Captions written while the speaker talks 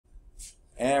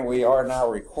And we are now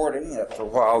recording. After a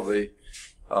while, the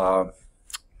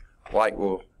light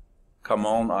will come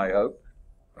on, I hope.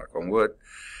 Knock on wood.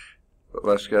 But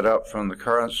let's get up from the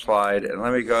current slide, and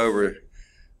let me go over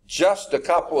just a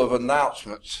couple of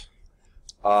announcements.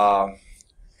 One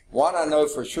I know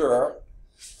for sure,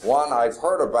 one I've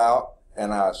heard about,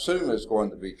 and I assume is going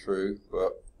to be true,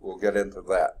 but we'll get into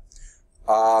that.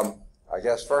 I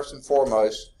guess first and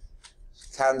foremost,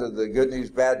 kind of the good news,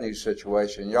 bad news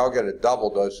situation. Y'all get a double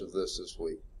dose of this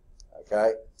week,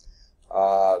 okay?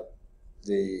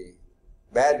 The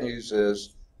bad news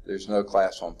is there's no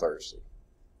class on Thursday.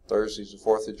 Thursday's the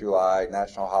 4th of July,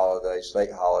 national holiday,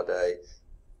 state holiday.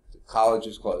 The college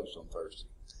is closed on Thursday.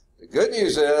 The good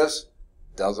news is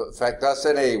it doesn't affect us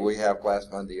any. We have class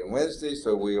Monday and Wednesday,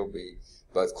 so we'll be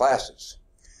both classes.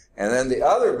 And then the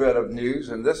other bit of news,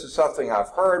 and this is something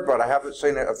I've heard, but I haven't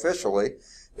seen it officially,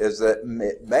 is that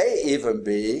it may even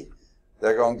be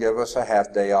they're going to give us a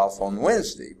half day off on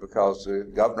Wednesday, because the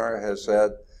governor has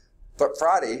said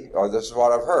Friday, or this is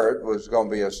what I've heard, was going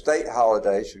to be a state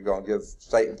holiday. She's going to give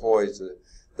state employees the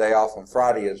day off on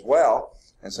Friday as well.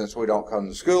 And since we don't come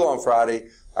to school on Friday,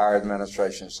 our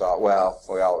administration thought, well,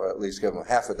 we'll at least give them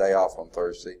half a day off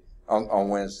on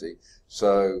Wednesday.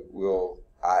 So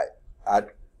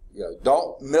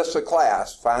don't miss a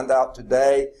class. Find out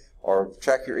today, or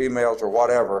check your emails or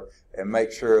whatever, and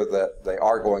make sure that they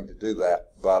are going to do that.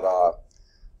 But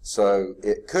so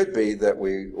it could be that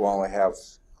we will only have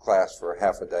class for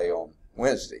half a day on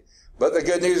Wednesday. But the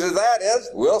good news of that is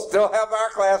we'll still have our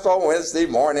class on Wednesday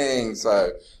morning.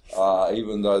 So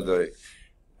even though the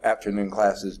afternoon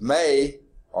classes may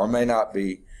or may not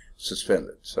be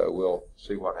suspended. So we'll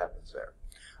see what happens there.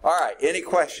 All right, any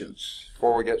questions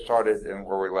before we get started and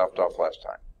where we left off last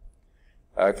time?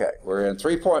 Okay, we're in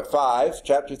 3.5.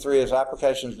 Chapter 3 is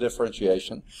applications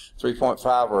differentiation.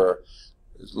 3.5 are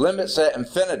limits at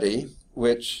infinity,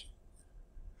 which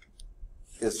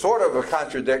is sort of a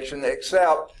contradiction,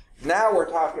 except now we're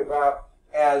talking about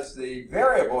as the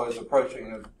variable is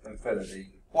approaching infinity,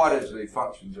 what is the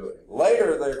function doing?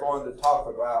 Later they're going to talk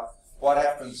about what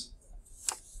happens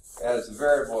as the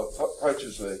variable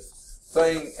approaches the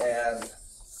thing and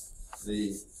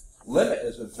the limit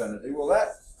is infinity. Well,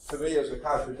 that to me is a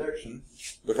contradiction,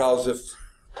 because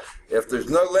if there's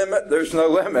no limit, there's no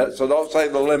limit, so don't say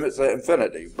the limit's at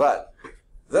infinity. But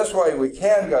this way we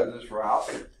can go this route.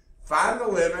 Find the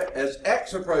limit as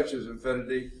x approaches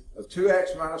infinity of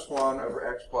 2x minus 1 over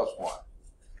x plus 1.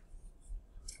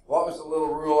 What was the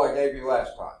little rule I gave you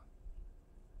last time?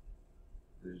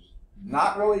 It's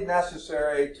not really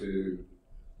necessary to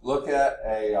look at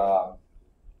a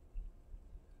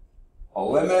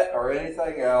limit or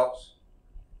anything else.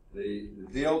 The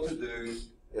deal to do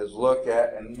is look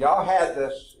at, and y'all had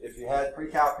this, if you had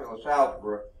pre-calculus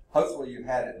algebra, hopefully you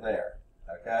had it there,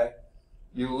 okay?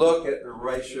 You look at the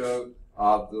ratio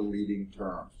of the leading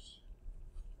terms.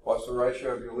 What's the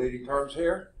ratio of your leading terms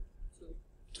here?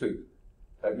 2.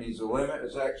 That means the limit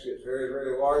as x gets very,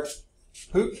 very large.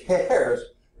 Who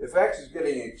cares if x is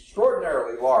getting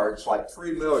extraordinarily large, like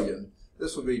 3 million?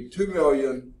 This will be 6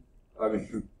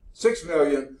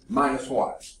 million minus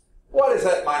 1. What is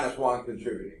that minus 1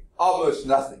 contributing? Almost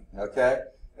nothing, okay?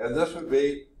 And this would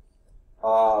be,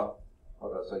 what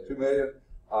did I say, 2 million?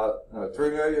 3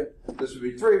 million. This would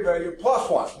be 3 million plus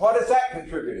 1. What is that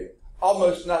contributing?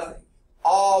 Almost nothing.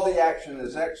 All the action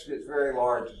as x gets very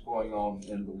large is going on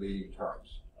in the leading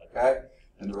terms, okay?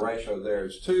 And the ratio there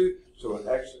is 2. So when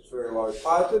x gets very large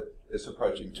positive, it's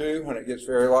approaching 2. When it gets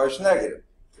very large negative,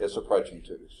 it's approaching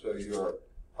 2. So you're,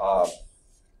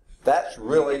 that's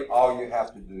really all you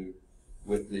have to do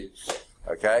with these,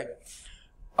 okay?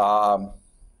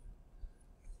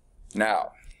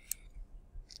 Now,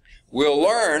 we'll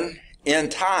learn in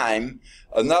time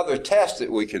another test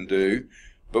that we can do,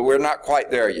 but we're not quite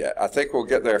there yet. I think we'll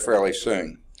get there fairly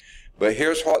soon. But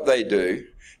here's what they do.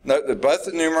 Note that both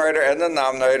the numerator and the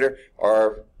denominator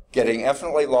are getting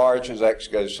infinitely large as x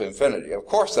goes to infinity. Of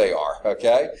course they are,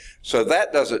 okay? So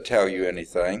that doesn't tell you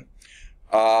anything.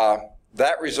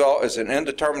 That result is an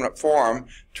indeterminate form.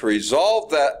 To resolve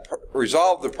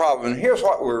the problem, and here's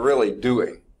what we're really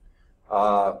doing.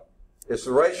 It's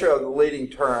the ratio of the leading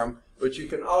term, but you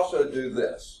can also do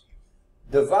this.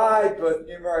 Divide both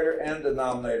numerator and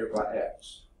denominator by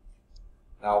x.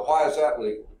 Now, why is that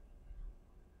legal?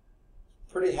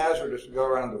 It's pretty hazardous to go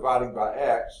around dividing by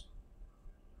x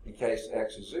in case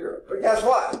x is 0. But guess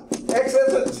what? X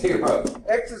isn't 0.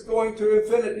 X is going to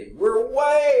infinity. We're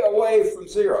way away from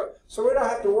 0. So we don't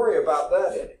have to worry about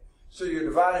that any. So you're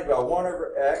dividing by 1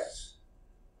 over x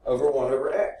over 1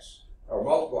 over x, or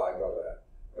multiplying by that.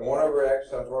 And 1 over x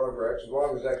times 1 over x, as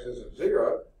long as x isn't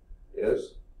 0,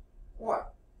 is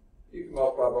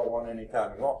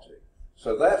anytime you want to.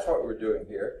 So that's what we're doing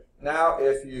here. Now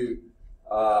if you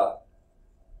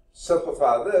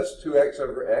simplify this, 2x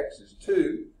over x is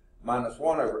 2 minus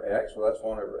 1 over x, well that's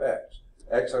 1 over x.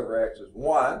 X over x is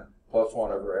 1 plus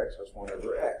 1 over x, that's 1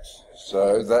 over x.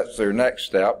 So that's their next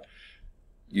step.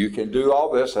 You can do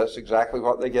all this, that's exactly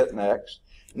what they get next.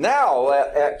 Now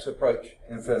let x approach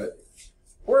infinity.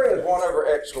 Where is 1 over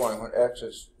x going when x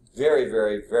is very,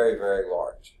 very, very, very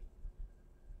large?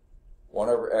 1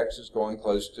 over x is going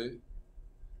close to,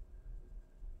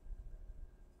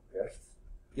 okay,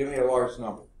 give me a large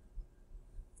number.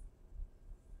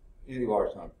 Any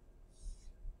large number.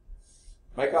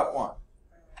 Make up one.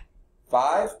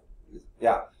 5?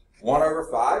 Yeah. 1 over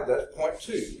 5, that's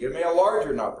 0.2. Give me a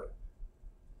larger number.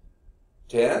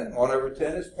 10? 1 over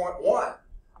 10 is 0.1.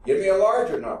 Give me a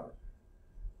larger number.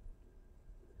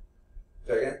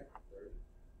 Say again?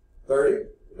 30.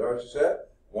 Is that what you said?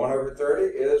 1 over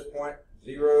 30 is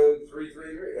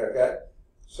 0.0333. Okay?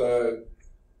 So,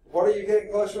 what are you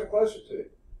getting closer and closer to?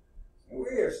 We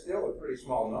are still at pretty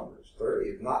small numbers. 30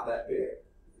 is not that big.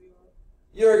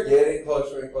 You're getting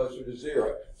closer and closer to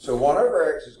 0. So 1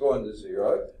 over x is going to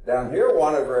 0. Down here,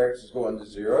 1 over x is going to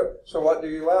 0. So what do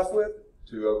you left with?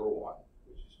 2 over 1,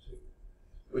 which is 2.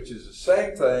 Which is the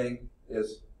same thing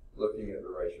as looking at the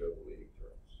ratio of the leading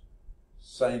terms.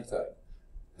 Same thing.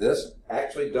 This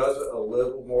actually does it a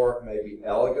little more maybe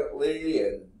elegantly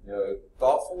and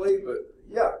thoughtfully, but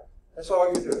yeah, that's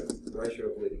all you're doing, the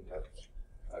ratio of leading terms.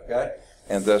 Okay?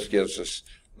 And this gives us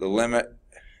the limit.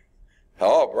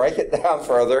 Oh, break it down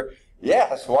further.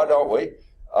 Yes, why don't we?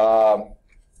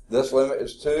 This limit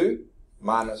is 2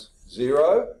 minus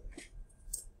 0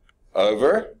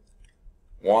 over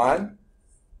 1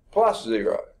 plus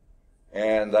 0.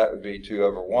 And that would be 2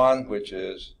 over 1, which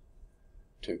is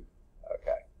 2.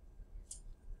 Okay.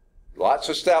 Lots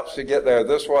of steps to get there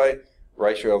this way.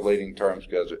 Ratio of leading terms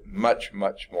goes it much,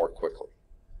 much more quickly.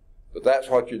 But that's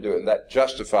what you're doing. That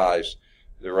justifies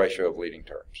the ratio of leading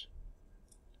terms.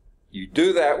 You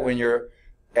do that when your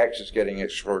x is getting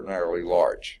extraordinarily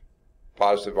large,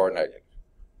 positive or negative.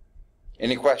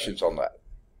 Any questions on that?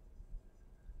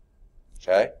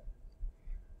 Okay?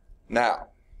 Now,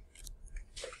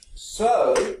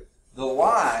 so the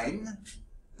line,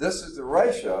 this is the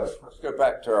ratio. Let's go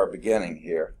back to our beginning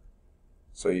here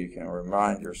so you can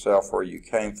remind yourself where you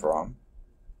came from.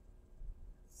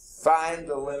 Find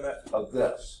the limit of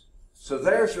this. So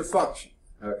there's your function,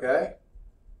 okay?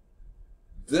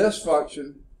 This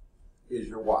function is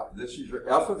your y. This is your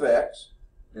f of x,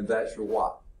 and that's your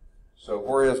y. So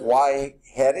where is y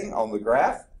heading on the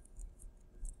graph?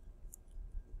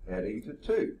 Heading to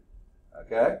 2,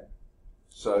 okay?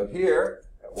 So here,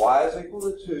 at y is equal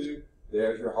to 2,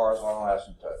 there's your horizontal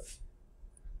asymptote.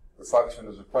 The function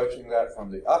is approaching that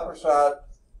from the upper side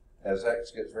as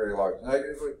x gets very large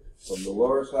negatively, from the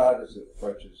lower side as it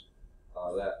approaches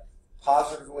that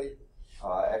positively.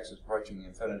 X is approaching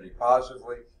infinity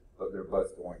positively, but they're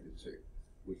both going to 2.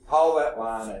 We call that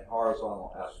line a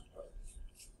horizontal asymptote.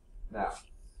 Now,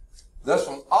 this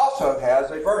one also has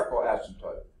a vertical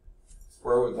asymptote.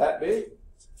 Where would that be?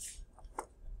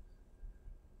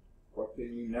 What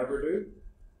can you never do?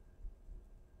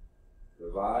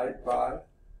 Divide by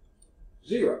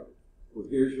 0. Well,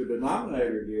 here's your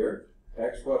denominator here,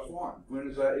 x plus 1. When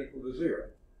is that equal to 0?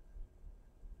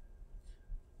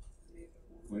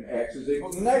 When x is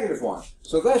equal to negative 1.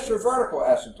 So that's your vertical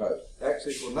asymptote. X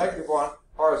equals negative 1,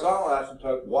 horizontal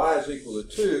asymptote, y is equal to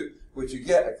 2, which you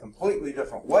get a completely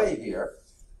different way here.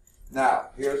 Now,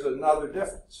 here's another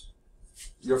difference.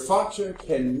 Your function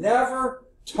can never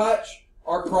touch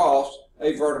or cross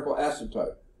a vertical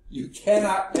asymptote. You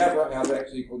cannot ever have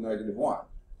x equal negative 1.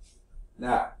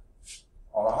 Now,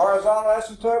 on a horizontal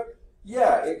asymptote,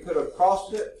 yeah, it could have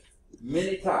crossed it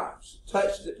many times,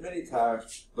 touched it many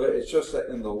times, but it's just that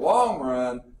in the long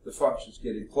run, the function's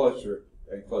getting closer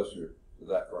and closer to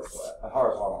that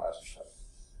horizontal asymptote.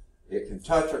 It can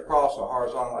touch or cross a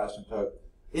horizontal asymptote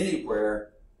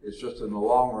anywhere, it's just in the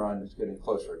long run, it's getting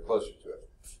closer and closer to it.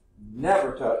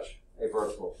 Never touch a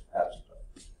vertical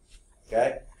asymptote.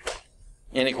 Okay?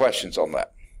 Any questions on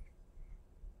that?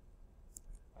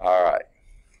 All right.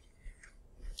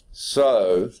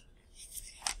 So,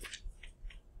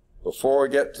 before we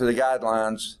get to the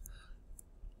guidelines,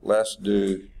 let's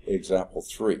do example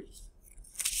 3.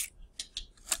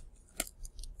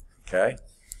 Okay?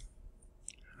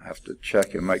 I have to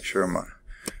check and make sure well,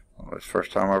 it's the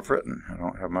first time I've written. I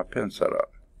don't have my pen set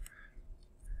up.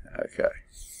 Okay.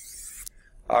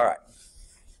 All right.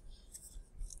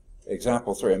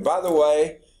 Example 3. And by the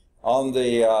way, on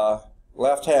the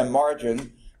left-hand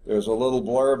margin, there's a little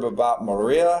blurb about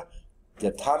Maria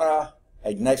Gaetana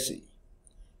Agnesi.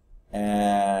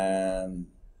 and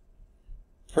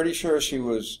pretty sure she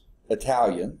was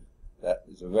Italian. That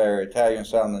is a very Italian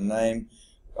sounding name.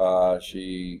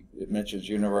 It mentions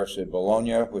University of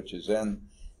Bologna, which is in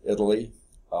Italy.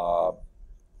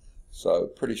 So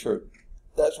pretty sure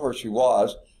that's where she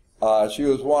was. She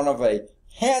was one of a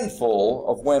handful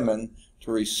of women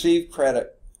to receive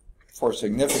credit for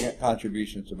significant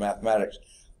contributions to mathematics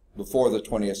before the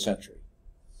 20th century.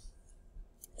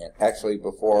 And actually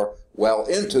before, well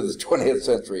into the 20th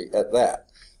century at that.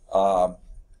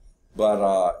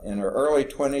 But in her early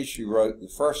 20s, she wrote the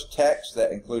first text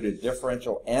that included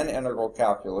differential and integral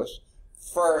calculus,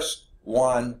 first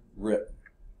one written,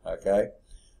 okay?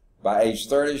 By age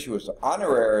 30, she was an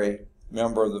honorary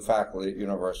member of the faculty at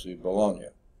University of Bologna.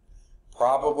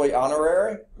 Probably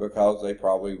honorary because they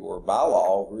probably were by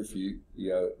law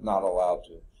not allowed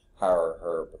to hire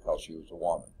her because she was a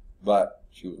woman. But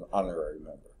she was an honorary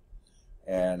member.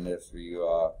 And if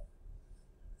you,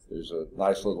 there's a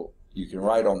nice little, you can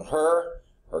write on her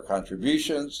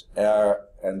contributions,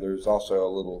 and there's also a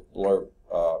little blurb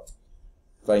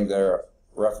thing there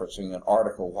referencing an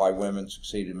article, Why Women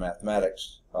Succeed in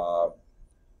Mathematics,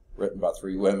 written by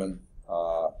 3 women.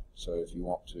 So if you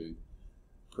want to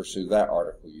pursue that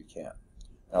article, you can.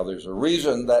 Now there's a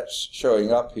reason that's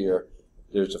showing up here.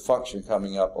 There's a function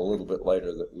coming up a little bit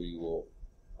later that we will,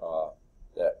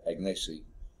 that Agnesi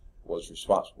was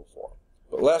responsible for.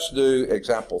 But let's do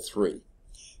example 3.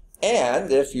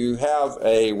 And if you have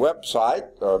a website,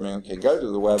 you can go to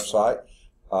the website,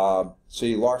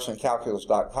 see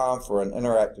larsoncalculus.com for an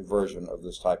interactive version of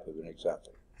this type of an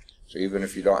example. So even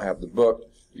if you don't have the book,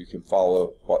 you can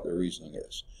follow what the reasoning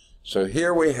is. So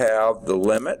here we have the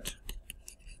limit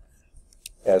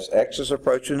as x is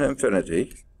approaching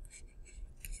infinity,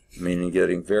 meaning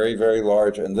getting very, very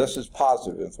large, and this is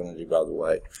positive infinity, by the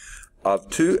way, of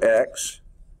 2x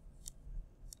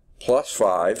plus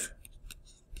 5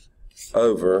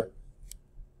 over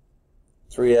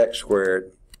 3x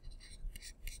squared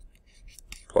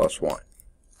plus 1.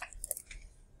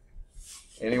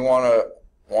 Anyone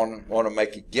want to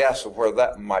make a guess of where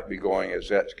that might be going? As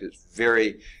that's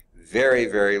very, very,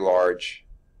 very large,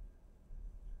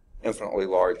 infinitely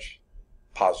large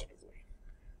positively.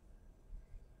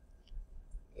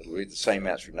 It'll be the same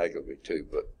answer negatively too,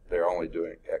 but they're only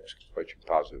doing x approaching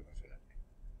positive infinity.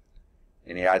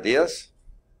 Any ideas?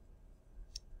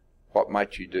 What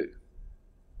might you do?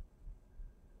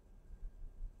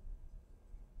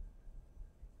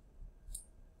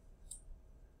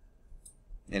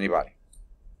 Anybody?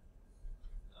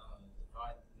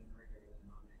 Divide the numerator and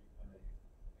denominator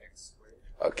by x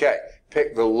squared. Okay,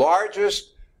 pick the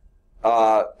largest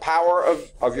power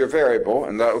of your variable,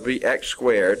 and that will be x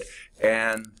squared,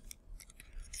 and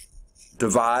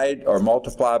divide or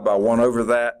multiply by 1 over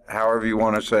that, however you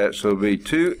want to say it. So it'll be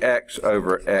 2x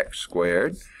over x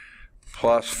squared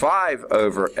plus 5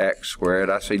 over x squared.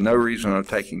 I see no reason of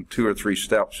taking 2 or 3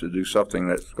 steps to do something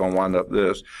that's going to wind up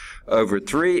this, over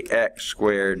 3x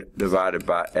squared divided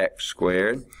by x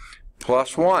squared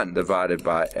plus 1 divided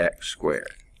by x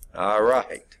squared. All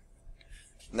right.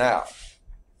 Now,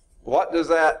 what does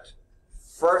that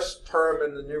first term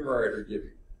in the numerator give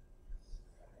you?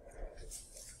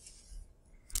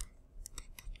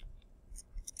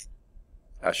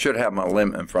 I should have my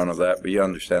limit in front of that, but you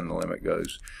understand the limit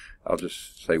goes. I'll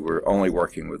just say we're only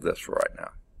working with this for right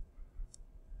now.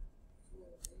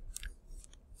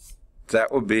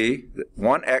 That will be,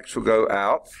 1x will go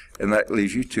out, and that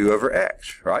leaves you 2 over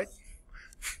x, right?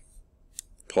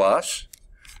 Plus,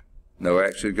 no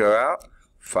x would go out,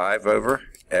 5 over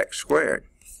x squared.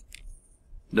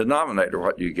 Denominator,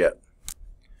 what do you get?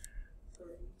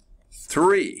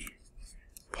 3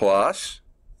 plus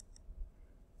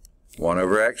 1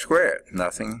 over x squared.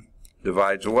 Nothing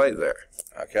divides away there.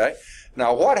 Okay?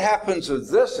 Now, what happens to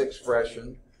this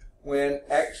expression when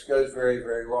x goes very,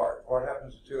 very large? What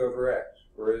happens to 2 over x?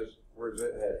 Where's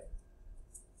it heading?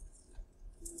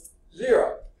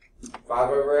 0. 5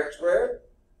 over x squared?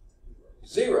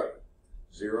 0.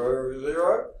 0 over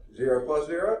 0? 0 plus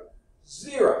 0?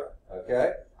 0.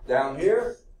 Okay? Down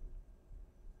here?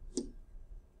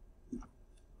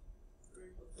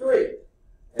 3.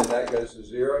 And that goes to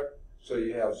 0. So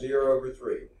you have 0 over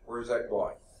 3. Where's that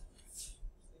going?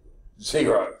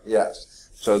 0. Yes.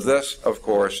 So this, of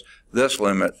course, this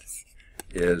limit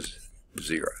is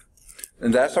 0.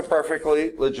 And that's a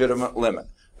perfectly legitimate limit.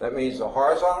 That means the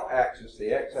horizontal axis,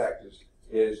 the x-axis,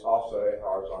 is also a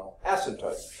horizontal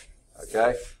asymptote.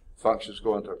 Okay? Function is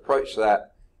going to approach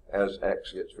that as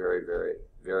x gets very, very,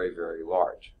 very, very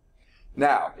large.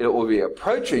 Now, it will be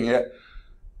approaching it,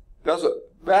 doesn't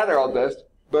matter on this,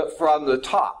 but from the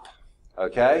top.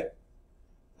 Okay?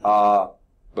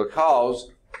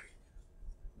 because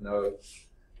no,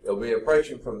 it'll be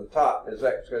approaching from the top as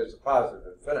x goes to positive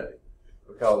infinity,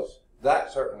 because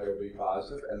that certainly will be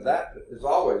positive, and that is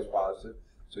always positive,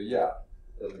 so yeah,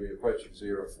 it'll be approaching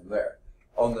 0 from there.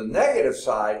 On the negative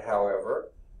side,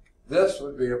 however, this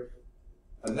would be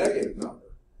a negative number,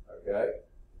 okay?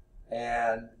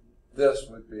 And this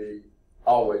would be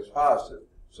always positive,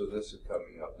 so this is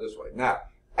coming up this way. Now,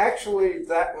 actually,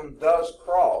 that one does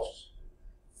cross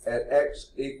at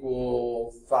x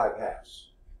equal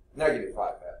 5/2, negative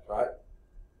 5/2, right?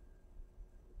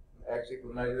 X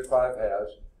equals negative 5/2,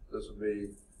 this would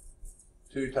be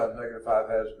 2 times negative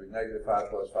 5/2 would be negative 5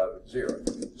 plus 5 is 0.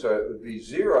 So it would be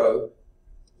 0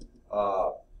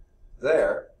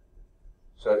 there.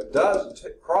 So it does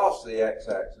cross the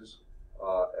x-axis.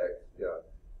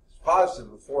 It's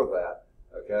positive before that,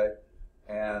 okay,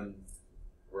 and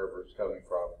wherever it's coming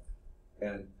from.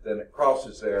 And then it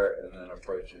crosses there and then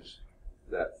approaches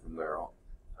that from there on.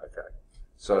 Okay.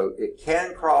 So it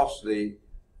can cross the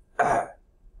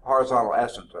horizontal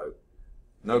asymptote.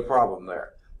 No problem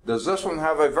there. Does this one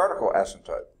have a vertical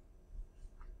asymptote?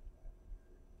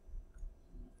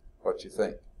 What do you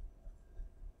think?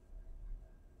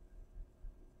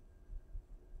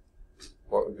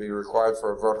 What would be required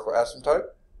for a vertical asymptote?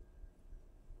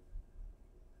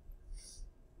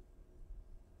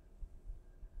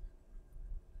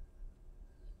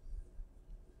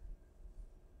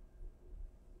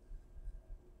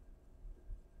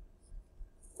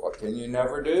 What can you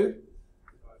never do?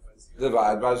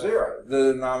 Divide by 0.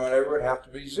 The denominator would have to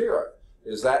be 0.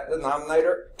 Is that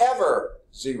denominator ever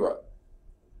 0?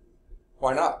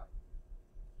 Why not?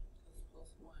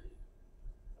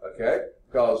 Okay,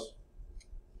 because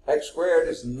x squared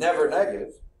is never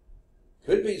negative.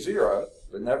 Could be 0,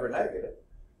 but never negative.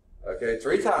 Okay,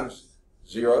 3 times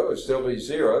 0 would still be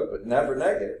 0, but never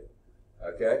negative.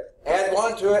 Okay, add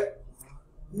 1 to it,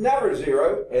 never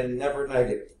 0 and never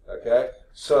negative. Okay,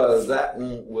 so that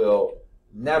one will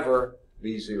never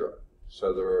be 0.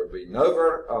 So there will be no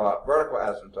vertical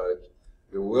asymptote.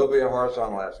 There will be a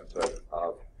horizontal asymptote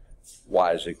of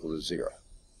y is equal to 0.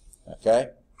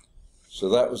 Okay, so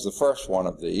that was the first one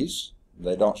of these.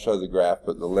 They don't show the graph,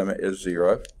 but the limit is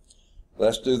 0.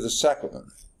 Let's do the second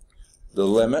one. The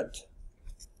limit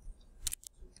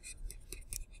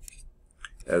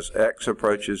as x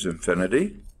approaches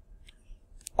infinity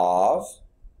of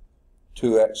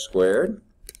 2x squared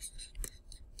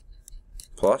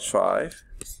plus 5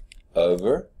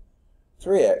 over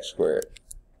 3x squared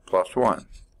plus 1.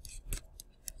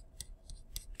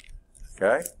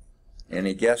 Okay?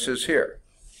 Any guesses here?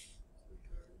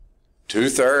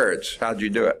 2/3. How'd you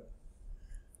do it?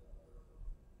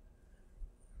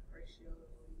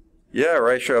 Yeah,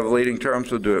 ratio of leading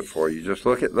terms will do it for you. Just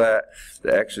look at that.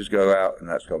 The x's go out, and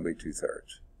that's going to be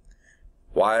 2/3.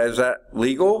 Why is that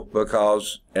legal?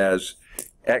 Because as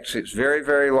x is very,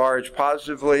 very large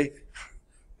positively,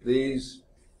 these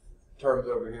terms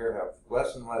over here have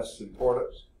less and less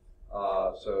importance.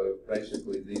 So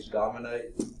basically, these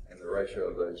dominate, and the ratio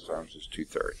of those terms is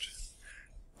 2/3.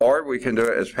 Or we can do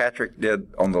it as Patrick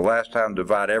did on the last time,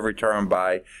 divide every term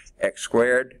by x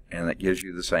squared, and it gives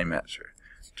you the same answer,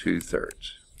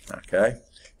 2/3. Okay?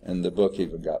 And the book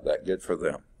even got that. Good for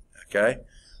them. Okay?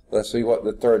 Let's see what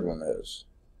the third one is.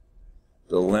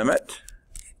 The limit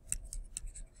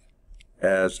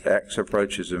as x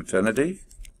approaches infinity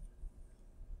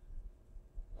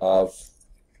of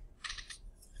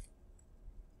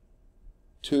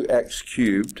 2x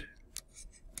cubed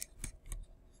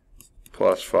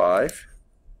plus 5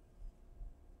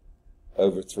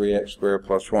 over 3x squared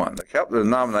plus 1. They kept the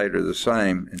denominator the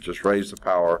same and just raise the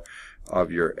power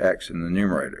of your x in the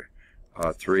numerator.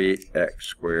 3x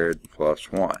squared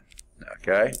plus 1.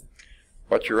 Okay?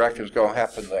 What you reckon is going to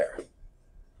happen there?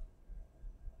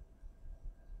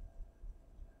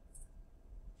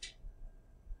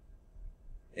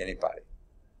 Anybody?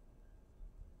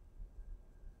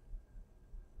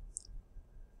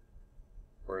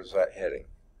 Where's that heading?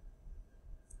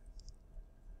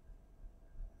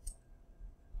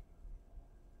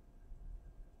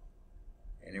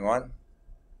 Anyone?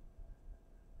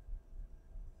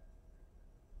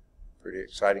 Pretty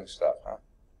exciting stuff, huh?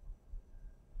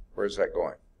 Where's that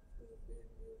going?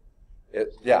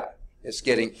 It's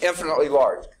getting infinitely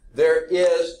large. There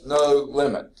is no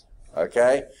limit,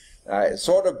 okay? It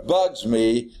sort of bugs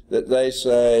me that they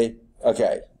say,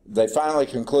 okay, they finally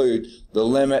conclude the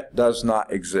limit does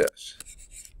not exist.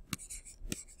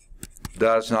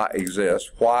 Does not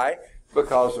exist. Why?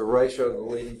 Because the ratio of the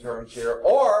leading terms here,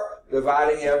 or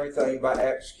dividing everything by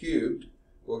x cubed,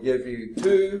 will give you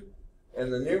 2 in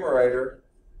the numerator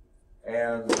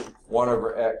and 1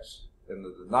 over x in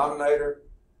the denominator.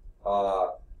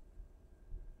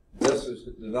 This is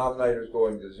the denominator is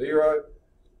going to 0.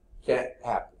 Can't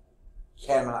happen.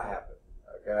 Cannot happen.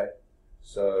 Okay?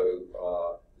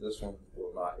 So this one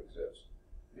will not exist.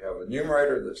 You have a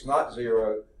numerator that's not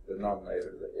 0,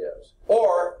 denominator that is.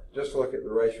 Or just look at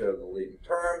the ratio of the leading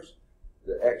terms.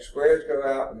 The x squareds go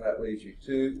out, and that leaves you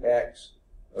 2x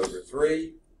over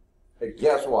 3. And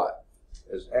guess what?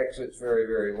 As x gets very,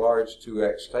 very large,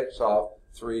 2x takes off,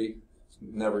 3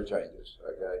 never changes.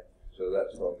 Okay? So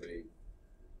that's going to be,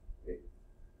 it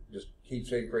just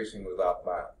keeps increasing without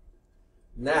bound.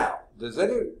 Now, do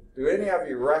any of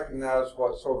you recognize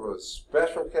what sort of a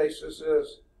special case this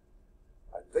is?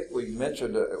 I think we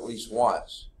mentioned it at least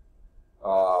once.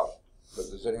 But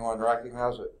does anyone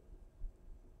recognize it?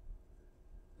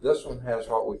 This one has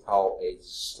what we call a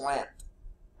slant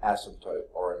asymptote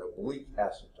or an oblique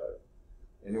asymptote.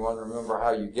 Anyone remember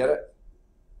how you get it?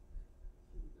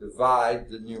 Divide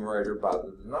the numerator by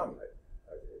the denominator.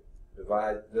 Okay.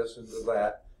 Divide this into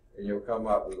that, and you'll come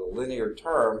up with a linear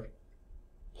term.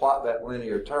 Plot that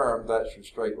linear term, that's your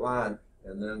straight line,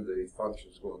 and then the function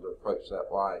is going to approach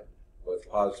that line both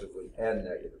positively and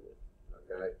negatively.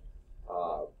 Okay?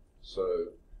 So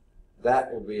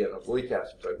that will be an oblique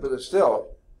asymptote, but it's still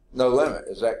no limit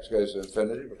as x goes to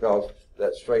infinity, because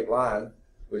that straight line,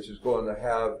 which is going to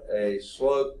have a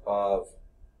slope of,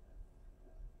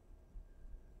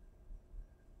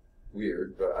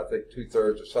 weird, but I think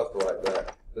 2/3 or something like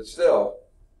that, but still,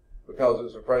 because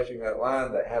it's approaching that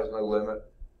line that has no limit,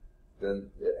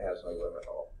 then it has no limit at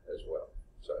all as well.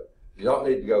 So you don't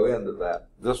need to go into that.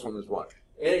 This one is 1.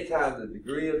 Anytime the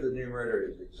degree of the numerator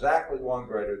is exactly 1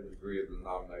 greater than the degree of the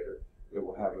denominator, it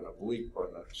will have an oblique or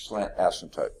a slant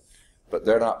asymptote. But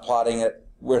they're not plotting it.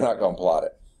 We're not going to plot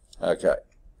it. Okay.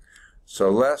 So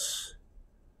let's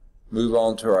move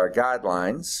on to our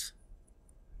guidelines.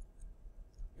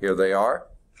 Here they are.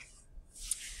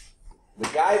 The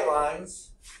guidelines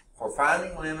for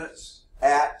finding limits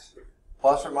at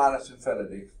plus or minus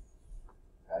infinity,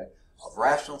 okay, of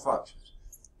rational functions.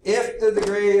 If the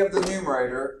degree of the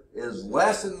numerator is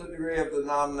less than the degree of the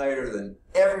denominator, then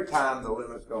every time the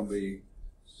limit's going to be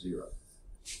 0.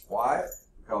 Why?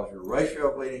 Because your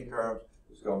ratio of leading terms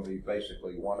is going to be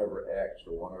basically 1 over x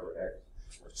or 1 over x,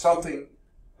 or something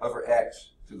over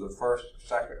x to the first,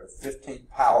 second, or 15th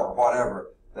power, or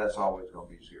whatever. That's always going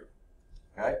to be 0.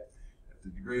 Okay? If the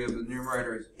degree of the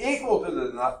numerator is equal to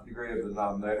the degree of the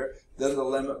denominator, then the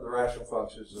limit of the rational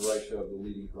function is the ratio of the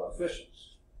leading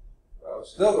coefficients. Well,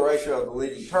 still the ratio of the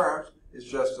leading terms. It's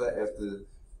just that if the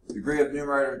degree of the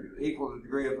numerator is equal to the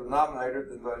degree of the denominator,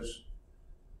 then those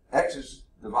x's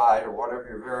divide, or whatever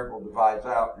your variable divides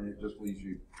out, and it just leaves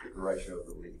you the ratio of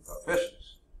the leading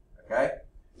coefficients. Okay?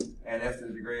 And if the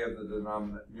degree of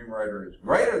the numerator is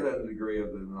greater than the degree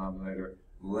of the denominator,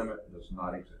 the limit does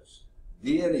not exist.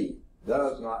 D and E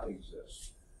does not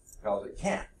exist, because it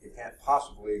can't. It can't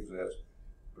possibly exist,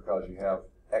 because you have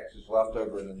x's left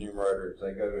over in the numerator. As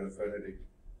they go to infinity,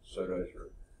 so does your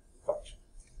function.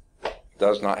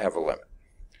 Does not have a limit.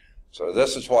 So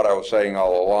this is what I was saying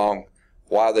all along,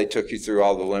 why they took you through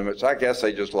all the limits. I guess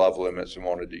they just love limits and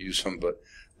wanted to use them, but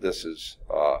this is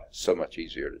so much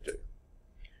easier to do.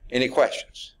 Any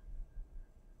questions?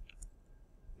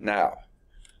 Now,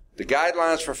 the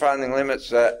guidelines for finding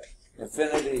limits at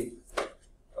infinity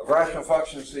of rational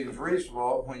functions seems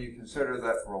reasonable when you consider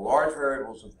that for large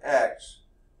variables of x,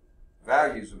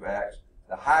 values of x,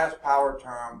 the highest power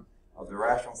term of the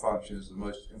rational function is the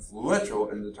most influential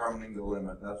in determining the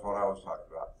limit. That's what I was talking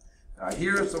about. Now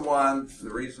here's the one,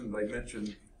 the reason they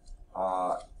mentioned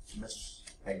Miss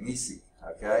Agnesi,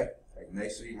 okay?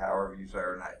 Agnesi, however you say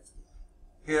her name.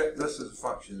 Here, this is a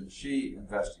function that she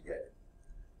investigated.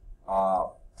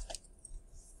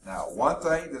 Now, one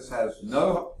thing, this has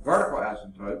no vertical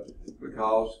asymptote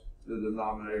because the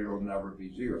denominator will never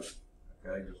be 0.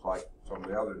 Okay, just like some of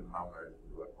the other denominators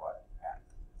would look like that.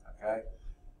 Okay,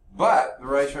 but the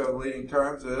ratio of leading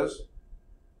terms is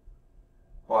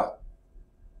what?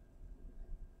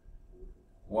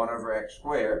 1 over x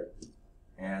squared,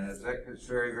 and as x is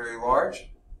very, very large,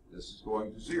 this is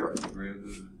going to 0. The degree of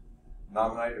the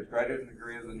denominator is greater than the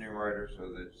degree of the numerator,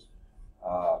 so this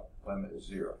limit is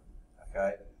 0.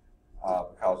 Okay,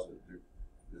 because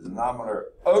the denominator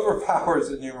overpowers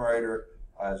the numerator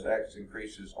as x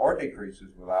increases or decreases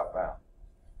without bound.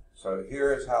 So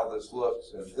here is how this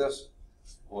looks, and this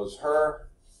was her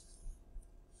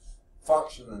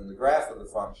function and the graph of the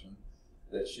function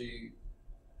that she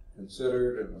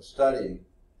considered and was studying.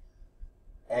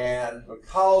 And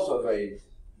because of a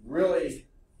really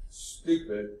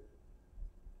stupid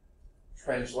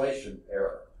translation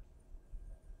error,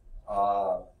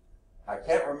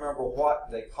 can't remember what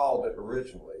they called it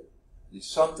originally, the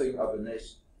something of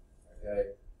Ignacy, okay?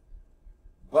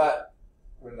 But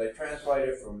when they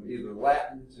translated from either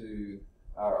Latin to,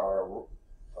 or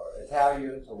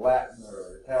Italian to Latin,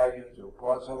 or Italian to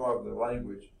some other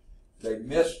language, they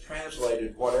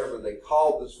mistranslated whatever they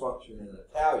called this function in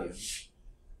Italian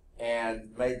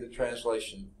and made the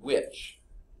translation which.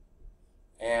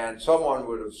 And someone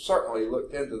would have certainly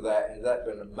looked into that. Had that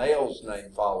been a male's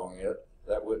name following it,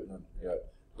 that wouldn't have, you know.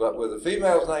 But with a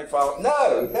female's name following,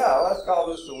 no, yeah, let's call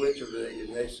this the Witch of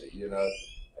Ignacy, you know.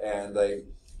 And they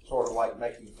sort of like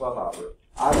making fun of her.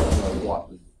 I don't know what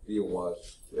the deal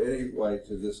was. But anyway,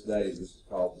 to this day, this is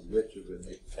called the Witch of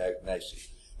Ignacy.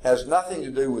 Has nothing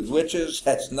to do with witches,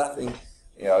 has nothing,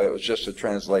 you know, it was just a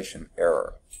translation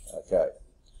error. Okay.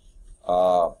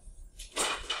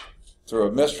 Through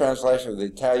a mistranslation of the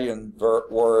Italian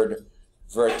word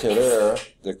vertere,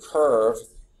 the curve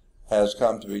has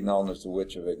come to be known as the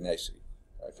Witch of Ignacy.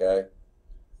 Okay?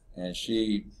 And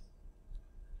she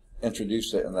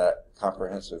introduced it in that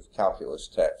comprehensive calculus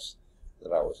text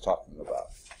that I was talking about.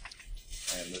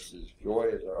 And this is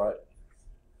Joy, is that right?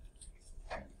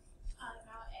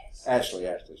 Ashley,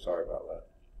 sorry about that.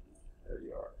 There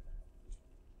you are.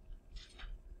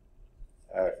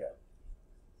 Okay.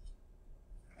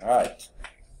 All right.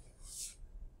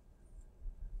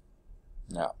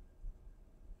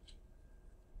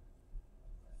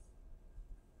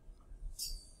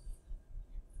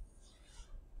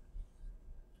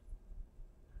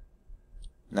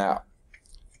 Now,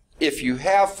 if you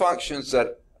have functions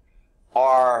that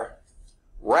are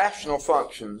rational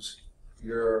functions,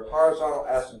 your horizontal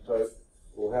asymptote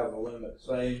will have the limit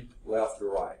same left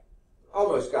or right.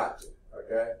 Almost got to,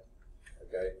 okay?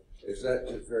 Okay? Is that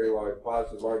just very large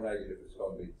positive or negative, it's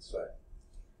going to be the same.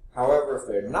 However, if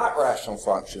they're not rational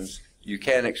functions, you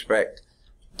can expect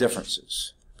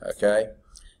differences, okay?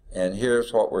 And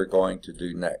here's what we're going to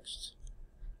do next.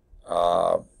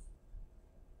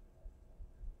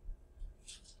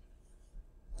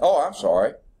 Oh, I'm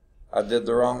sorry. I did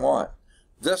the wrong one.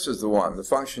 This is the one. The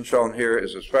function shown here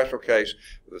is a special case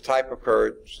of the type of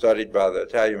curve studied by the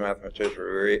Italian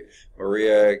mathematician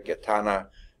Maria Gaetana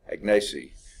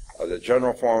Ignacy. The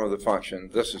general form of the function,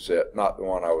 this is it, not the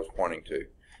one I was pointing to.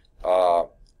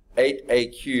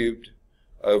 8a cubed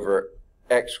over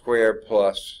x squared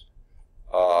plus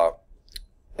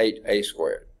 8a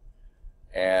squared.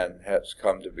 And has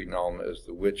come to be known as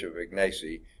the Witch of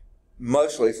Ignacy,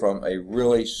 mostly from a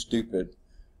really stupid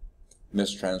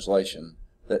mistranslation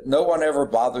that no one ever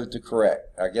bothered to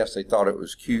correct. I guess they thought it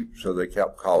was cute, so they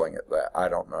kept calling it that. I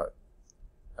don't know.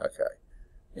 Okay.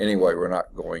 Anyway, we're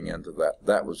not going into that.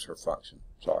 That was her function.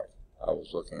 Sorry, I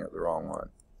was looking at the wrong one.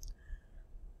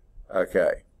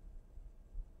 Okay.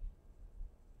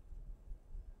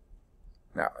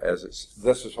 Now, this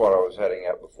is what I was heading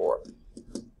at before.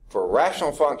 For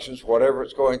rational functions, whatever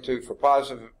it's going to, for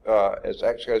positive, as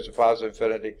x goes to positive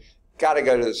infinity, got to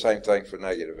go to the same thing for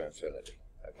negative infinity.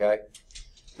 Okay?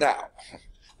 Now,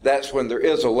 that's when there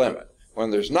is a limit.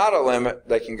 When there's not a limit,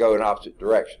 they can go in opposite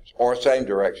directions, or same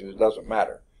directions, it doesn't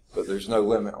matter. But there's no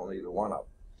limit on either one of them.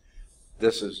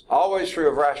 This is always true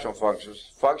of rational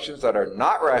functions. Functions that are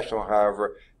not rational,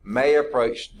 however, may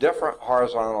approach different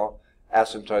horizontal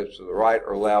asymptotes to the right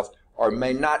or left, or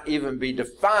may not even be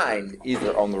defined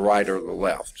either on the right or the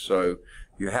left. So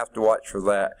you have to watch for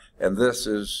that. And this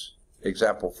is,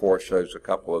 example 4 shows a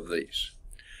couple of these.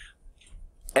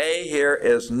 A here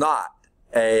is not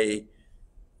a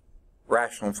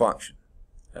rational function.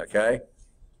 Okay?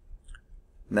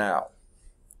 Now,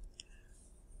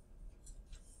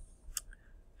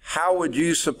 how would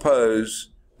you suppose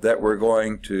that we're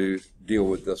going to deal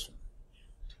with this one?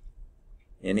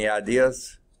 Any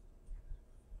ideas?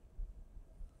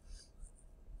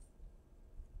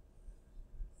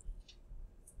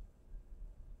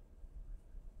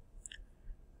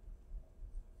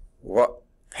 What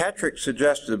Patrick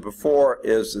suggested before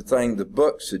is the thing the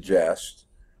book suggests,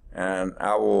 and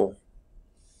I will...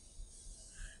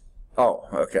 Oh,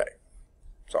 okay.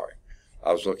 Sorry.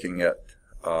 I was looking at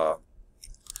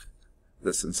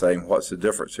this and saying, what's the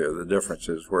difference here? The difference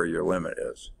is where your limit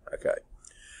is. Okay.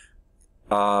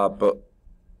 But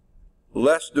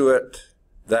let's do it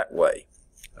that way.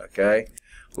 Okay.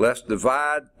 Let's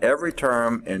divide every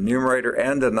term in numerator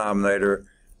and denominator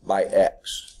by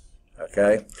x.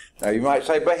 Okay. Now you might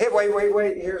say, but hey,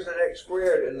 wait, here's an x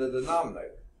squared in the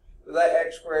denominator. But that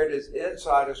x squared is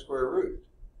inside a square root.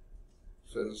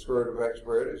 So the square root of x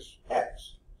squared is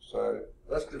x. So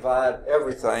let's divide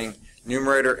everything,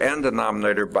 numerator and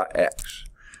denominator, by x.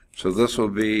 So this will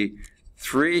be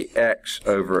 3x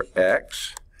over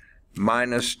x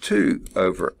minus 2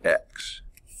 over x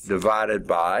divided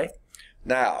by,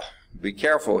 now be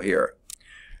careful here,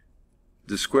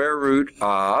 the square root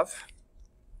of,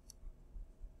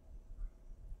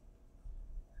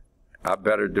 I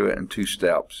better do it in 2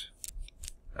 steps,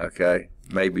 okay,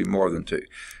 maybe more than 2.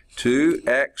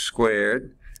 2x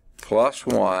squared plus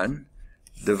 1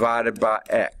 divided by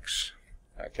x,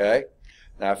 okay?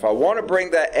 Now if I want to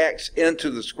bring that x into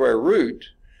the square root,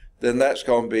 then that's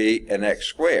going to be an x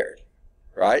squared,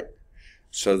 right?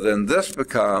 So then this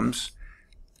becomes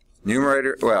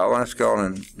numerator, well, let's go on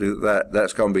and do that.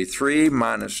 That's going to be 3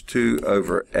 minus 2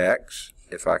 over x,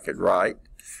 if I could write,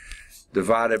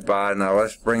 divided by, now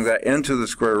let's bring that into the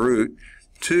square root,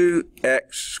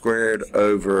 2x squared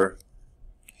over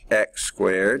x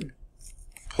squared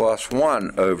plus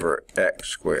 1 over x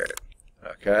squared,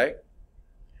 okay?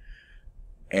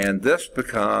 And this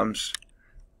becomes,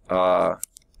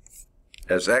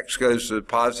 as x goes to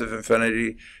positive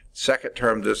infinity, second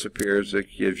term disappears, it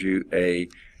gives you a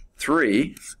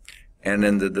 3, and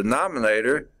in the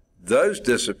denominator, those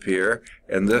disappear,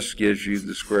 and this gives you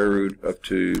the square root of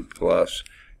 2 plus,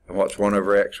 and what's 1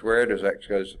 over x squared as x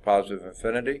goes to positive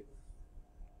infinity?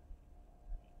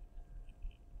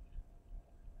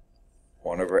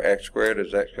 1 over x squared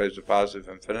as x goes to positive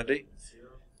infinity?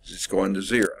 0. It's going to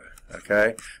 0,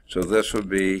 okay? So this would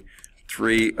be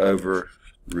 3 over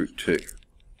root 2.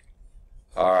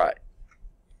 All right.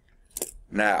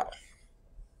 Now,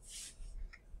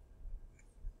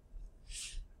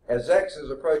 as x is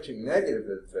approaching negative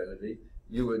infinity,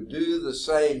 you would do the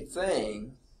same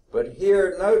thing, but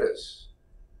here notice,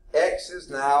 x is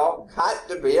now got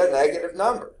to be a negative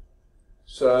number.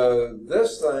 So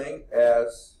this thing,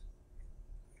 as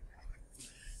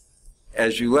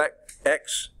you let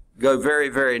x go very,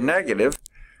 very negative,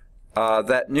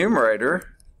 that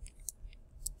numerator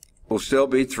will still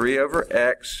be 3 over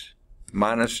x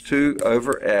minus 2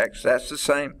 over x. That's the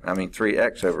same,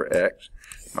 3x over x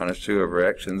minus 2 over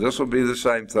x. And this will be the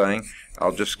same thing.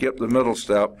 I'll just skip the middle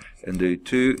step and do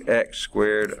 2x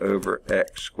squared over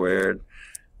x squared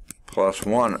plus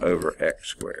 1 over x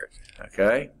squared.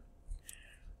 Okay?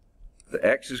 The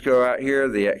x's go out here,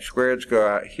 the x squareds go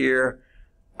out here.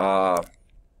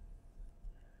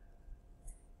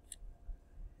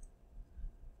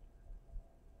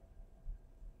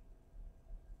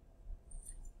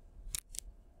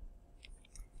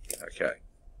 Okay.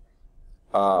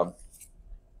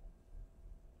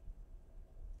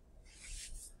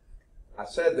 I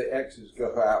said the x's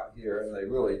go out here, and they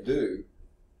really do.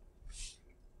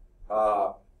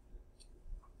 But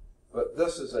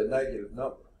this is a negative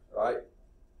number, right?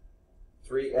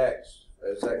 3x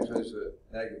as x goes to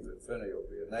negative infinity will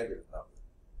be a negative number.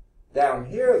 Down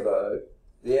here, though,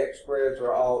 the x squareds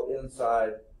are all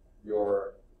inside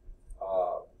your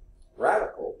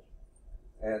radical,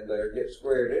 and they get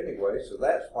squared anyway, so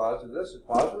that's positive, this is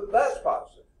positive, that's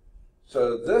positive.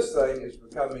 So this thing is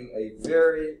becoming a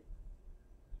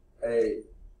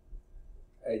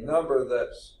number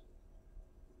that's,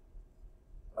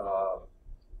 we'll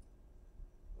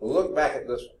look back at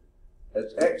this one.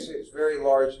 As x is very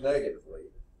large negatively,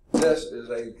 this is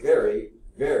a very,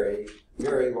 very,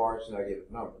 very large negative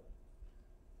number.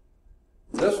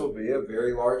 This will be a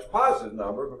very large positive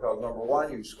number because number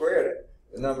 1, you squared it,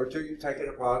 and number 2, you've taken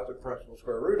a positive principal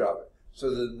square root of it. So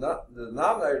the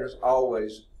denominator is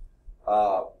always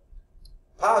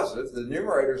positive, the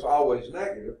numerator is always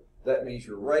negative. That means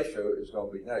your ratio is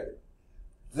going to be negative.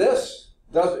 This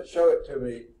doesn't show it to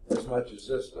me as much as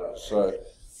this does. So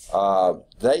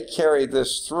they carry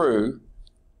this through,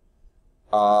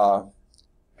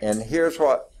 and here's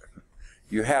what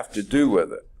you have to do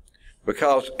with it.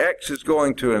 Because x is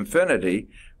going to infinity,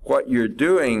 what you're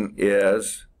doing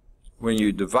is, when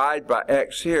you divide by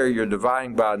x here, you're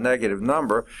dividing by a negative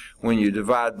number. When you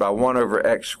divide by 1 over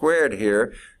x squared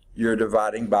here, you're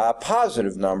dividing by a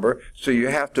positive number. So you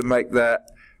have to make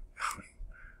that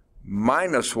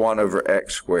minus 1 over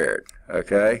x squared,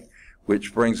 okay?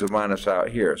 Which brings a minus out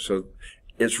here. So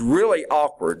it's really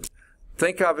awkward.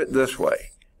 Think of it this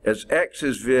way. As x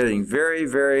is getting very,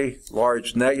 very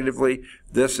large negatively,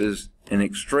 this is an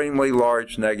extremely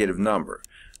large negative number.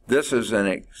 This is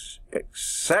an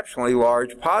exceptionally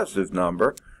large positive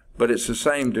number, but it's the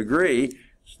same degree.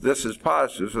 This is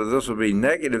positive, so this will be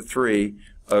negative 3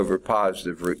 over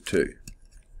positive root 2.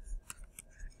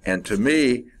 And to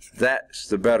me, that's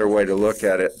the better way to look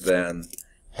at it than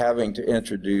having to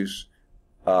introduce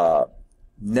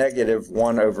negative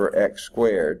 1 over x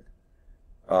squared,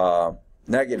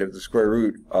 negative the square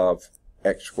root of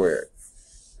x squared.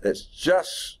 It's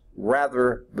just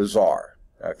rather bizarre,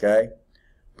 okay?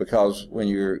 Because when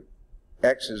you're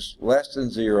x is less than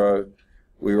 0,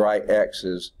 we write x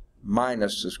as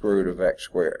minus the square root of x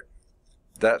squared.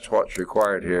 That's what's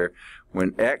required here.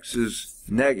 When x is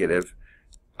negative,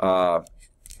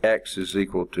 x is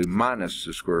equal to minus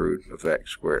the square root of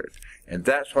x squared. And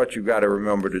that's what you've got to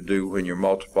remember to do when you're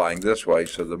multiplying this way,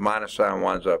 so the minus sign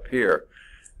winds up here.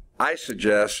 I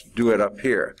suggest do it up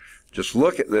here. Just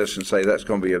look at this and say that's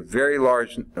going to be a very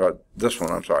large, or this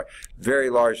one, I'm sorry, very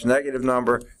large negative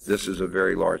number. This is a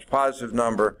very large positive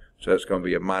number, so it's going to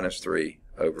be a minus 3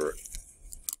 over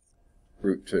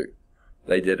root 2.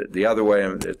 They did it the other way,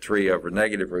 and 3 over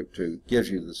negative root 2 gives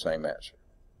you the same answer.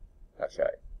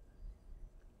 Okay.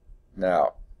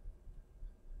 Now,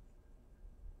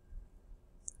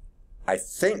 I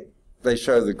think they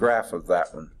show the graph of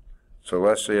that one. So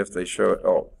let's see if they show it.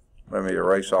 Oh, let me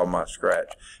erase all my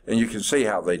scratch. And you can see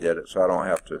how they did it, so I don't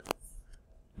have to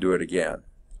do it again.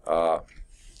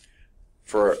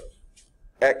 For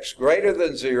x greater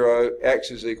than 0, x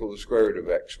is equal to the square root of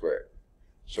x squared.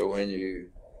 So when you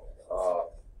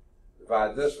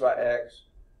divide this by x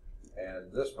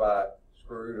and this by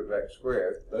square root of x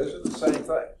squared, those are the same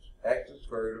things. X is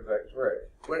square root of x squared.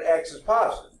 When x is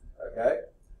positive, okay?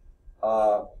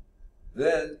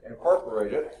 Then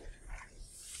incorporate it,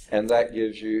 and that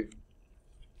gives you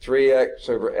 3x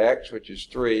over x, which is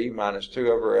 3, minus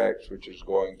 2 over x, which is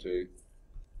going to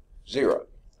 0,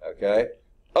 okay?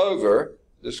 Over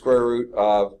the square root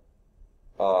of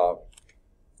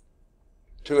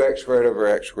 2x squared over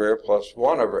x squared plus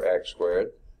 1 over x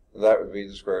squared, and that would be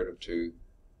the square root of 2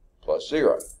 plus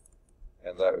 0.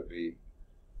 And that would be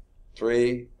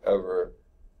 3 over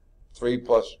 3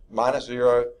 plus minus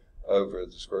 0 over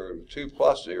the square root of 2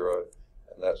 plus 0,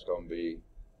 and that's going to be,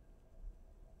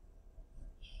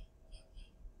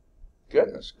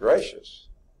 goodness gracious,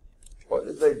 what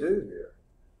did they do here?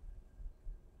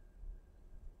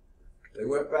 They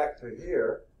went back to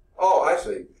here. Oh, I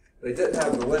see. They didn't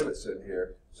have the limits in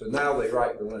here, so now they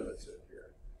write the limits in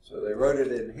here. So they wrote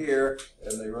it in here,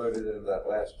 and they wrote it in that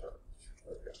last term.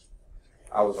 Okay.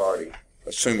 I was already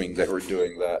assuming they were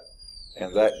doing that,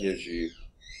 and that gives you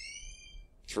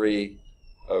 3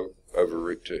 over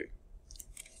root 2.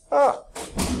 Ah,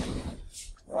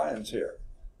 Ryan's here.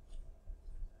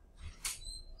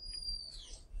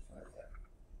 Okay.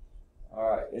 All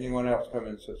right, anyone else come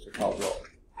in since the call roll?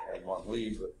 Anyone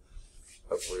leave, but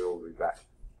hopefully we'll be back.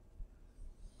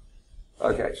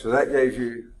 Okay, so that gave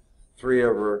you 3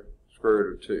 over square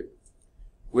root of 2,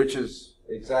 which is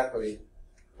exactly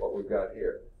what we've got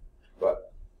here.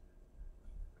 But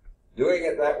doing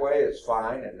it that way is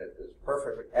fine, and it is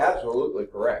perfectly, absolutely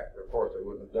correct. Of course, they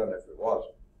wouldn't have done it if it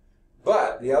wasn't.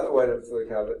 But the other way to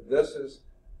think of it, this is,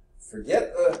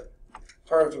 forget the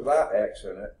terms without x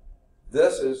in it.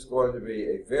 This is going to be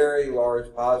a very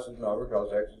large positive number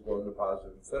because x is going to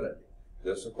positive infinity.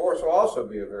 This, of course, will also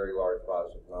be a very large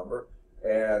positive number.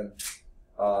 And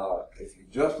if you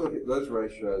just look at those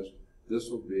ratios, this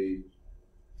will be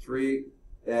 3x,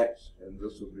 and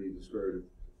this will be the square root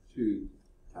of 2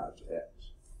 times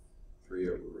x, 3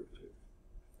 over root 2,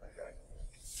 okay,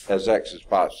 as x is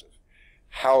positive.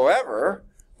 However,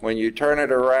 when you turn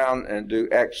it around and do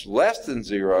x less than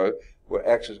 0, where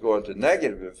x is going to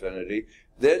negative infinity,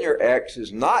 then your x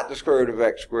is not the square root of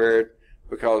x squared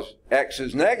because x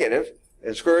is negative,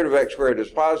 and square root of x squared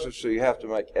is positive, so you have to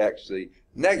make x the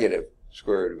negative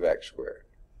square root of x squared.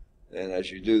 And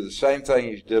as you do the same thing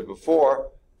you did before,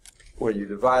 when you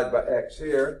divide by x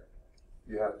here,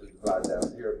 you have to divide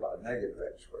down here by negative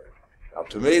x squared. Now,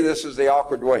 to me, this is the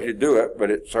awkward way to do it, but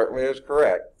it certainly is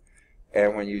correct.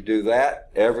 And when you do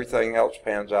that, everything else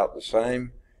pans out the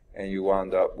same, and you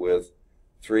wind up with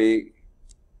 3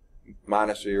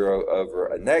 minus 0 over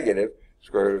a negative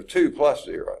square root of 2 plus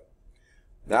 0.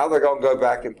 Now they're going to go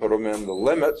back and put them in the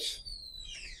limits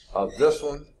of this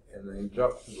one, and then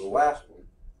jump to the last one.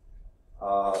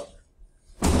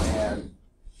 And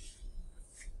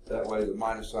that way the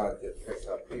minus sign gets picked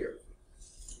up here.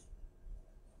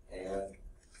 And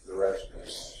the rest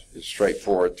is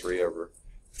straightforward, 3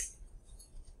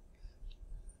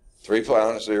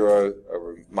 minus 0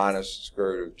 over minus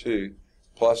square root of 2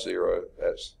 plus 0,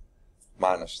 that's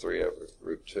minus 3 over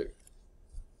root 2.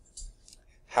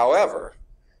 However,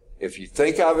 if you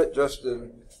think of it just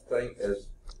in think as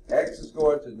x is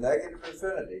going to negative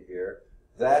infinity here,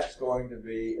 that's going to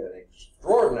be an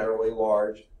extraordinarily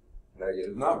large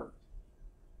negative number.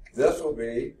 This will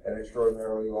be an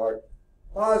extraordinarily large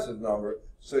positive number,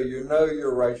 so you know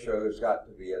your ratio has got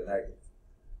to be a negative.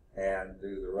 And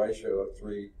do the ratio of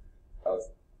 3 of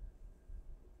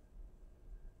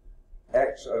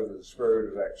x over the square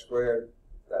root of x squared,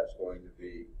 that's going to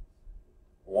be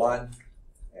 1,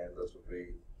 and this will be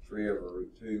 3 over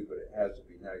root 2, but it has to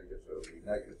be negative, so it'll be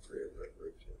negative 3 over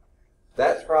root 2.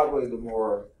 That's probably the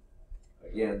more,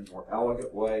 again, more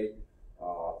elegant way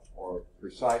or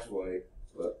precise way,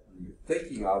 but when you're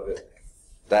thinking of it,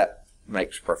 that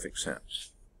makes perfect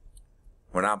sense.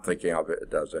 When I'm thinking of it, it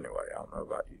does anyway. I don't know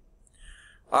about you.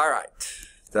 All right,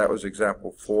 that was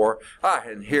example 4.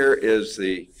 And here is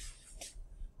the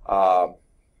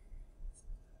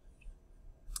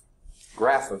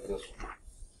graph of this one.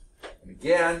 And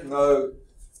again, no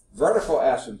vertical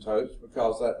asymptotes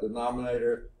because that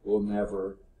denominator will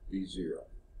never be 0.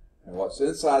 And what's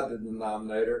inside the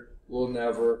denominator will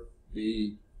never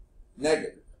be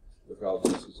negative because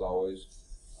this is always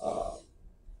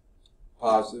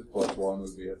positive plus 1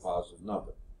 would be a positive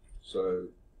number. So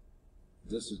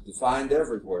this is defined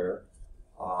everywhere,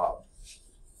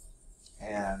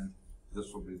 and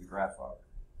this will be the graph of it.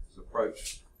 It's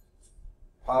approach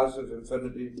positive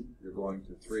infinity, you're going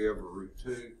to 3 over root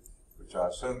 2, which I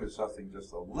assume is something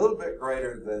just a little bit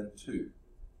greater than 2.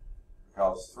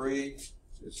 Because 3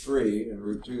 is 3, and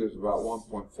root 2 is about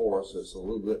 1.4, so it's a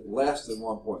little bit less than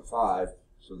 1.5,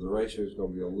 so the ratio is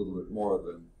going to be a little bit more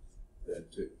than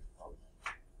 2.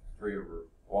 3 over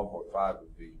 1.5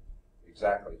 would be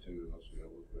exactly 2, and this would be a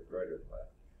little bit greater than that.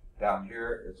 Down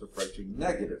here, it's approaching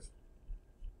negative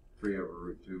 3 over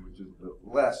root 2, which is a bit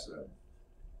less than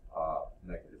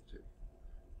negative 2.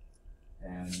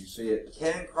 And you see it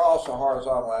can cross a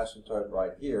horizontal asymptote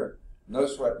right here. No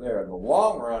sweat there. In the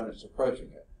long run, it's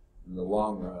approaching it. In the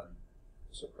long run,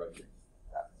 it's approaching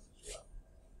that one as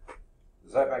well.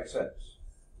 Does that make sense?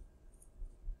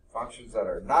 Functions that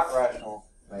are not rational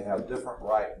may have different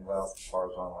right and left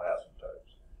horizontal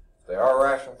asymptotes. If they are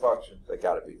rational functions, they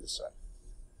got to be the same.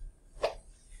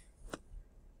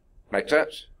 Make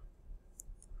sense?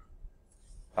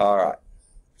 All right.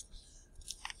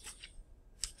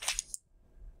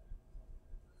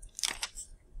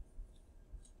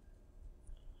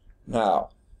 Now,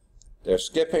 they're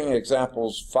skipping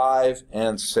examples 5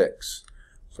 and 6.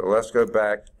 So let's go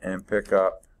back and pick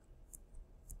up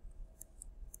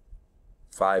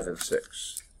 5 and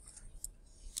 6.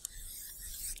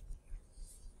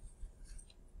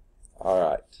 All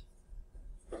right.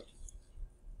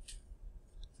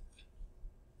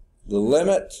 The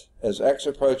limit as x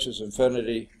approaches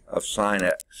infinity of sine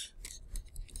x.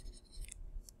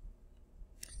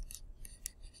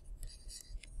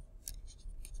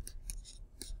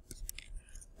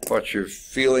 What's your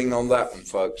feeling on that one,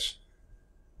 folks?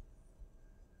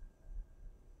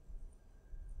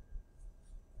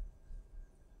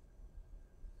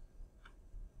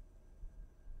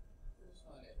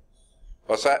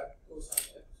 What's that?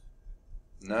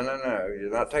 No.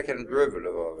 You're not taking a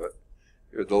derivative of it.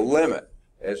 You're the limit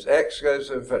as x goes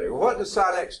to infinity. Well, what does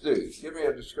sine x do? Give me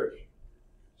a description.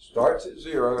 Starts at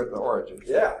 0 at the origin.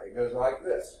 Yeah, it goes like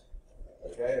this.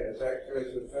 Okay, as x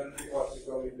goes to infinity, what's it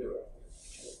going to be doing?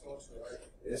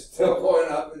 It's still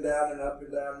going up and down and up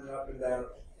and down and up and down,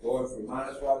 going from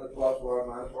 -1 to +1, -1 to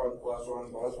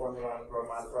 +1, +1 to -1,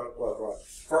 -1 to +1,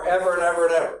 forever and ever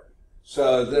and ever.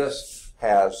 So this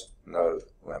has no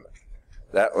limit.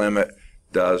 That limit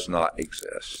does not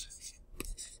exist.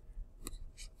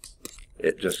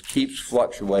 It just keeps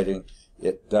fluctuating.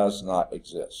 It does not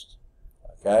exist.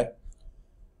 Okay?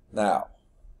 Now,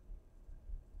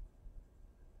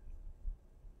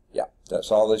 yeah,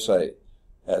 that's all they say.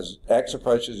 As x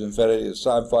approaches infinity, the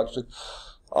sine function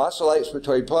oscillates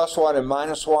between +1 and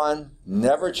 -1,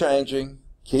 never changing,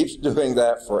 keeps doing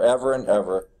that forever and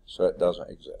ever, so it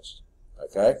doesn't exist.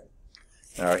 Okay?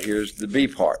 Now here's the B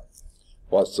part.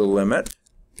 What's the limit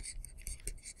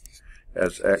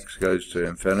as x goes to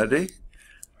infinity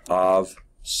of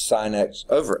sine x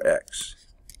over x?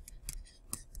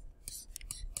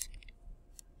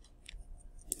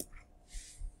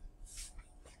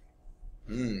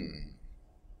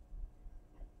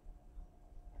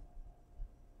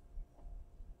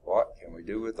 What can we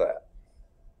do with that?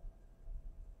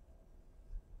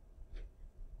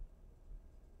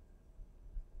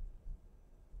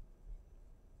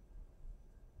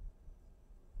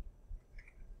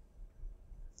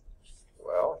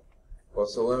 Well,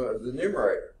 what's the limit of the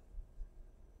numerator?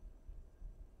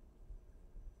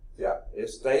 Yeah, it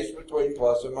stays between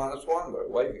plus and -1, but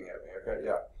waving at me. Okay,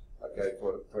 yeah. Okay,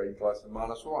 between plus and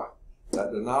 -1.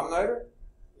 That denominator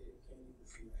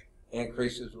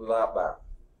increases without bound.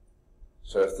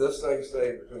 So if this thing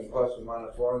stays between plus and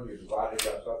 -1, you're dividing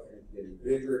by something that's getting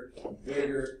bigger and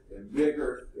bigger and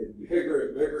bigger and bigger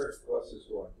and bigger. What's this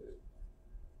going to?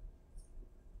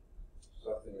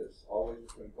 Something that's always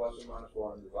between plus and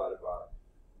 -1 divided by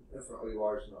an infinitely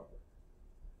large number.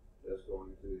 That's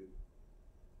going to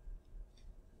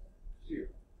 0.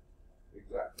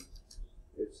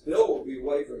 still will be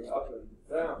wavering up and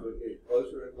down, but getting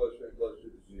closer and closer and closer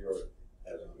to 0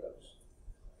 as it goes.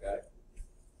 Okay?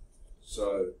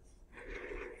 So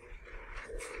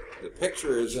the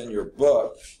picture is in your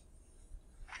book.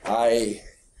 I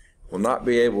will not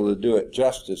be able to do it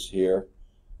justice here,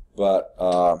 but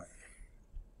I'll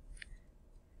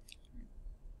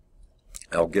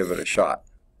give it a shot.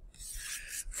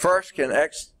 First, can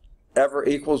x ever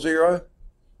equal 0?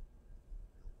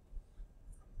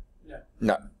 No.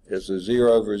 No. It's a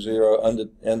 0 over 0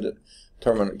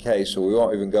 indeterminate case, so we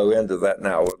won't even go into that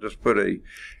now. We'll just put an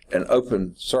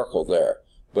open circle there.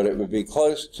 But it would be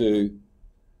close to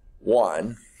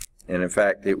 1, and in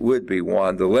fact it would be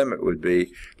 1, the limit would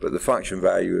be, but the function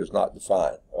value is not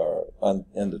defined or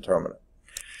indeterminate.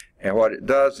 And what it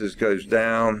does is goes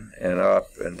down and up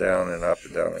and down and up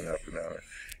and down and up and down,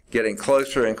 getting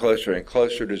closer and closer and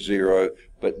closer to 0,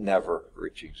 but never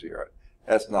reaching 0.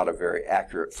 That's not a very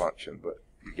accurate function, but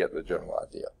you get the general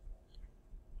idea.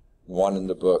 One in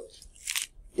the book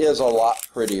is a lot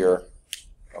prettier,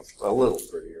 a little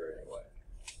prettier anyway.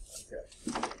 Okay,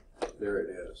 there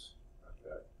it is.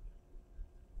 Okay,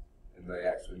 and they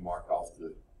actually mark off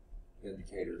the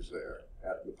indicators there.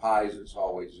 At the pi's, it's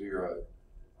always 0,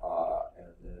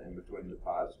 and then in between the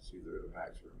pi's, it's either the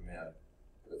max or min.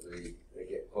 But they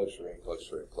get closer and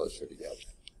closer and closer together.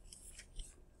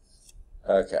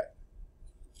 Okay.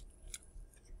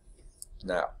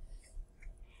 Now,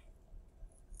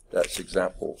 that's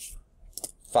example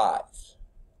 5.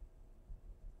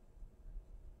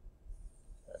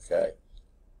 Okay.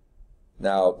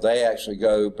 Now, they actually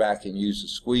go back and use the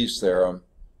squeeze theorem,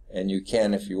 and you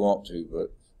can if you want to,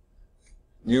 but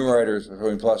numerator is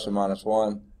between plus and minus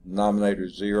 1, denominator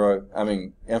is 0,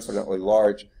 infinitely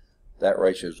large, that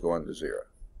ratio is going to 0.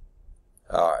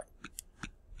 All right.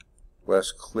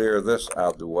 Let's clear this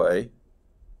out of the way.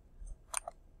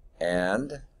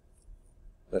 And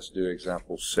let's do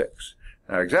example 6.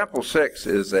 Now, example 6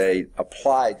 is a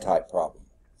applied type problem.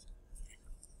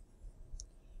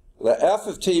 Let f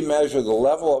of t measure the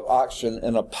level of oxygen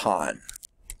in a pond.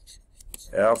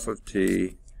 F of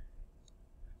t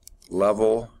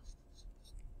level,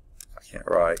 I can't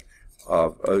write,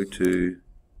 of O2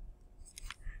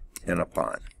 in a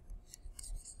pond.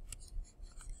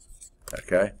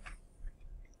 Okay?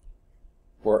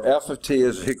 Where f of t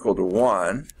is equal to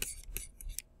 1,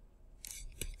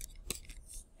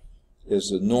 is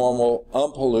the normal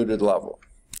unpolluted level.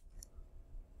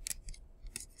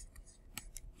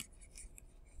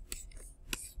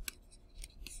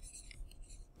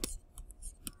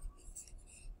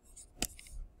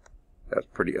 That's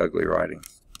pretty ugly writing.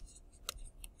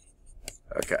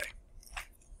 Okay.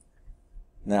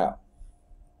 Now,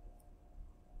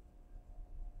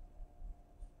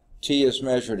 T is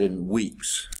measured in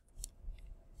weeks.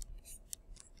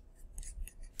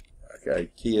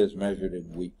 Okay, T is measured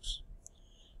in weeks.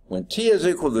 When T is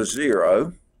equal to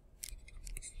 0,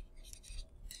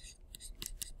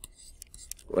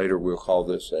 later we'll call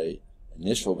this a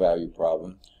initial value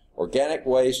problem, organic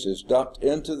waste is dumped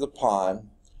into the pond,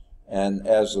 and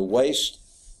as the waste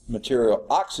material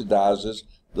oxidizes,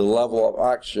 the level of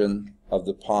oxygen of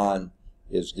the pond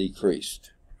is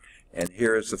decreased. And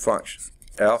here is the function.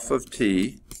 F of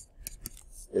t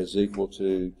is equal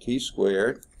to t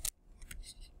squared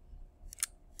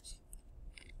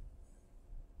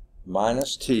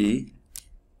minus t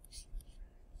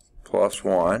plus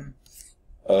 1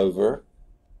 over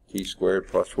t squared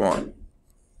plus 1.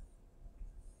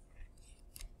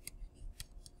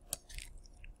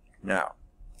 Now,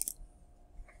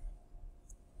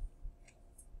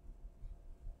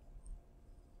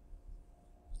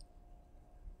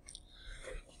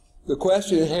 the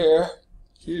question here,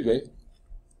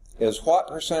 is what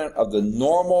percent of the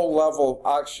normal level of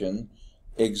oxygen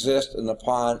exists in the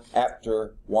pond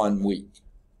after 1 week?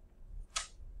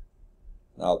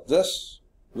 Now, this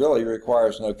really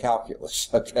requires no calculus,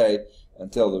 okay,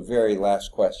 until the very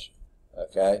last question,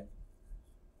 okay?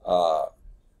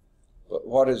 But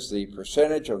what is the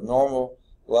percentage of normal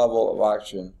level of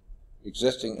oxygen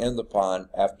existing in the pond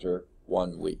after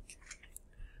 1 week?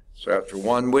 So after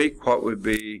 1 week, what would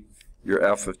be your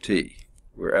F of t?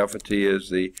 Where F of t is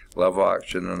the level of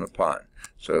oxygen in the pond.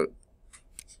 So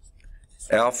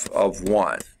F of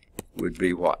 1 would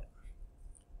be what?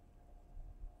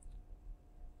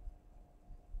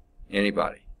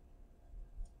 Anybody?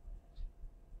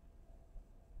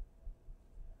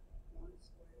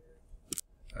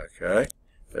 Okay,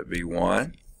 that'd be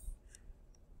 1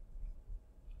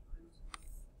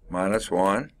 minus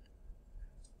 1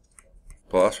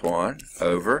 plus 1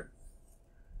 over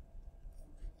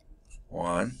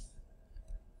 1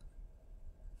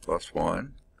 plus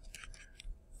 1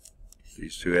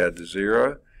 These two add to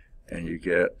 0, and you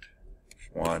get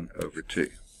 1 over 2.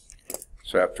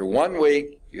 So after 1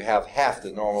 week, you have half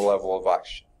the normal level of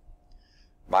oxygen.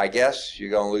 My guess, you're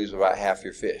going to lose about half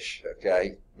your fish,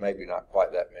 okay? Maybe not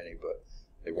quite that many, but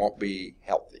they won't be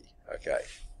healthy, okay?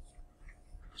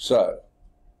 So,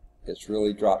 it's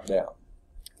really dropped down,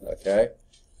 okay?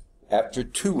 After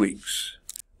 2 weeks,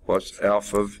 what's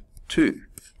alpha of 2?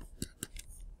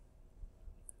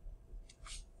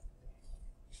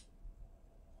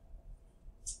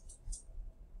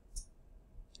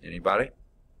 Anybody?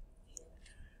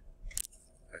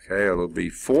 Okay, it'll be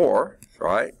 4,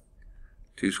 right?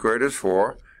 2 squared is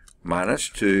 4, minus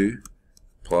 2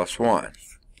 plus 1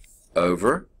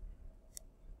 over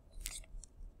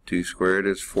 2 squared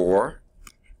is 4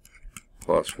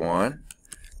 plus 1,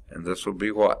 and this will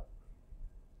be what?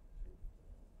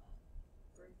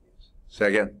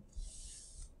 Second,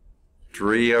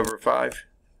 3 over 5.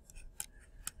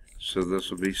 So this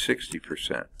will be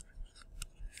 60%.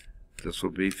 This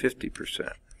will be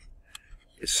 50%.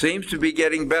 It seems to be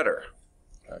getting better.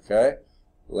 Okay,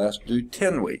 let's do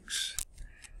 10 weeks.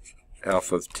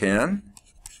 Alpha of 10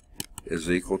 is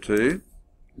equal to,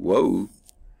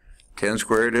 10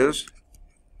 squared is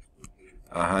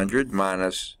 100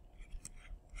 minus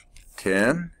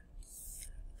 10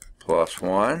 plus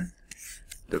 1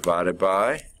 divided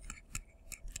by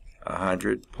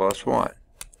 100 plus 1.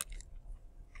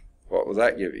 What will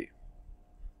that give you?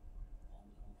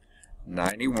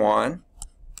 91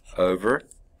 over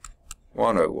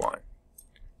 101.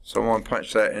 Someone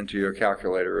punch that into your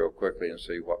calculator real quickly and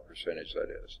see what percentage that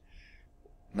is.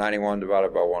 91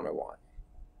 divided by 101.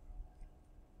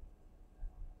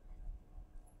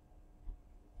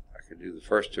 I could do the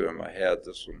first two in my head.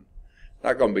 This one,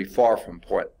 not going to be far from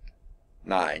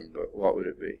 0.9, but what would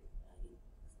it be?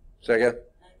 Second?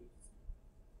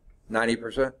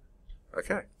 90%?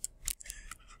 Okay.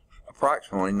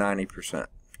 Approximately 90%.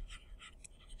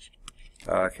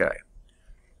 Okay.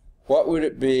 What would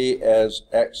it be as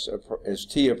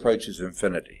t approaches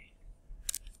infinity?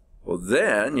 Well,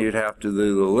 then you'd have to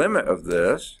do the limit of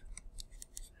this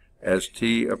as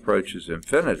t approaches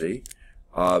infinity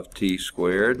of t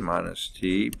squared minus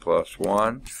t plus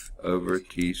 1 over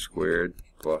t squared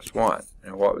plus 1.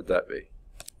 And what would that be?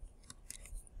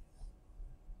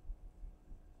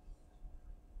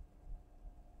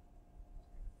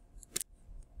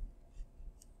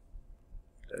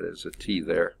 That is a t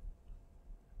there.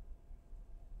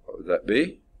 What would that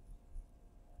be?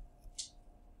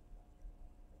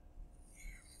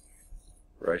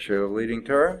 Ratio of leading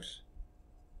terms?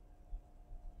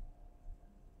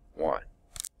 1.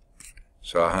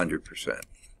 So 100%. Okay.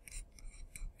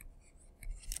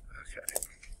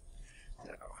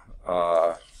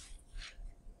 Now,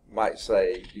 might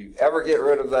say, do you ever get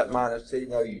rid of that minus t?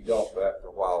 No, you don't, but after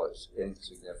a while it's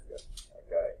insignificant.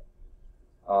 Okay.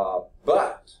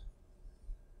 But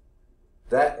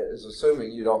that is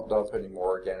assuming you don't dump any more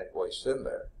organic waste in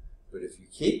there. But if you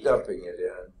keep dumping it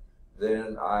in,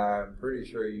 then I'm pretty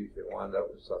sure you can wind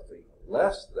up with something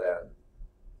less than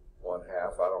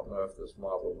 1/2. I don't know if this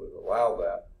model would allow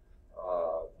that,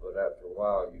 but after a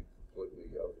while you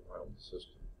completely overwhelm the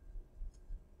system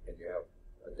and you have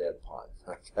a dead pond.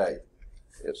 Okay,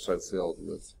 it's so filled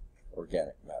with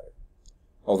organic matter.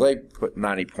 Oh, they put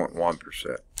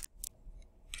 90.1%.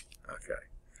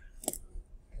 Okay,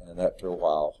 and after a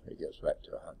while it gets back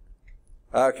to 100.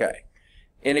 Okay,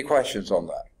 any questions on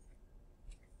that?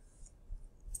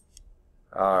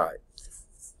 All right.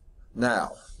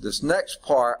 Now, this next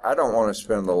part I don't want to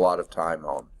spend a lot of time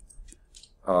on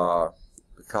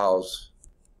because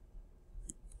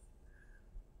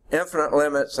infinite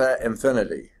limits at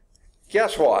infinity.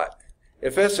 Guess what?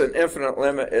 If it's an infinite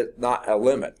limit, it's not a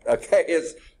limit. Okay,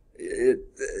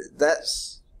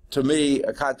 that's to me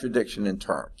a contradiction in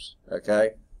terms.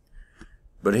 Okay,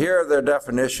 but here are their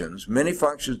definitions. Many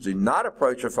functions do not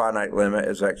approach a finite limit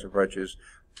as x approaches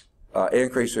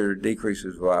increases or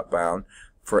decreases without bound.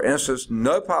 For instance,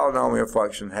 no polynomial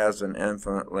function has an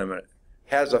infinite limit,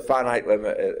 has a finite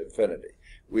limit at infinity.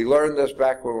 We learned this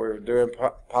back when we were doing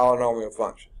polynomial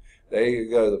functions. They either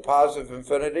go to the positive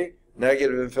infinity,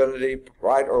 negative infinity,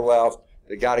 right or left.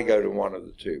 They got to go to one of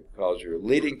the two because your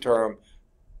leading term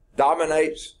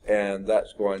dominates, and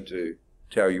that's going to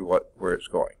tell you where it's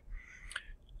going.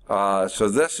 So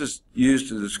this is used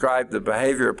to describe the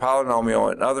behavior of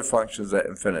polynomial and other functions at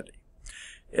infinity.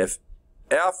 If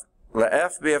let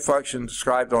f be a function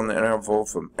described on the interval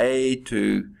from a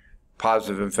to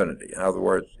positive infinity, in other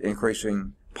words,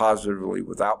 increasing positively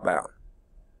without bound.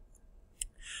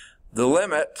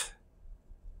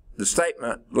 The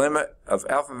statement limit of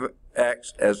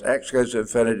x as x goes to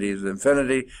infinity is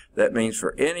infinity. That means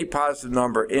for any positive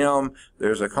number m,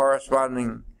 there's a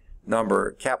corresponding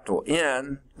number capital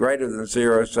N greater than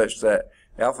 0 such that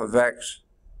f of x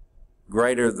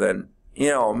greater than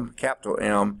m, capital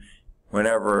M,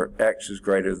 whenever x is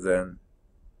greater than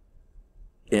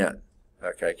n.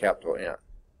 Okay, capital N.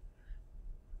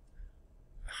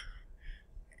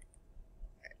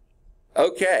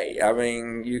 Okay, I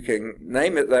mean, you can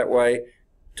name it that way.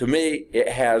 To me, it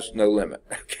has no limit.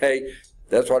 Okay,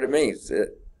 that's what it means.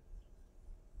 The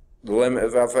limit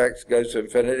of f of x goes to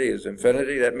infinity is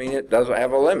infinity. That means it doesn't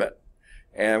have a limit.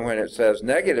 And when it says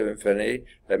negative infinity,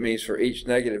 that means for each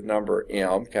negative number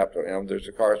m, capital M, there's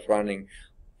a corresponding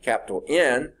capital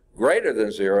N greater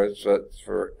than 0, so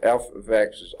for f of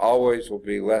x is always will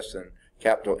be less than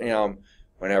capital M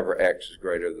whenever x is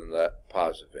greater than that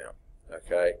positive M.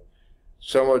 Okay?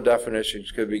 Similar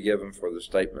definitions could be given for the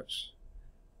statements.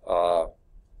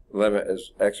 Limit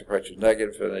as x approaches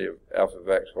negative infinity of f of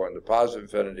x going to positive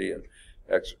infinity, and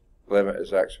limit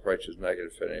as x approaches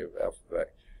negative infinity of f of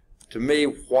x. To me,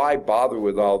 why bother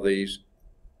with all these?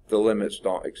 The limits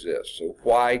don't exist. So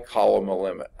why call them a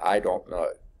limit? I don't know.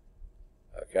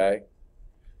 Okay?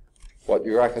 What do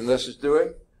you reckon this is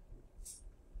doing?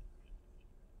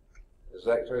 As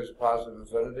x goes to positive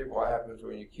infinity, what happens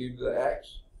when you cube the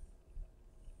x?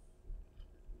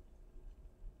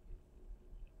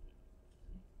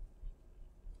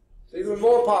 It's even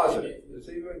more positive. It's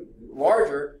even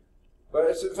larger, but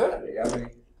it's infinity. I mean,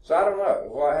 so I don't know.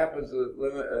 What happens to the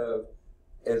limit of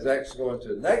as x going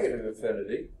to negative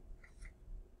infinity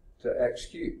to x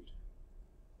cubed?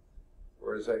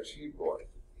 Where is x cubed going?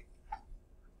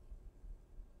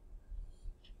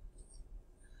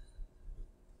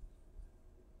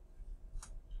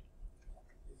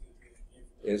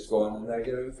 It's going to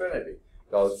negative infinity.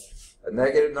 Because a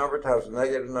negative number times a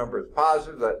negative number is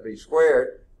positive, that'd be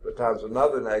squared, but times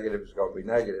another negative is going to be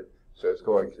negative, so it's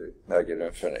going to negative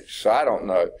infinity. So I don't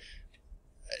know.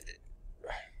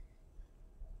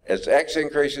 As x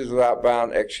increases without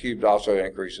bound, x cubed also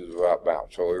increases without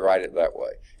bound. So we write it that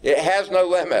way. It has no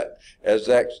limit. As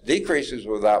x decreases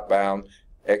without bound,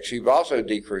 x cubed also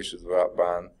decreases without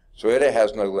bound. So it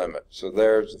has no limit. So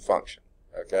there's the function.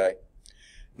 Okay?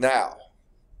 Now,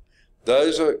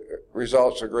 those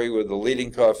results agree with the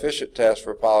leading coefficient test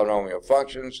for polynomial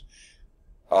functions.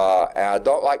 And I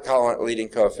don't like calling it leading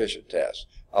coefficient test.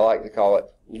 I like to call it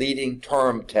leading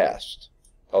term test,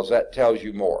 because that tells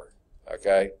you more.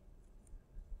 Okay?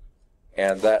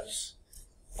 And that's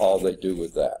all they do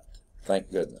with that.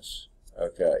 Thank goodness.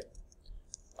 Okay.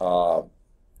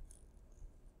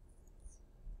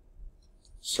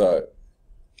 So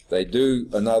they do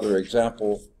another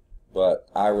example, but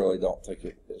I really don't think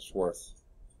it's worth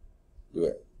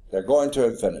doing. They're going to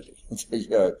infinity.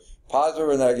 Positive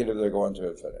or negative, they're going to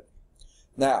infinity.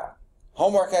 Now,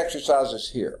 homework exercises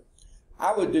here.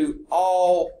 I would do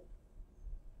all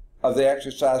of the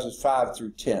exercises 5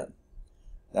 through 10.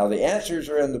 Now, the answers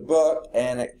are in the book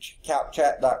and at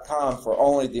calcchat.com for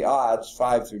only the odds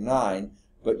 5 through 9,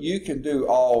 but you can do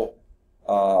all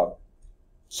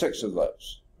 6 of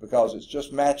those because it's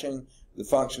just matching the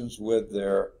functions with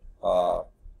their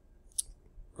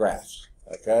graphs.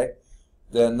 Okay?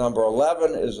 Then number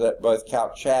 11 is at both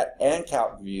CalcChat and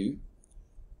CalcView.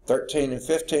 13 and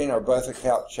 15 are both at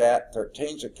CalcChat.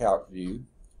 13 is at CalcView.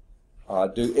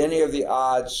 Do any of the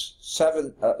odds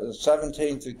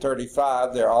 17 through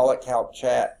 35, they're all at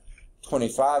CalcChat.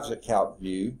 25 is at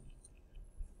CalcView.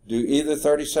 Do either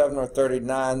 37 or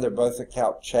 39, they're both at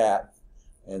CalcChat.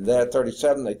 And there at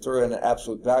 37, they threw in an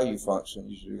absolute value function.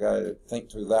 You got to think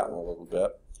through that one a little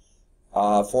bit.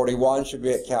 41 should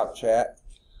be at CalcChat.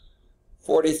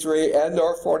 43 and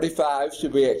or 45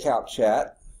 should be at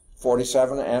CalcChat.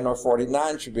 47 and or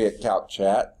 49 should be at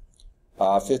CalcChat.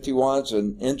 51 is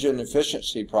an engine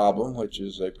efficiency problem, which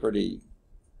is a pretty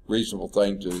reasonable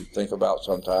thing to think about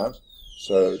sometimes.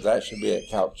 So that should be at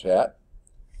CalcChat.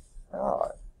 All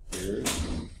right. Here's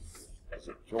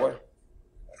Joy.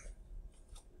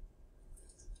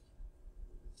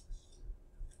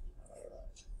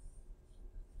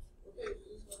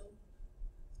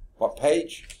 What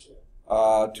page?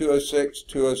 206,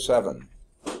 207.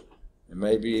 It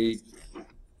may be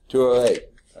 208.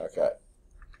 Okay.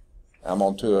 I'm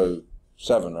on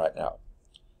 207 right now.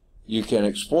 You can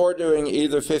explore doing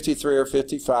either 53 or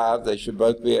 55. They should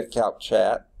both be at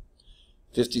CalcChat.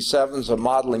 57 is a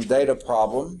modeling data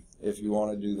problem. If you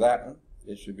want to do that one,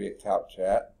 it should be at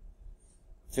CalcChat.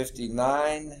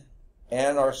 59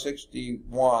 and or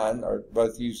 61 are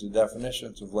both use the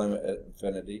definitions of limit at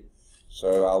infinity.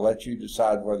 So I'll let you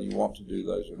decide whether you want to do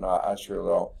those or not. I sure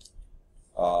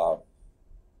don't.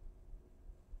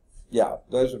 Yeah,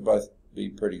 those would both be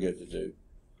pretty good to do.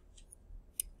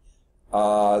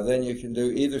 Then you can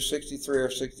do either 63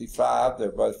 or 65.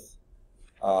 They're both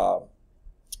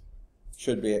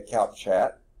should be at Calc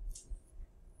Chat.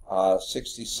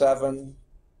 67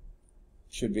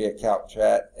 should be at Calc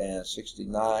Chat, and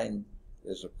 69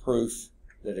 is a proof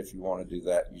that if you want to do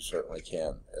that, you certainly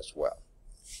can as well.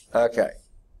 Okay.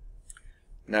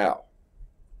 Now,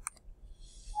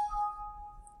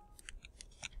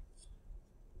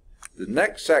 the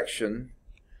next section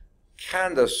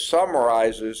kind of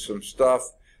summarizes some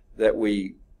stuff that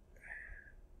we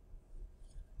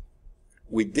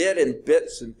did in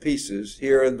bits and pieces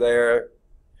here and there.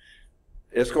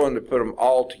 It's going to put them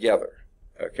all together,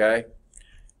 okay?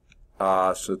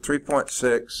 So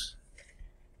 3.6, it's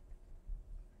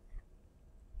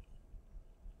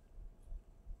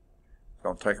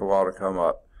going to take a while to come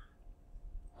up.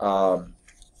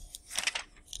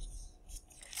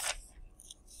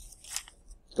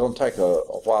 It's going to take a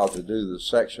while to do the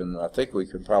section. I think we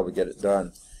can probably get it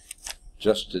done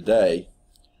just today.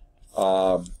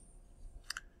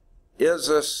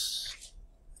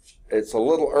 It's a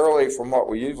little early from what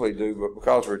we usually do, but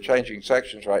because we're changing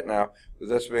sections right now, would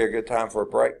this be a good time for a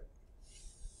break?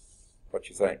 What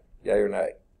you think? Yay or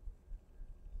nay?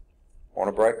 Want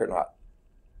a break or not?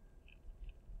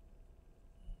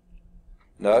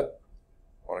 No?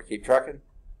 Want to keep trucking?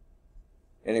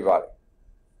 Anybody?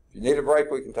 If you need a break,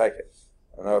 we can take it.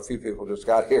 I know a few people just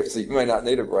got here, so you may not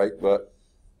need a break, but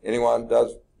anyone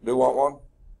do want one?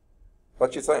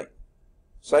 What you think?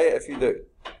 Say it if you do.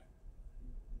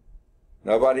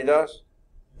 Nobody does?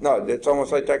 No, did someone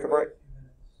say take a break?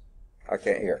 I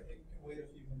can't hear.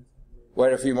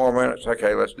 Wait a few more minutes?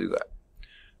 Okay, let's do that.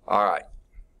 All right.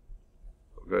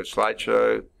 We'll go to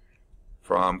slideshow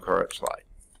from current slide.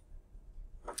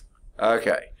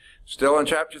 Okay. Still in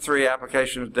Chapter 3,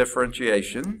 Application of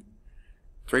Differentiation.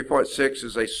 3.6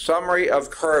 is a summary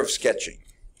of curve sketching.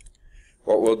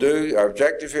 What we'll do, our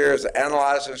objective here is to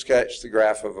analyze and sketch the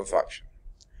graph of a function.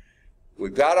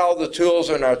 We've got all the tools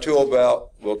in our tool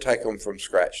belt. We'll take them from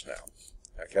scratch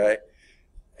now, okay?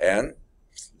 And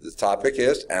the topic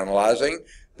is analyzing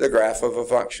the graph of a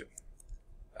function,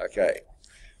 okay?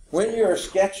 When you're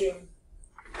sketching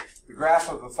the graph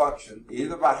of a function,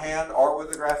 either by hand or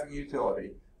with a graphing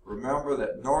utility, remember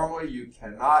that normally you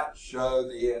cannot show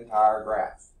the entire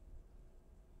graph.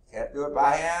 You can't do it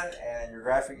by hand, and your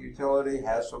graphing utility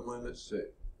has some limits too.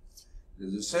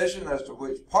 The decision as to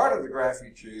which part of the graph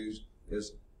you choose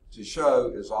is to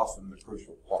show is often the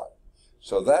crucial part.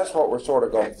 So that's what we're sort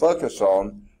of going to focus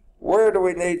on. Where do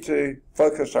we need to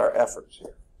focus our efforts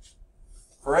here?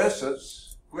 For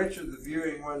instance, which of the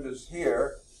viewing windows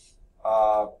here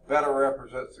better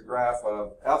represents the graph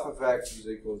of f of x is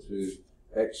equal to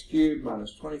x cubed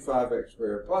minus 25x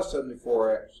squared plus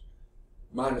 74x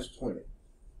minus 20.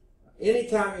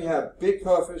 Anytime you have big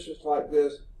coefficients like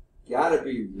this, you got to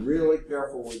be really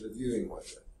careful with the viewing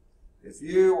window. If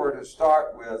you were to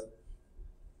start with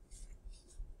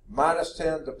minus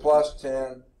 10 to plus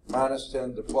 10, minus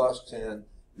 10 to plus 10,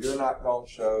 you're not going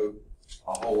to show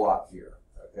a whole lot here,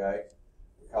 okay?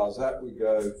 Because that would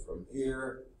go from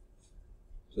here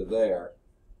to there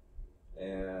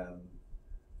and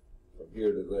from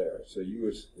here to there. So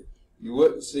you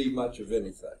wouldn't see much of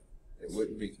anything. It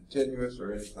wouldn't be continuous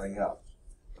or anything else.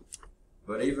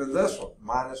 But even this one,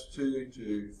 minus 2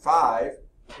 to 5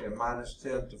 and minus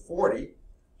 10 to 40,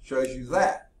 shows you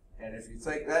that. And if you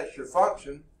think that's your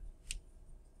function,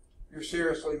 you're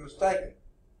seriously mistaken,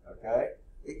 okay?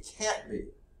 It can't be.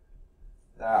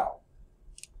 Now,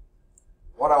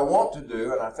 what I want to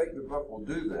do, and I think the book will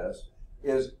do this,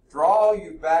 is draw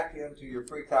you back into your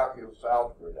pre-calculus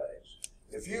algebra days.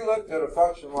 If you looked at a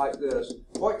function like this,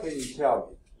 what can you tell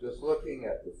me? Just looking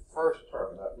at the first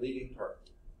term, that leading term.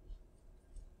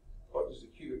 What does the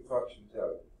cubic function tell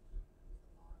you?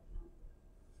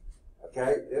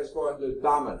 Okay, it's going to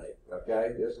dominate,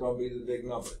 okay? It's going to be the big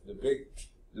number,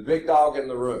 the big dog in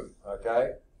the room,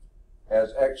 okay?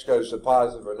 As x goes to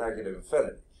positive or negative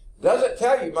infinity. Doesn't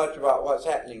tell you much about what's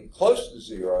happening close to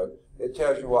zero. It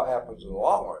tells you what happens in the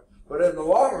long run. But in the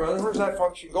long run, where's that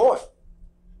function going?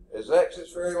 As x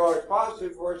is very large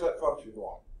positive, where's that function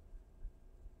going?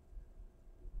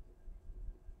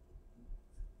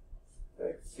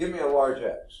 Okay. Give me a large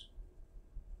x.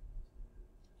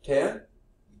 10?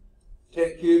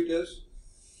 10 cubed is?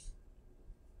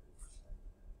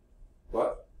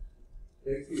 What?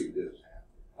 10 cubed is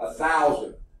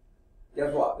 1,000.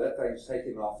 Guess what? That thing's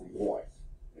taking off and going.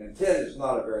 And 10 is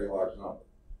not a very large number.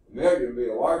 A million would be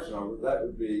a large number. That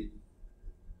would be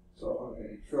so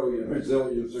many trillion or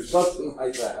zillions or something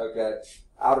like that, okay,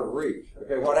 out of reach.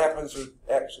 Okay, what happens when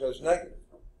x goes negative?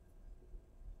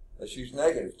 Let's use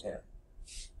negative 10.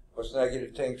 What's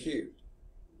negative 10 cubed?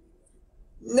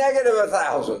 Negative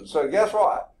 1,000. So guess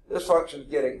what? This function is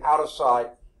getting out of sight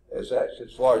as x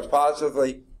is large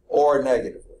positively or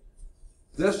negatively.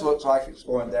 This looks like it's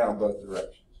going down both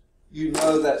directions. You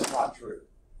know that's not true.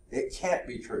 It can't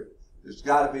be true. There's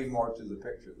got to be more to the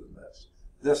picture than this.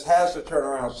 This has to turn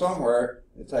around somewhere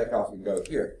and take off and go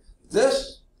here.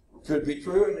 This could be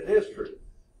true, and it is true.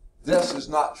 This is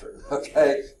not true,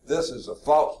 okay? This is a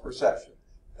false perception.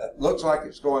 That looks like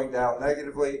it's going down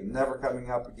negatively and never coming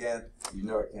up again. You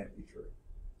know it can't be true,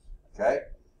 okay?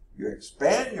 You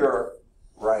expand your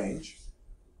range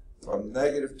from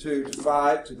 -2 to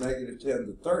 5 to -10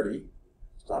 to 30.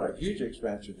 It's not a huge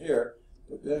expansion here,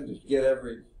 but then to get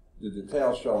the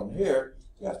detail shown here,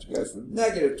 you have to go from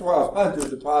 -1,200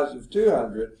 to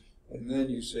 +200, and then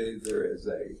you see there is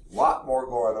a lot more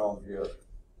going on here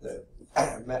than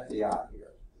met the eye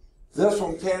here. This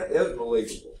one is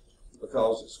believable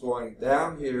because it's going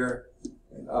down here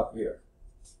and up here.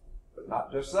 But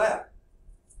not just that.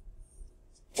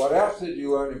 What else did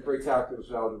you learn in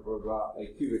pre-calculus algebra about a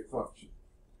cubic function?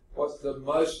 What's the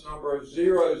most number of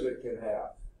zeros it can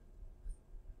have?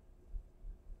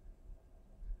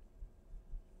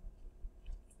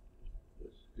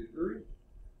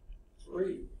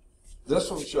 Three.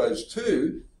 This one shows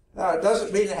 2. Now, it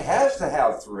doesn't mean it has to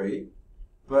have 3,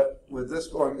 but with this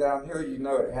going down here, you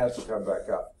know it has to come back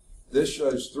up. This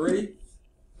shows 3.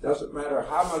 Doesn't matter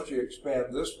how much you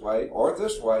expand this way or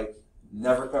this way,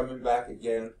 never coming back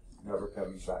again, never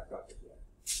coming back up again,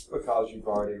 because you've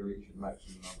already reached the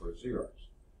maximum number of zeros.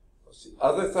 What's the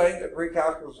other thing that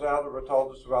pre-calculus algebra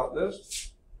told us about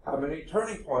this? How many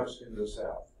turning points can this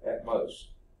have at most?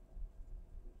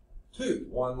 2,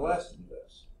 one less than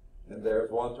this. And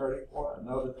there's one turning point,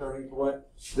 another turning point.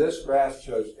 This graph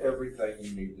shows everything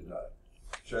you need to know.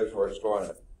 It shows where it's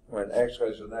going. When x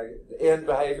goes to negative, the end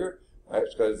behavior,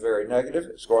 x goes very negative,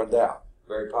 it's going down.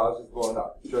 Very positive, going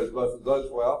up. It shows both of those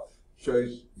well. It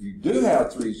shows you do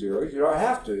have 3 zeros. You don't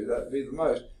have to. That would be the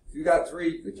most. If you got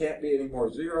 3, there can't be any more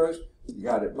zeros. You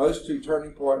got at most 2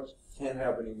 turning points. Can't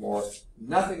have any more.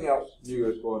 Nothing else new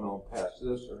is going on past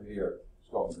this or here. It's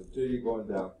going to continue going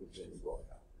down, continue going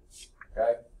down.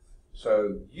 Okay?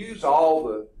 So use all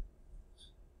the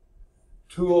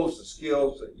tools, the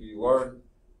skills that you learn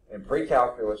in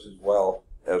pre-calculus as well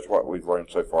as what we've learned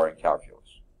so far in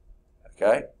calculus.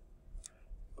 Okay?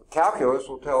 But calculus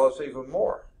will tell us even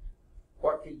more.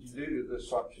 What could you do to this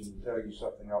function to tell you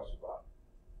something else about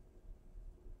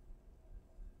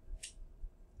it?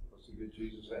 What's a good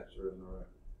Jesus answer in the room?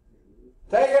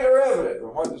 Take a derivative.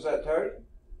 And what does that tell you?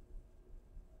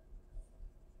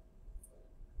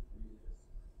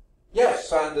 Yes,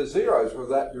 find the zeros where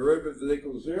that derivative is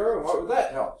equal to 0, and what would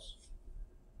that tell us?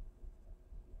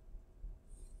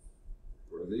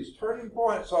 Where these turning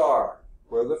points are,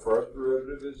 where the first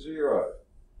derivative is 0.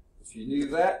 If you knew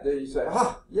that, then you say,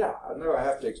 yeah, I know I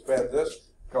have to expand this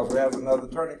because we have another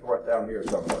turning point down here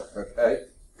somewhere, okay?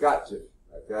 Got to,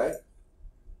 okay?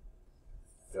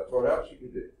 That's what else you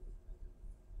could do.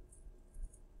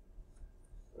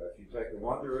 So if you take the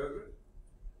one derivative,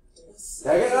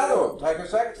 take another one. Take a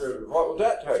second derivative. What would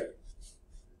that take?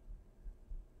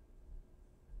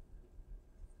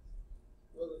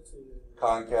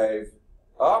 Concave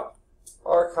up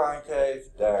or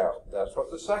concave down. That's what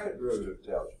the second derivative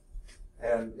tells you.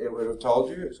 And it would have told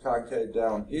you it's concave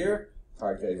down here,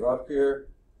 concave up here,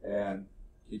 and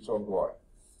keeps on going.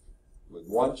 With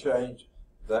one change,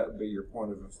 that would be your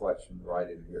point of inflection right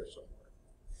in here somewhere.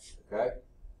 Okay?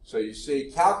 So you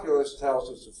see, calculus tells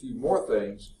us a few more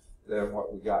things than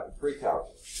what we got in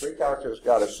pre-calculus. Pre-calculus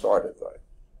got us started, though.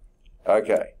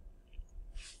 Okay.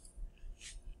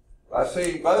 I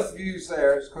see both views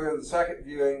there. It's clear the second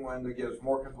viewing window gives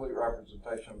more complete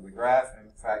representation of the graph, and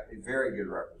in fact, a very good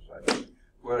representation.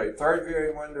 Would a third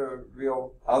viewing window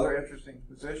reveal other interesting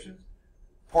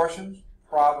portions?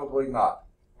 Probably not.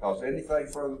 Because anything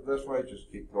further this way, just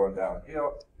keep going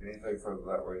downhill. Anything further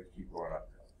that way, keep going uphill.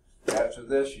 After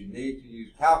this, you need to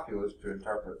use calculus to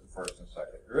interpret the first and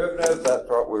second derivatives. That's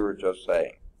what we were just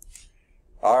saying.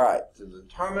 All right, to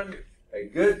determine a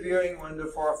good viewing window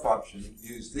for a function,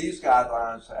 use these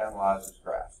guidelines to analyze this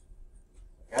graph.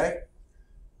 Okay?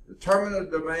 Determine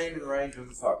the domain and range of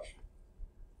the function.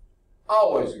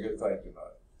 Always a good thing to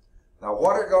know. Now,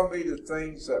 what are going to be the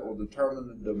things that will determine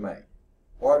the domain?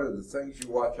 What are the things you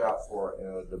watch out for in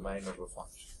a domain of a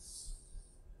function?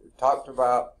 We've talked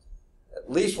about at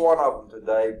least one of them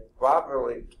today,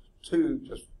 probably two,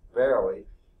 just barely,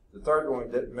 The third one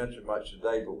we didn't mention much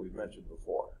today, but we've mentioned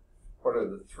before. What are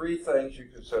the three things you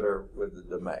consider with the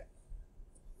domain?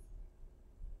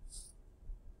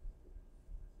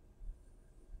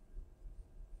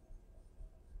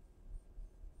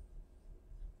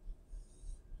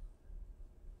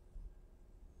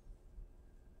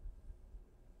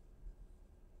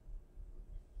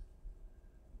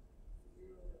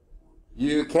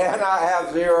 You cannot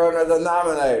have 0 in the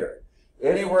denominator.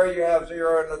 Anywhere you have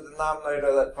 0 in the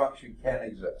denominator, that function can't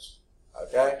exist.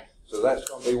 Okay? So that's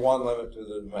going to be one limit to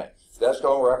the domain. That's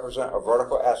going to represent a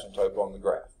vertical asymptote on the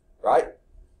graph. Right?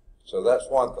 So that's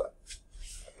one thing.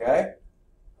 Okay?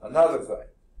 Another thing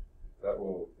that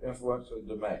will influence the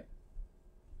domain.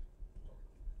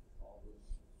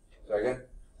 Second?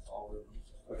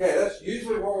 Okay, that's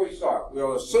usually where we start.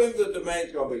 We'll assume the domain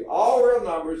is going to be all real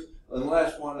numbers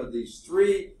unless one of these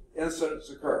three incidents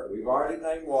occur. We've already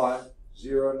named one,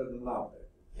 0 in the denominator.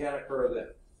 Can't occur then.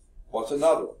 What's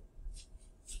another one?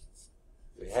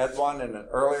 We had one in an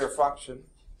earlier function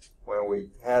when we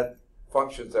had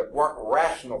functions that weren't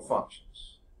rational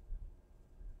functions.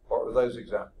 What were those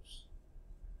examples?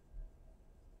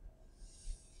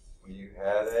 When you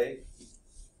had a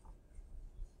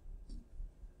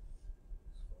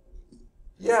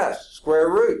yes, square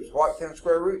roots. What can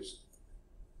square roots?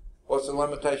 What's the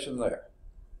limitation there?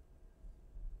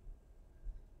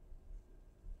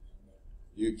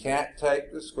 You can't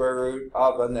take the square root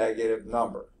of a negative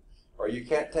number. Or you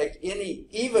can't take any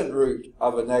even root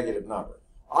of a negative number.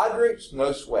 Odd roots,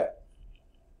 no sweat.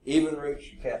 Even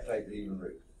roots, you can't take the even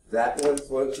root. That will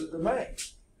influence the domain.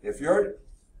 If your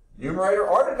numerator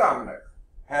or denominator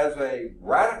has a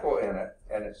radical in it,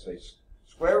 and it's a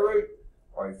square root,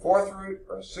 or a fourth root,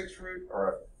 or a sixth root, or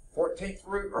a 14th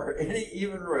root, or any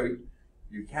even root,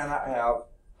 you cannot have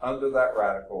under that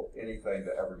radical anything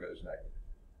that ever goes negative.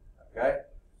 Okay?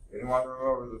 Anyone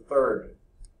remember the third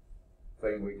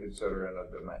thing we consider in a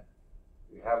domain?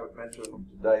 We haven't mentioned them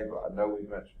today, but I know we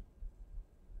mentioned.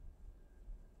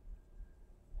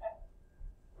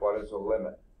 What is a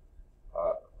limit?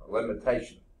 A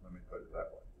limitation. Let me put it that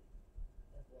way.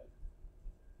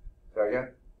 Say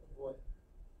again?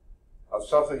 Of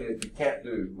something that you can't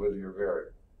do with your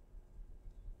variable.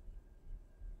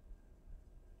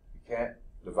 You can't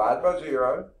divide by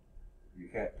 0. You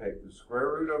can't take the square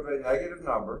root of a negative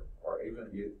number, or even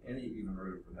any even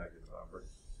root of a negative number.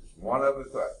 It's one other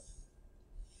thing.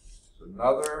 It's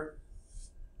another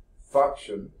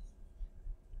function.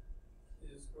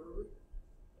 Is square root?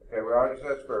 Okay, we already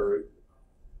said square root.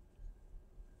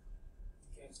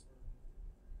 You can't square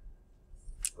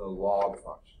root. The log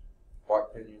function.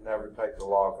 What can you never take the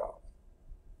log of?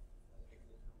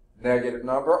 Negative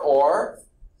number or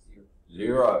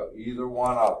 0. Either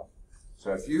one of them.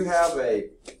 So if you have a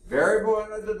variable in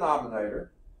the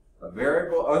denominator, a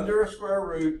variable under a square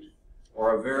root,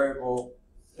 or a variable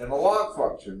in a log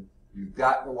function, you've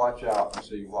got to watch out and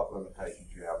see what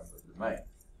limitations you have in the domain.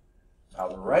 Now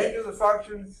the range of the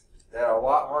functions, they're a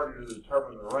lot harder to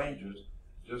determine the ranges.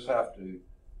 You just have to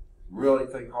really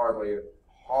think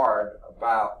hard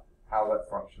about how that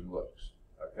function looks.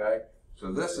 Okay?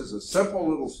 So this is a simple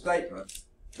little statement.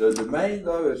 The domain,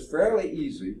 though, is fairly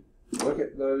easy. Look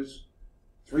at those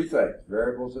three things: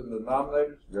 variables in the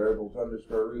denominators, variables under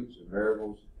square roots, and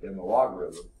variables in the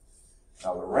logarithm.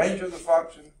 Now the range of the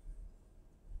function,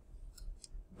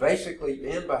 basically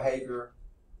in behavior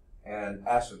and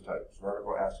asymptotes,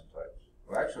 vertical asymptotes.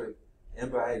 Well, actually, in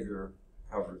behavior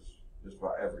covers just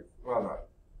about everything. Well, no.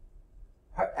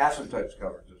 Asymptotes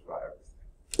covers just about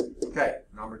everything. Okay,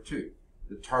 number 2.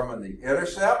 Determine the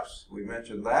intercepts. We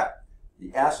mentioned that.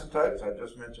 The asymptotes, I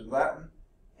just mentioned that one.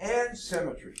 And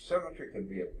symmetry. Symmetry can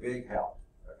be a big help.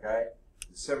 Okay?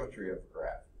 The symmetry of the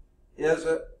graph. Is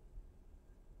it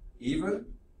even?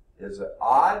 Is it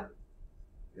odd?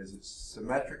 Is it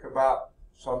symmetric about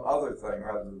some other thing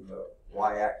rather than the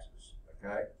y-axis?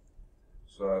 Okay?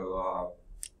 So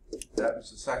that was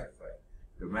the second thing.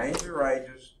 Domains and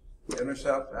ranges,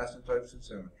 intercepts, asymptotes, and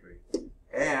symmetry.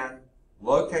 And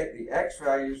locate the x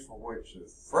values for which the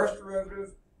first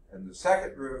derivative and the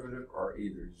second derivative are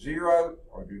either 0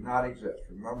 or do not exist.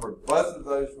 Remember, both of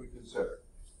those we consider.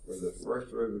 Where the first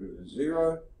derivative is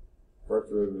 0, first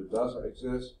derivative doesn't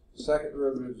exist, second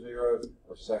derivative is 0,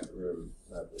 or second derivative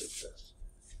never exists.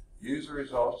 Use the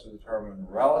results to determine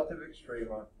relative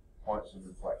extrema points of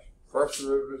inflection. First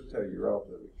derivatives tell you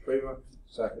relative extrema,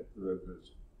 second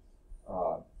derivatives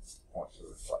points of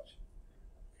inflection.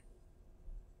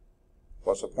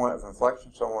 What's a point of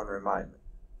inflection? Someone remind me.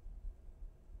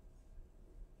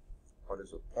 What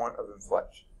is a point of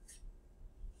inflection?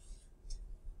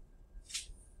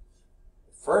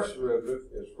 The first derivative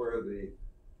is where the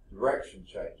direction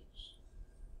changes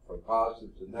from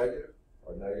positive to negative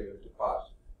or negative to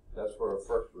positive. That's for the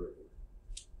first derivative.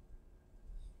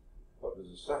 What does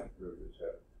the second derivative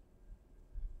have?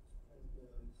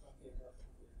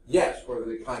 Yes, where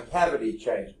the concavity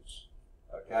changes.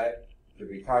 Okay? It could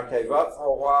be concave up for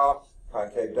a while,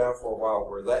 concave down for a while,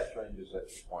 where that changes at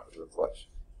the point of reflection.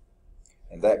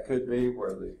 And that could be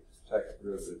where the second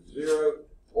derivative is 0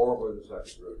 or where the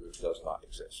second derivative does not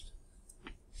exist.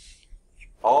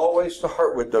 Always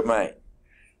start with domain,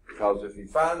 because if you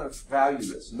find a value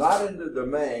that's not in the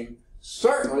domain,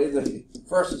 certainly the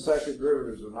first and second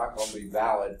derivatives are not going to be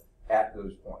valid at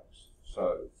those points.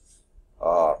 So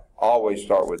always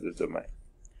start with the domain.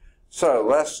 So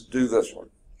let's do this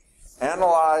one.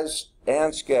 Analyze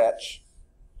and sketch.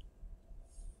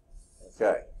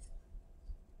 Okay.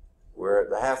 We're at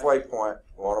the halfway point.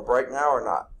 Want to break now or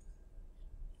not?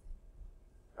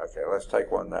 Okay, let's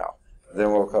take one now.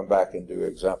 Then we'll come back and do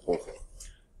example.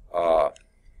 All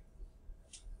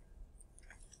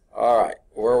right,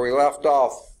 where we left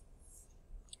off,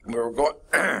 we were going,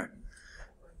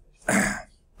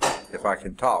 if I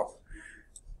can talk,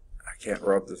 I can't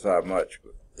rub this eye much,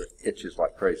 but it itches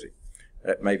like crazy.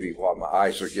 That may be why my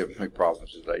eyes are giving me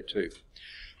problems today too.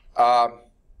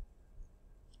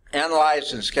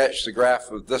 Analyze and sketch the graph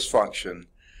of this function,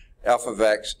 f of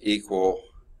x equal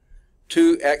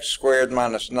 2x squared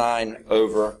minus 9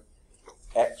 over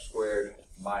x squared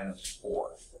minus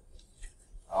 4.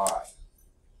 All right.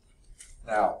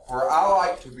 Now, where I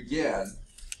like to begin,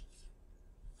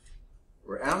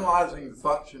 we're analyzing the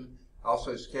function,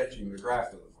 also sketching the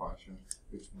graph of the function,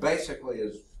 which basically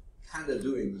is kind of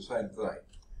doing the same thing.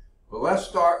 But let's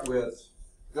start with,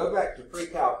 go back to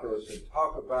pre-calculus and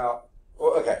talk about,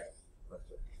 well, okay,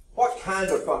 what kind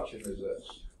of function is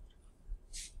this?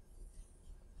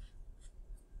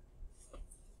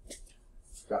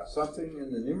 Got something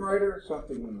in the numerator,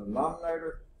 something in the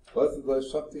denominator. Both of those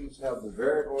somethings have the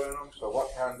variable in them, so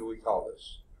what kind do we call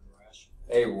this?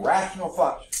 A rational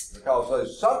function, because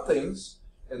those somethings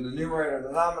in the numerator and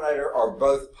denominator are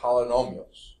both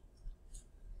polynomials.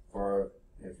 For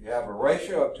if you have a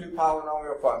ratio of two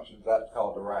polynomial functions, that's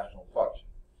called a rational function.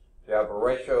 If you have a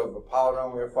ratio of a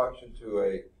polynomial function to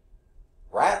a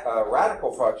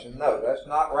radical function, no, that's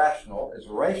not rational. It's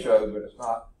a ratio, but it's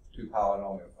not two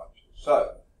polynomial functions.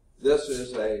 So this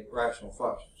is a rational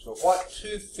function. So what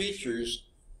two features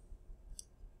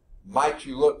might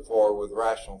you look for with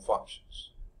rational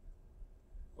functions?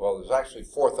 Well, there's actually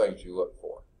 4 things you look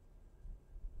for.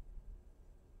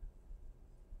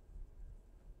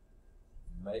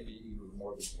 Maybe even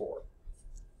more than 4.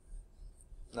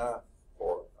 No,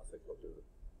 4. I think we'll do it.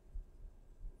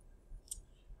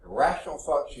 A rational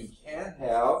function can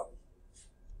have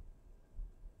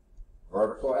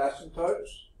vertical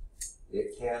asymptotes.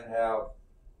 It can have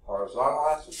horizontal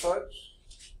asymptotes.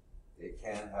 It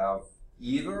can have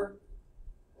either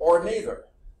or neither,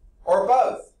 or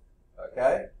both,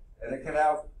 okay? And it can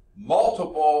have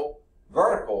multiple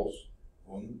verticals.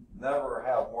 We'll never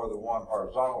have more than one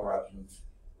horizontal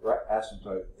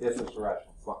asymptote if it's a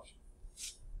rational function.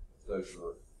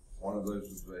 One of those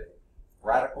is a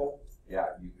radical. Yeah,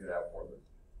 you could have more than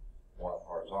one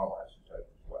horizontal asymptote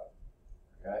as well,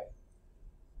 okay?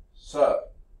 So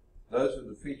those are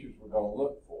the features we're going to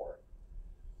look for.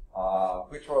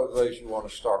 Which one of those you want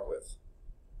to start with?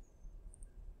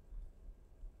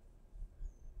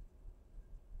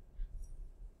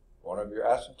 One of your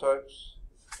asymptotes?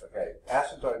 Okay,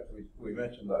 asymptotes, we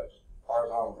mentioned those.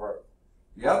 Horizontal and vertical.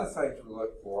 The other things we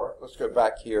look for, let's go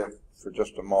back here for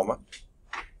just a moment,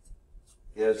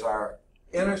 is our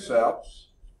intercepts.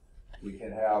 We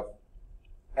can have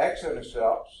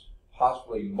x-intercepts,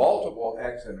 possibly multiple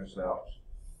x-intercepts.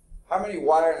 How many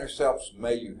y-intercepts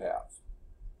may you have?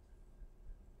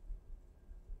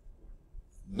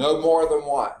 No more than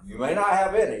one. You may not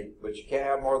have any, but you can't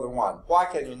have more than one. Why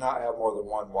can you not have more than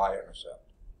one y-intercept?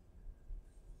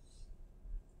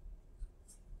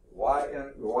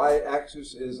 The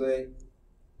y-axis is a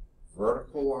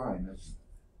vertical line, isn't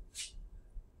it?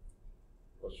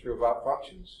 What's true about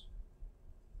functions?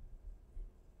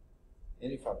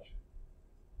 Any function.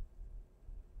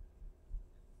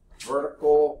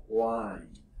 Vertical line.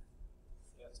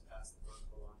 You have to pass the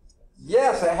vertical line test.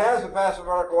 Yes, it has to pass the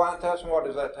vertical line test. And what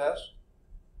is that test?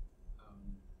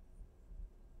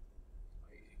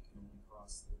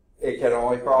 It can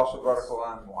only cross the vertical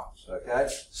line once, okay?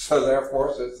 So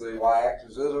therefore, since the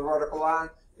y-axis is a vertical line,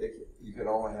 you can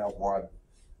only have one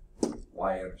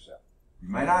y-intercept. You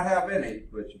may not have any,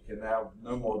 but you can have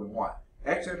no more than one.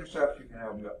 X-intercepts, you can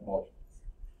have multiple.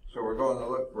 So we're going to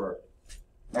look for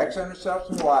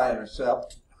x-intercepts and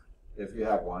y-intercept, if you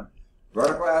have one.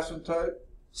 vertical asymptote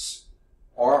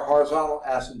or horizontal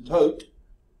asymptote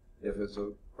if it's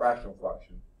a rational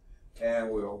function. And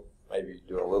we'll maybe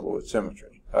do a little with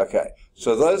symmetry. Okay,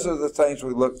 so those are the things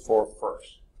we look for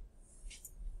first.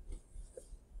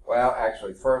 Well,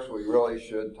 actually, first we really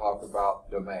should talk about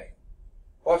domain.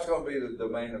 What's going to be the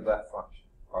domain of that function?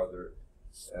 Are there,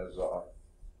 as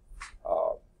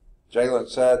Jalen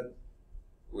said,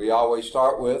 we always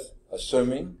start with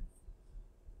assuming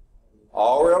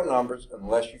all real numbers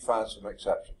unless you find some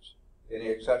exceptions. Any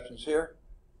exceptions here?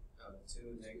 2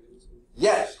 and -2.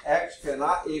 Yes, x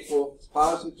cannot equal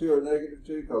positive 2 or negative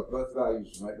 2 because both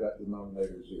values make that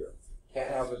denominator 0. Can't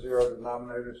have a 0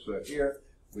 denominator, so here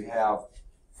we have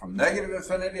from negative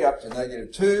infinity up to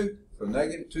 -2, from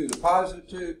 -2 to positive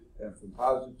 2, and from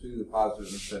positive 2 to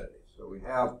positive infinity. So we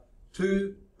have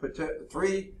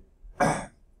three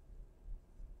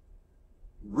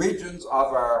regions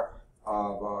of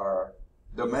our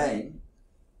domain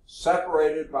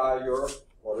separated by your,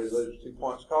 what are those 2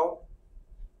 points called?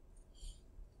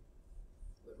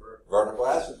 Vertical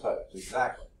asymptotes,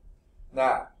 exactly.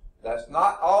 Now, that's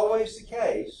not always the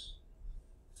case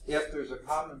if there's a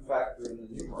common factor in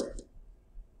the numerator.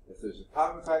 If there's a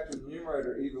common factor in the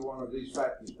numerator, either one of these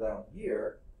factors down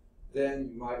here,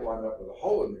 then you might wind up with a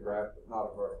hole in the graph, but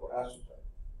not a vertical asymptote.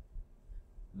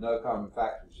 No common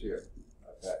factors here.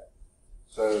 Okay.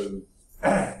 So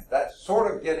that's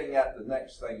sort of getting at the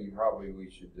next thing we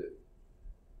should do.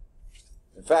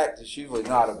 In fact, it's usually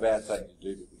not a bad thing to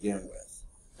do to begin with.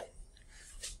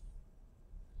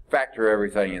 Factor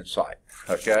everything in sight.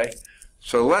 Okay?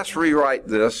 So let's rewrite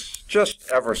this just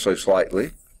ever so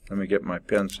slightly. Let me get my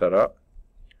pen set up.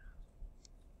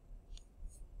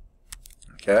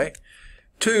 Okay.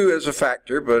 2 is a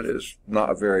factor, but it's not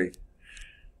a very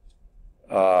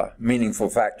meaningful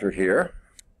factor here.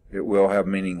 It will have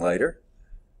meaning later.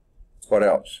 What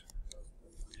else?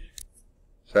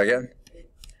 Second?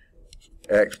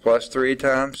 X plus 3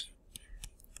 times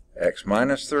x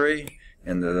minus 3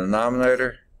 in the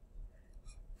denominator.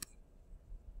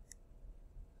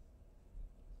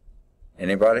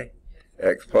 Anybody?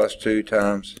 X plus 2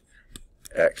 times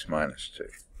x minus 2.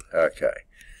 Okay.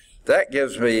 That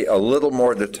gives me a little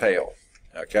more detail.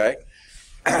 Okay?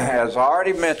 As I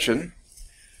already mentioned,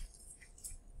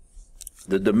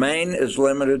 the domain is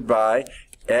limited by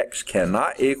x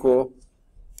cannot equal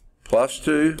plus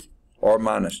 2 or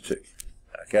minus 2.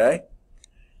 Okay?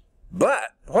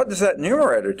 But what does that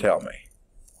numerator tell me?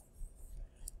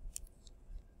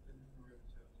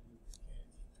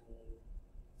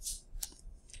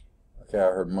 Okay, I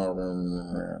heard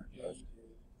more.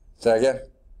 Say again?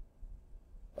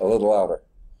 A little louder.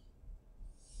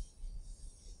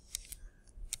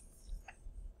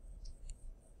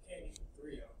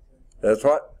 That's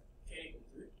what?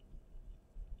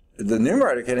 The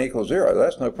numerator can equal 0.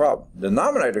 That's no problem. The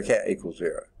denominator can't equal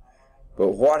 0. But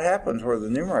what happens where the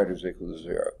numerator is equal to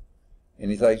 0?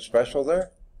 Anything special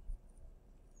there?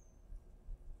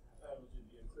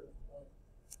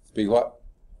 Be what?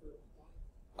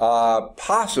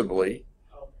 Possibly.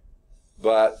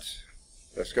 But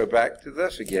let's go back to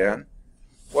this again.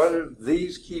 What are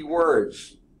these key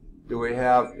words do we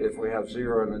have if we have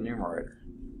 0 in the numerator?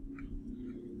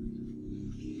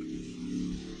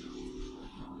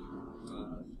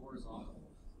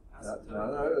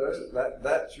 No,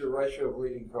 that's your ratio of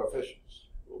leading coefficients.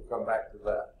 We'll come back to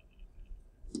that.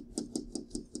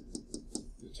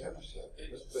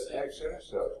 The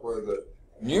x-intercept, where the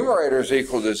numerator is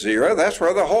equal to 0, that's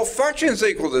where the whole function is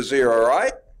equal to 0,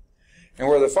 right? And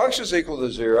where the function is equal to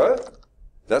 0,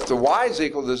 that's the y is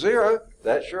equal to 0,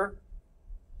 that's your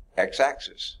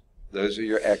x-axis. Those are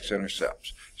your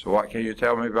x-intercepts. So what can you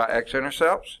tell me about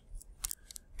x-intercepts?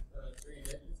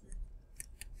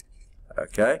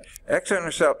 Okay,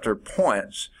 x-intercept are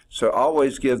points, so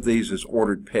always give these as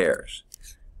ordered pairs.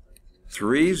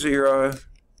 3, 0,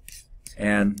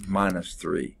 and minus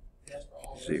 3,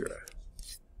 0.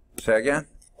 Say again?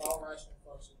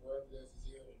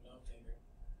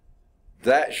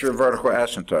 That's your vertical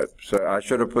asymptote. So I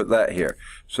should have put that here.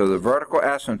 So the vertical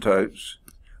asymptotes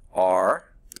are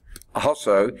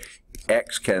also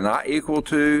x cannot equal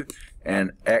 2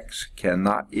 and x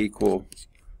cannot equal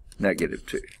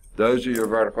 -2. Those are your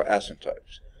vertical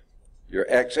asymptotes. Your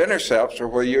x-intercepts are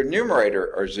where your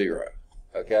numerator are 0,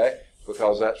 okay?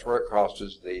 Because that's where it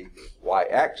crosses the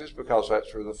y-axis, because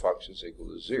that's where the function is equal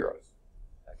to 0,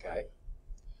 okay?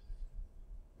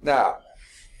 Now,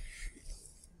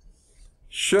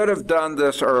 should have done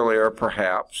this earlier,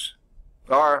 perhaps,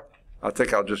 or I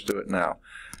think I'll just do it now.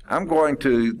 I'm going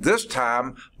to, this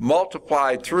time,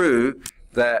 multiply through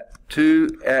that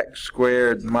 2x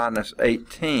squared minus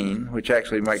 18, which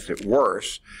actually makes it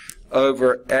worse,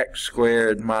 over x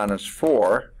squared minus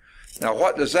 4. Now,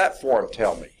 what does that form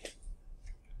tell me?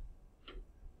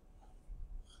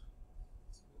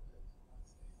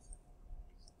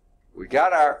 We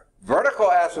got our vertical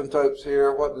asymptotes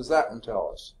here. What does that one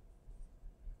tell us?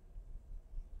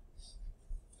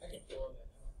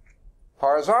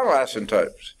 Horizontal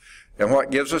asymptotes. And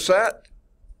what gives us that?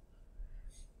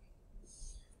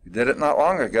 We did it not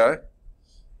long ago.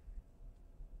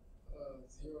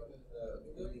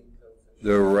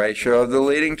 The ratio of the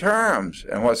leading terms.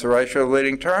 And what's the ratio of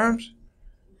leading terms?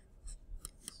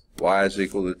 Y is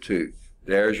equal to 2.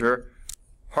 There's your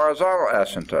horizontal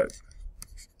asymptote.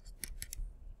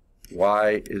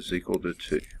 Y is equal to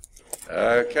 2.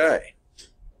 Okay.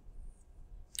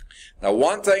 Now,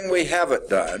 one thing we haven't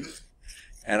done,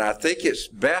 and I think it's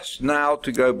best now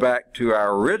to go back to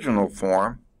our original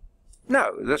form.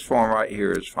 No, this form right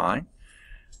here is fine.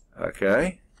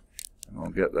 Okay. I'm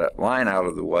going to get that line out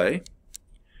of the way.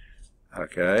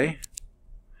 Okay.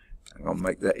 I'm going to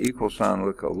make that equal sign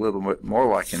look a little bit more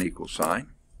like an equal sign.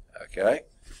 Okay.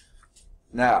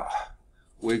 Now,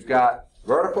 we've got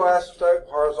vertical asymptote,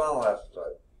 horizontal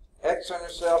asymptote.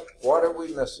 X-intercept, what are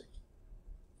we missing?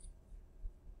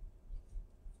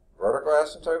 Vertical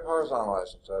asymptote, horizontal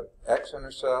asymptote.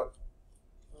 X-intercept.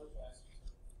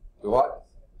 The what?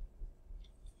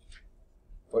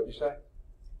 What'd you say?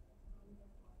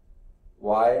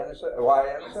 Y-intercept?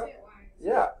 Y-intercept?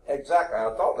 Yeah, exactly.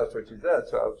 I thought that's what you did,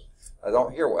 so I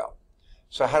don't hear well.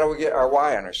 So how do we get our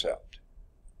y-intercept?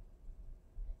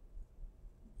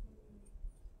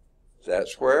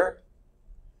 That's where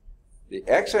the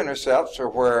x-intercepts are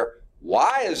where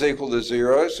y is equal to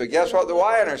 0. So guess what the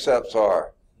y-intercepts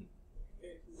are?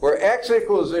 Where x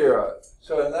equals 0.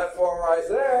 So in that form right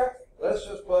there, let's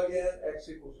just plug in x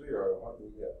equals 0. What do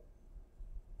we get?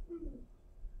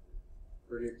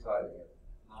 Pretty exciting.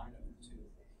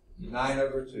 9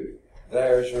 over 2.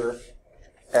 There's your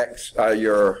x,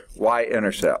 your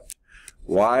y-intercept.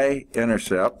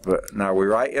 Y-intercept, but now we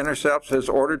write intercepts as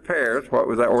ordered pairs. What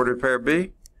would that ordered pair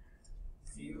be?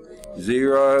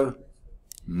 0,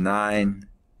 9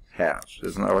 halves.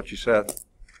 Isn't that what you said?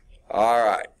 All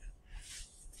right.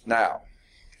 Now,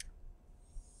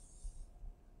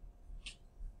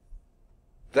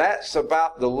 that's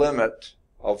about the limit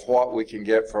of what we can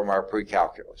get from our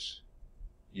pre-calculus.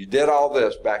 You did all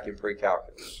this back in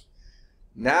pre-calculus.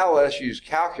 Now let's use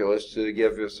calculus to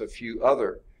give us a few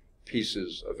other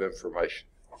pieces of information.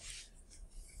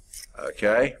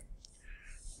 Okay?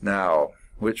 Now,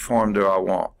 which form do I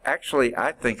want? Actually,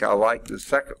 I think I like the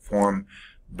second form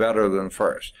better than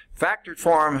first. Factored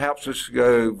form helps us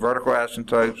go vertical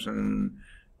asymptotes and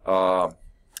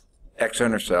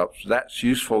x-intercepts. That's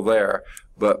useful there,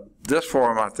 but this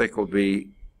form I think will be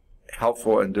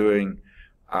helpful in doing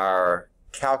our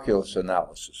calculus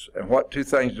analysis. And what two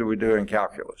things do we do in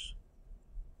calculus?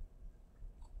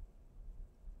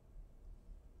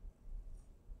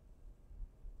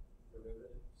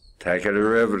 Take a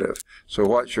derivative. So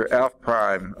what's your f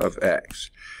prime of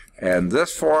x? And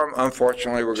this form,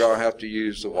 unfortunately, we're going to have to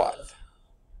use the what?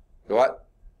 The what?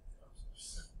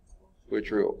 Which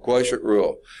rule? Quotient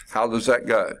rule. How does that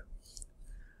go?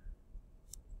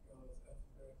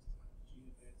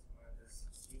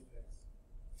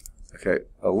 Okay,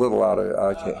 a little out of,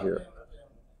 I can't hear.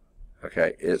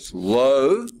 Okay, it's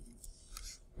low,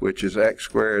 which is x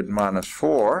squared minus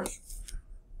 4,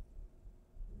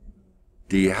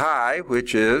 d high,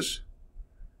 which is,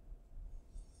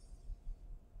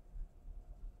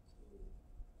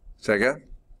 second,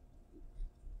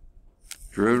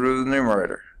 derivative of the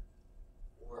numerator,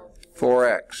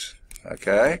 4x.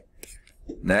 Okay,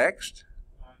 next,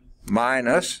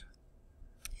 minus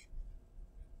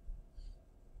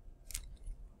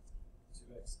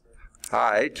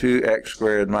high, 2x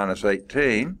squared minus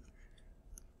 18,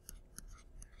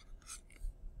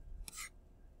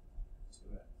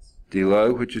 d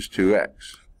low, which is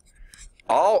 2x,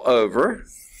 all over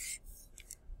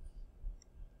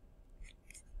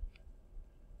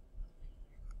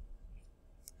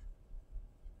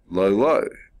low,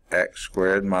 x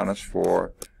squared minus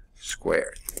 4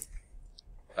 squared.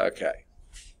 Okay.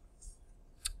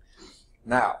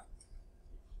 Now,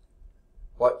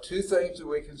 what two things do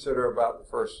we consider about the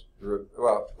first derivative?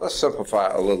 Well, let's simplify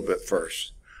it a little bit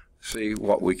first. See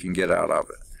what we can get out of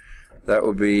it. That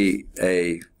would be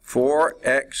a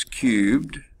 4x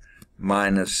cubed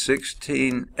minus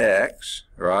 16x,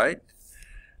 right?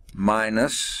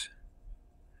 Minus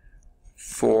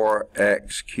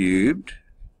 4x cubed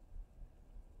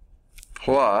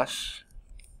plus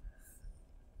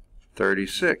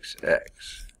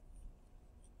 36x.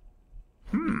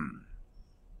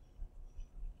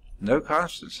 No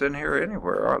constants in here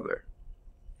anywhere, are there?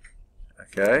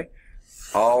 Okay,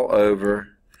 all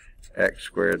over x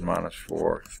squared minus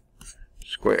 4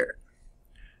 squared.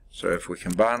 So if we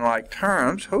combine like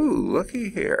terms, looky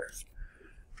here.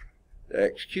 The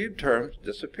x cubed terms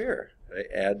disappear. They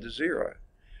add to 0.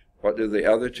 What do the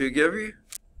other two give you?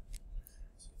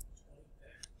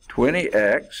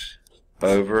 20x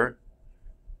over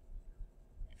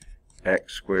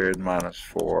x squared minus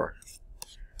 4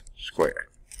 squared.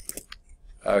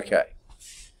 Okay.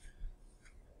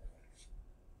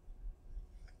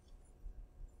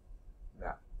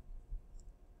 Now,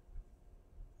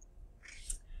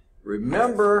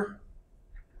 remember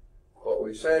what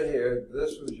we said here.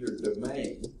 This was your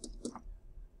domain.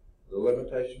 The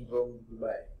limitations on the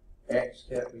domain. X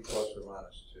can't be plus or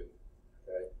minus 2.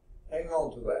 Okay? Hang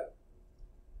on to that.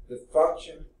 The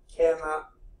function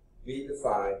cannot be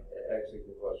defined at x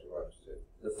equals plus or minus 2.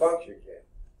 The function can.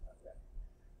 Okay.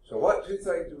 So what two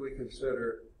things do we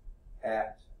consider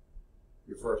at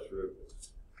your first derivative?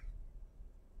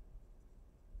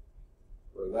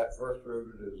 Well, that first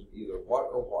derivative is either what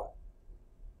or what?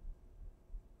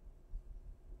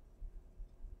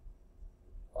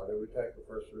 Why do we take the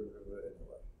first derivative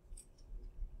anyway?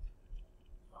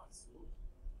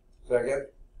 Second?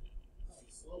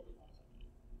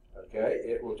 Okay,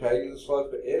 it will tell you the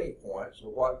slope at any point. So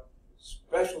what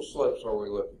special slopes are we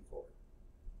looking for?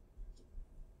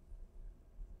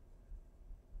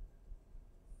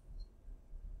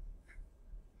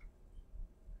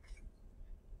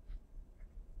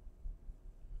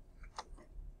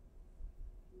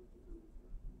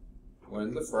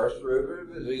 When the first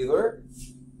derivative is either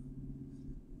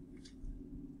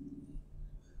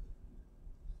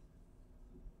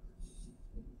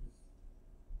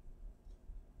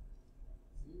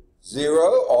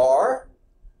zero or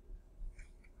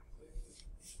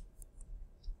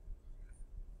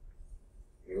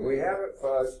here we have it,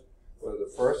 folks, where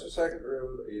the first and second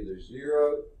derivative are either 0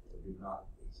 or do not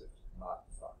exist, not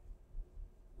defined.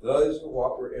 Those are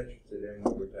what we're interested in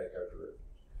when we take our derivatives.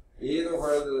 Either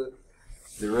where the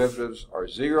derivatives are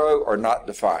 0 or not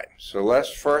defined. So let's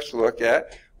first look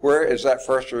at where is that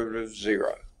first derivative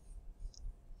 0?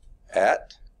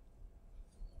 At,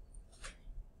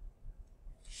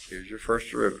 here's your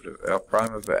first derivative, L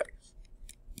prime of x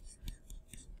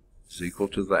is equal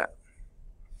to that.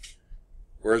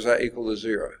 Where is that equal to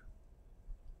 0?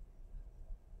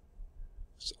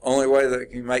 It's the only way that you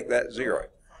can make that 0.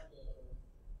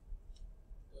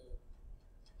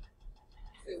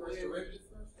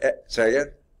 Say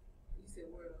again?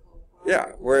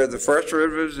 Yeah, where the first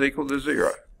derivative is equal to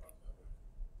 0.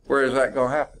 Where is that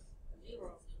going to happen?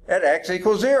 At x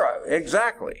equals 0,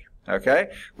 exactly.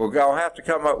 Okay, we're going to have to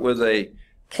come up with a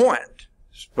point,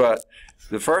 but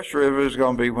the first derivative is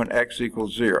going to be when x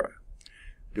equals 0.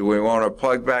 Do we want to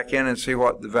plug back in and see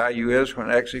what the value is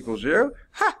when x equals 0?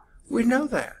 Ha! We know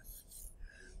that.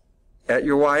 At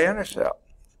your y-intercept,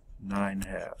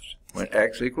 9/2. When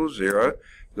x equals 0,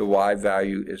 the y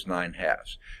value is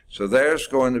 9/2. So there's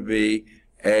going to be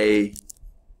a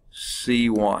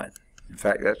C1. In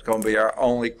fact, that's going to be our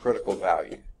only critical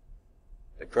value,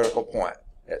 the critical point.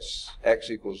 It's x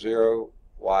equals 0,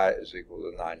 y is equal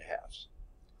to 9/2.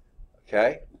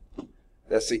 Okay?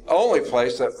 That's the only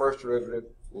place that first derivative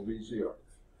will be 0.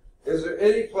 Is there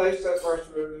any place that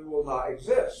first derivative will not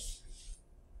exist?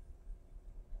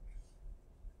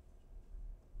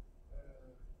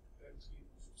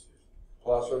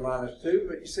 Plus or minus 2,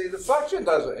 but you see the function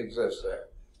doesn't exist there.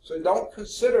 So don't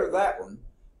consider that one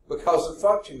because the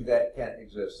function that can't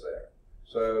exist there.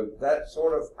 So that's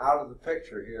sort of out of the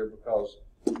picture here because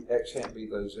x can't be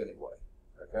those anyway,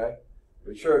 okay?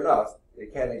 But sure enough,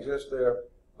 it can exist there,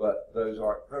 but those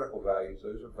aren't critical values.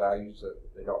 Those are values that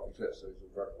they don't exist. Those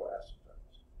are vertical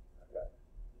asymptotes, okay?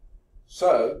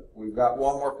 So we've got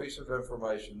one more piece of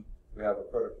information. We have a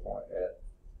critical point at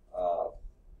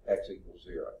x equals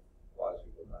 0, y is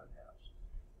equal to 9/2.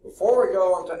 Before we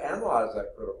go on to analyze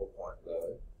that critical point,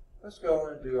 though, let's go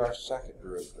on and do our second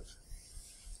derivative.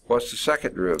 What's the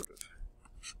second derivative?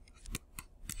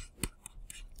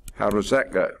 How does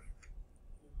that go?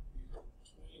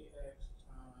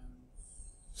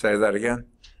 Say that again.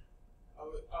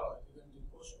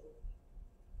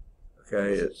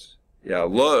 Okay, it's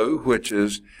low, which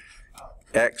is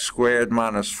x squared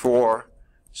minus 4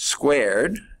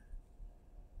 squared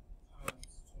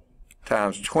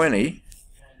times 20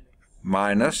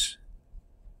 minus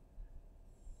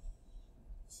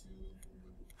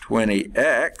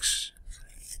 20x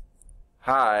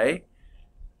high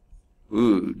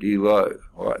Ooh, D low.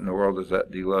 What in the world is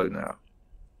that D low now?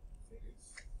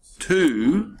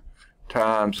 2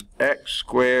 times x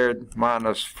squared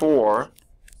minus 4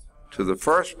 to the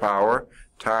first power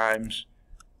times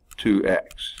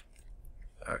 2x.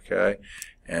 Okay?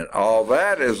 And all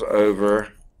that is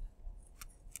over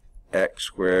x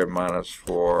squared minus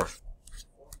 4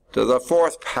 to the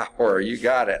fourth power. You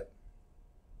got it.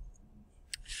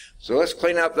 So let's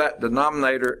clean up that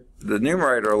denominator, the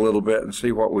numerator a little bit and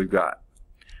see what we've got.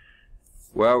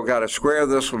 Well, we've got to square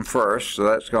this one first, so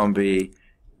that's going to be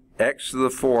x to the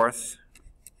fourth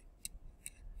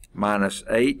minus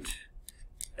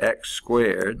 8x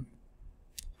squared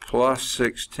plus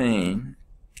 16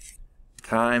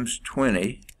 times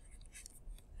 20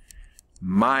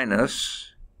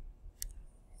 minus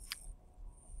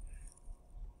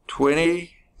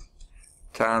 20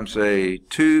 times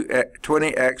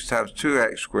 20x times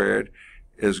 2x squared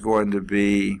is going to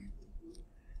be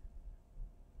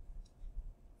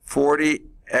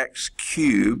 40x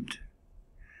cubed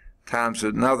times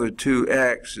another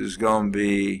 2x is going to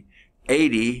be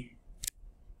 80x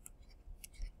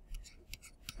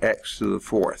to the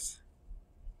fourth,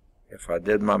 if I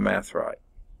did my math right.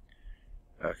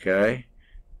 Okay,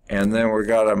 and then we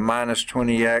got a minus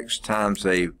 20x times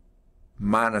a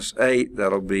minus 8,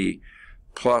 that'll be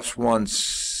plus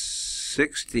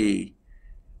 160x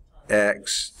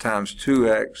times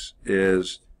 2x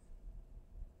is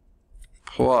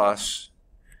plus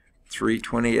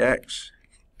 320x.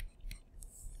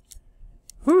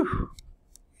 Whew.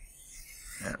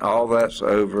 And all that's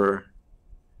over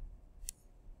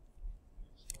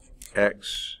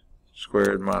x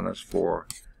squared minus 4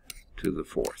 to the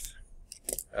fourth.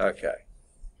 Okay.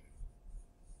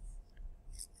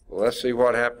 Well, let's see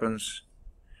what happens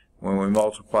when we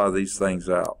multiply these things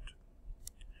out.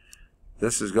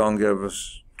 This is going to give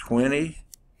us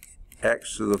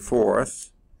 20x to the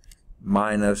fourth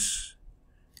minus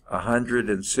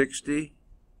 160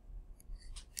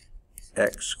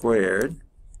 x squared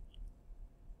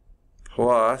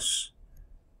plus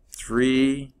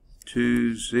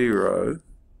 320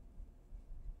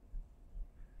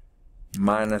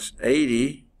 minus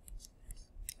 80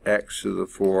 x to the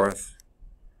fourth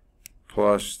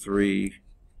plus 3,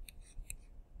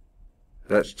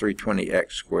 that's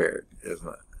 320x squared, isn't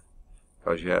it?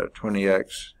 Because you had a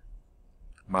 20x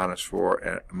minus 4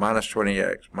 and minus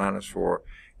 20x minus 4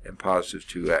 and positive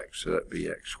 2x, so that'd be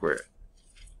x squared.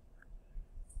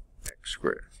 X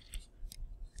squared.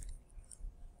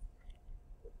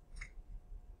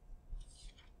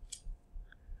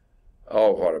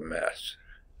 Oh, what a mess.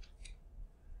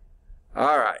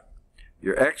 All right.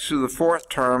 Your x to the fourth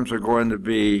terms are going to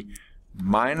be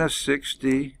minus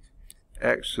 60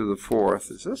 x to the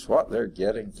fourth. Is this what they're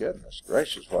getting? Goodness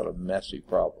gracious, what a messy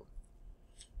problem.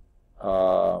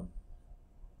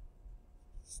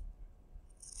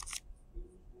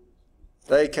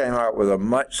 They came out with a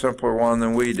much simpler one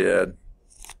than we did.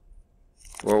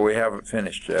 Well, we haven't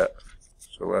finished yet,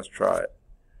 so let's try it.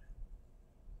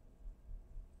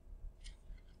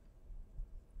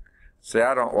 See,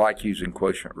 I don't like using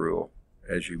quotient rule,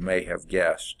 as you may have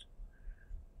guessed.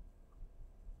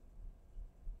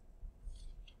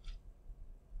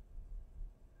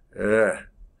 Ugh,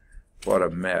 what a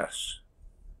mess.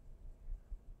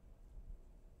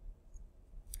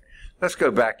 Let's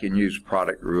go back and use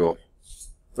product rule.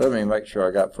 Let me make sure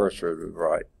I got first derivative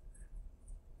right.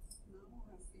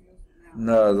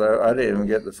 No, I didn't even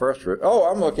get the first derivative.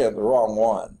 Oh, I'm looking at the wrong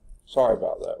one. Sorry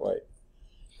about that. Wait.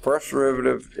 First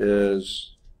derivative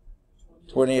is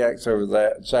 20x over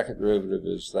that. Second derivative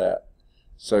is that.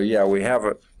 So yeah, we have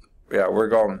it. Yeah, we're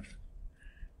going.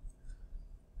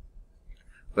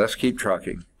 Let's keep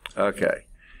trucking. Okay.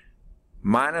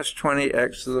 Minus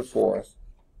 20x to the fourth.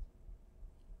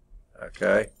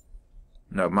 Okay.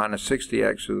 No, minus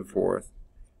 60x to the fourth.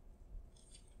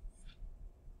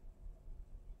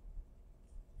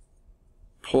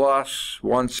 Plus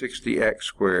 160x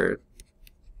squared.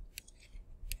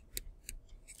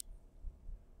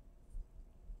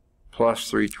 Plus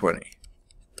 320.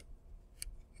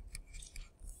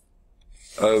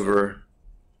 Over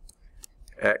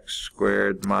x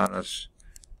squared minus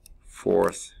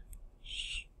fourth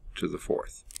to the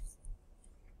fourth.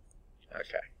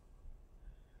 Okay.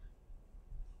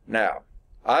 Now,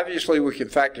 obviously we can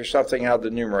factor something out of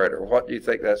the numerator. What do you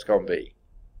think that's going to be?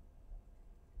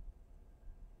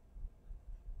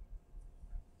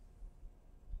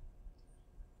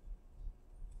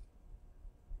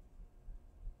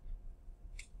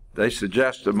 They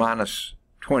suggest a minus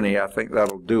 20. I think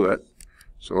that'll do it.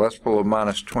 So let's pull a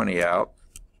minus 20 out.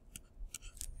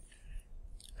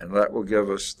 And that will give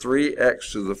us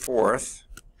 3x to the fourth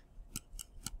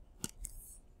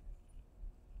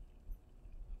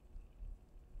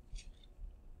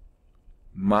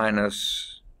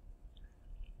minus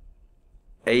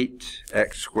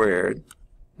 8x squared,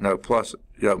 no, plus,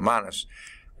 minus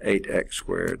 8x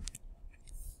squared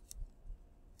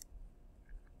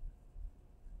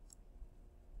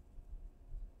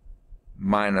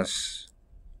minus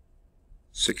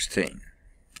 16.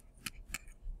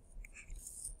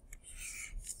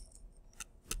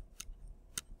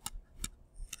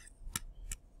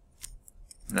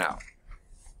 Now,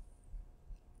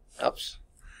 oops,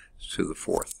 it's to the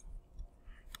fourth.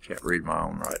 Can't read my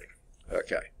own writing.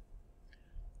 Okay.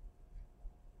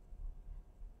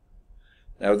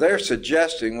 Now they're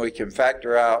suggesting we can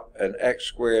factor out an x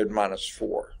squared minus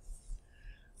 4.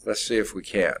 Let's see if we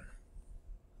can.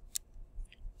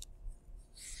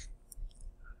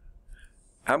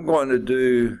 I'm going to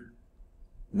do,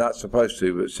 not supposed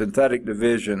to, but synthetic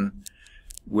division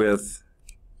with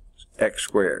x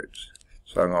squareds.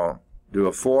 So I'm going to do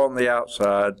a 4 on the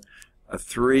outside, a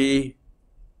 3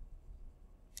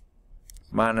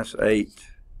 minus 8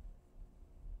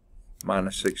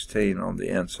 minus 16 on the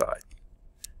inside.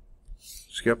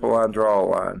 Skip a line, draw a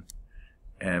line,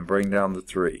 and bring down the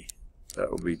 3.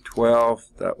 That will be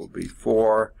 12, that will be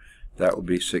 4, that will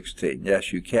be 16.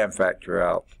 Yes, you can factor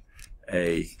out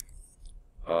a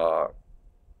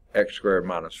x squared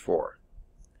minus 4.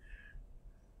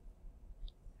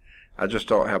 I just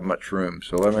don't have much room,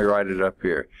 so let me write it up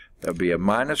here. That'll be a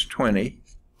minus 20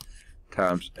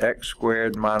 times x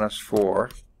squared minus 4,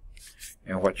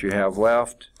 and what you have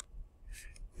left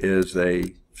is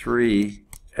a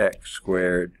 3x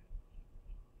squared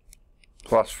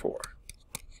plus 4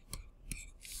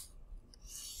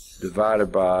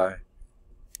 divided by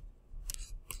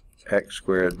x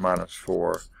squared minus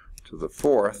 4 to the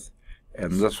fourth,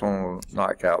 and this one will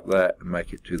knock out that and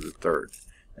make it to the third.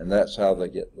 And that's how they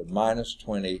get the minus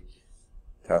 20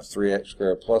 times 3x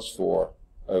squared plus 4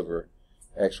 over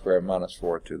x squared minus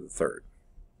 4 to the third.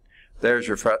 There's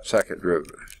your second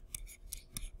derivative.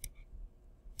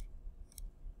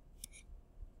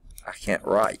 I can't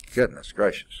write. Goodness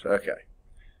gracious. Okay.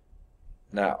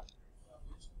 Now,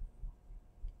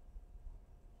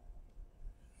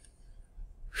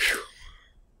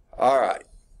 all right.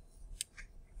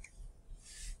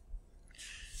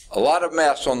 A lot of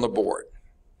mess on the board.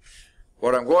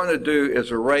 What I'm going to do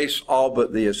is erase all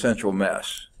but the essential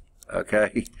mess,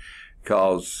 okay?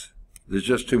 Because there's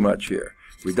just too much here.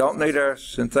 We don't need our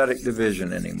synthetic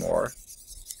division anymore.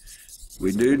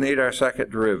 We do need our second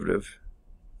derivative.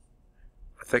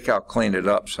 I think I'll clean it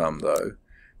up some, though.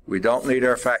 We don't need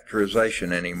our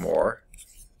factorization anymore,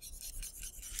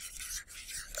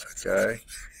 okay?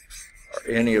 Or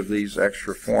any of these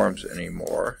extra forms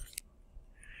anymore.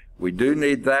 We do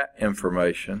need that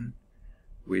information.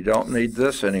 We don't need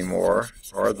this anymore,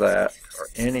 or that, or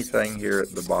anything here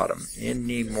at the bottom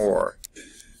anymore.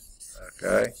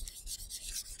 Okay?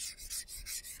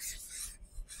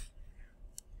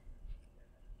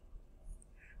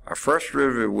 Our first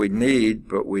derivative we need,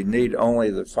 but we need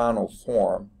only the final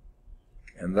form,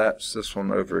 and that's this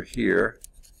one over here.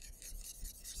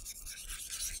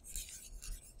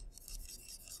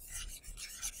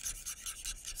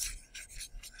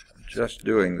 I'm just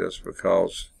doing this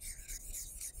because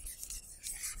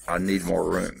I need more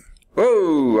room.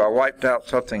 Whoa! I wiped out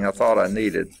something I thought I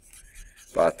needed,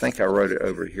 but I think I wrote it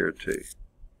over here too.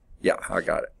 Yeah, I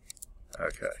got it.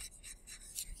 Okay.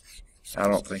 I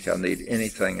don't think I need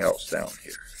anything else down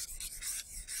here.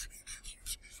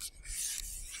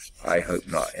 I hope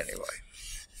not, anyway.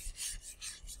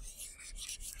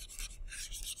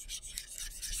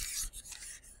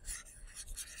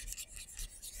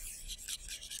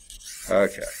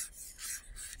 Okay.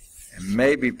 And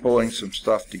maybe pulling some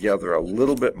stuff together a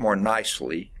little bit more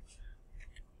nicely.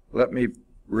 Let me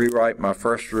rewrite my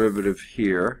first derivative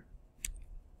here.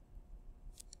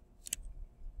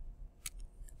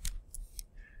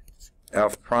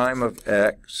 F prime of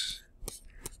x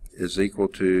is equal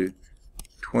to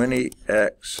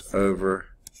 20x over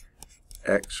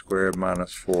x squared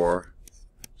minus 4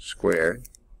 squared.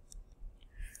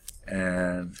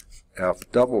 And F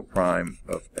double prime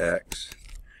of x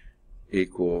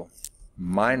equal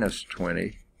minus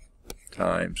 20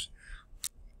 times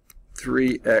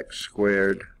 3x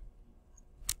squared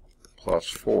plus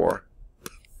 4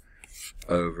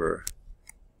 over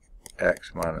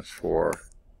x minus 4,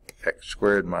 x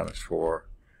squared minus 4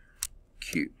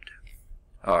 cubed.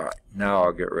 All right, now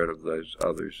I'll get rid of those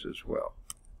others as well.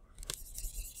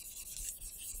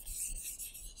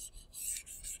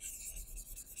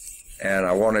 And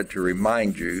I wanted to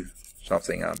remind you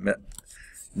something I meant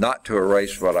not to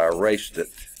erase, but I erased it.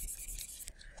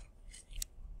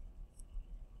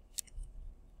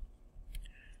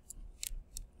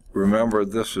 remember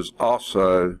this is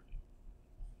also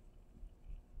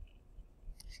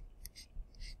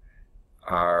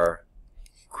our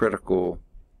critical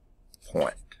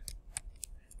point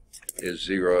is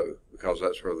 0 because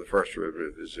that's where the first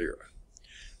derivative is 0.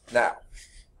 Now,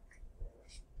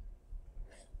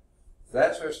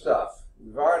 that's our stuff.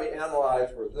 We've already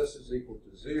analyzed where this is equal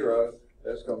to 0.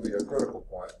 That's going to be a critical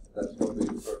point. That's going to be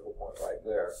the critical point right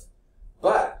there.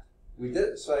 But we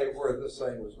didn't say where this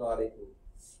thing was not equal,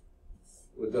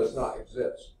 it does not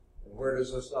exist. And where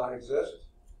does this not exist?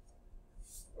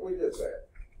 We did say it.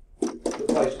 The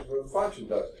places where the function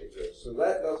doesn't exist. So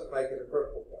that doesn't make it a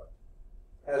critical point.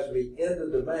 It has to be in the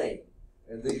domain,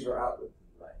 and these are out of the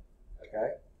domain. Okay?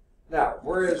 Now,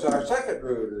 where is our second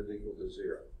derivative equal to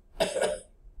 0?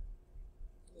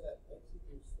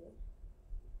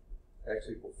 X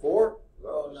equals 4?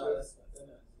 Oh, no, that's not.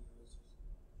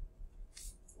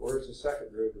 Where is the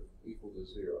second derivative equal to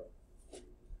 0?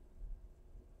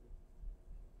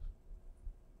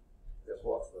 Guess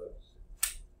what, folks?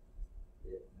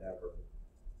 It never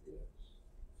is.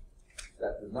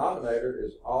 That denominator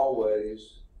is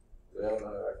always, well, no,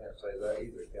 I can't say that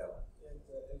either, can I?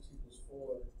 X equals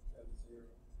 4, that is 0.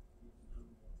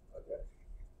 Okay.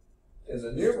 In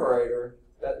the numerator,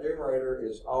 that numerator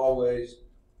is always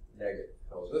negative,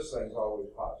 because this thing's always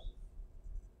positive.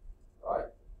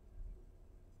 Right?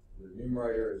 The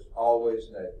numerator is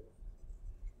always negative.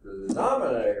 The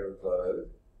denominator, though,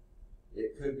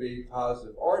 it could be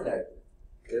positive or negative.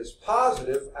 It's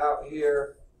positive out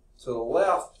here to the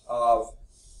left of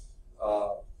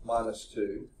minus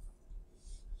 2.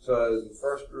 So the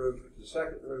first derivative, the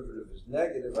second derivative is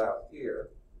negative out here.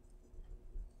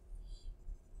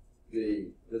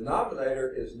 The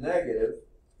denominator is negative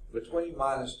between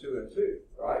minus 2 and 2,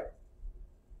 right?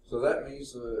 So that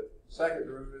means the second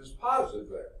derivative is positive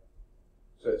there.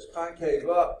 So it's concave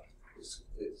up,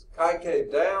 it's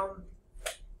concave down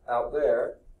out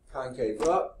there, concave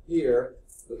up here,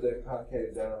 but then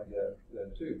concave down again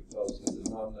then 2, because the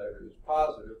denominator is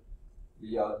positive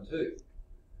beyond 2.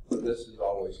 But this is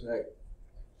always negative.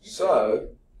 So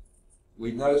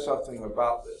we know something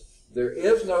about this. There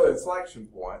is no inflection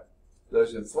point.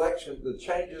 Those the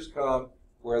changes come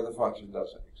where the function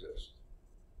doesn't exist.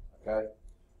 Okay?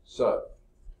 So,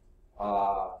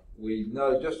 we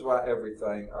know just about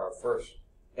everything our first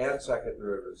and second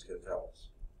derivatives can tell us.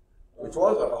 Which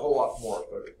wasn't a whole lot more,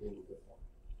 but it's a little bit more.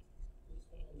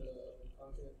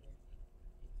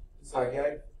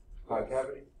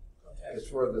 Concavity?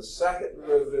 It's where the second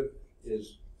derivative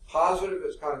is positive,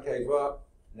 it's concave up,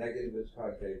 negative, it's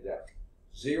concave down.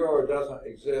 0 doesn't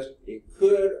exist. It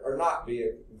could or not be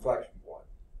an inflection point.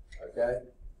 Okay?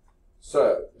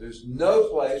 So, there's no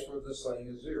place where this thing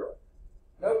is 0.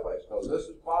 No place, because this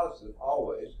is positive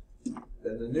always.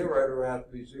 Then the numerator would have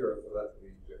to be 0 for that to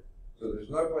be 0. So there's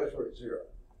no place where it's 0.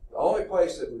 The only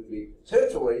place that would be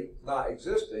potentially not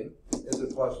existing is at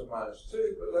plus or minus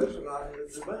 2, but those are not in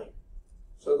the domain.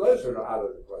 So those are not out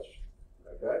of the question.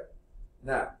 Okay?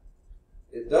 Now,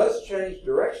 it does change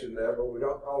direction there, but we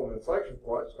don't call them inflection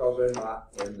points because they're not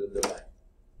in the domain.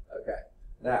 Okay.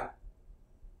 Now,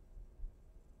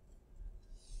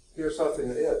 here's something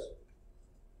that is.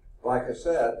 Like I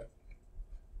said,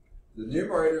 the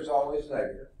numerator is always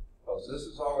negative, because this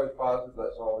is always positive,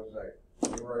 that's always negative. The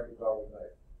numerator is always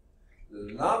negative. The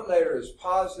denominator is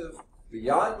positive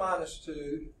beyond minus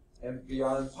 2 and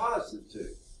beyond positive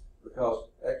 2, because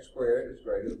x squared is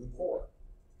greater than 4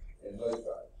 in those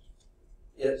values.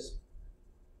 It's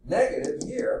negative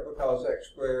here because x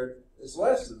squared is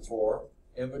less than 4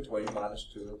 in between minus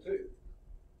 2 and 2.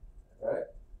 Okay?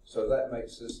 So that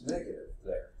makes this negative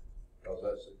there, because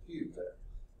that's a cube there.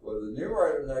 Well, the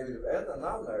numerator negative and the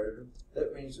denominator,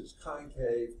 that means it's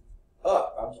concave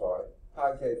up,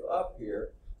 concave up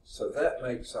here, so that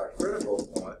makes our critical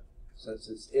point, since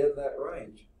it's in that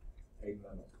range, a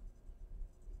minimum.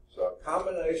 So a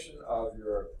combination of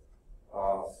your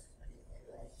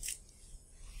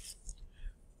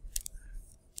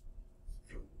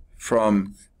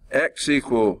from x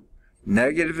equal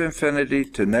negative infinity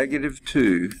to negative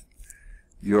 2,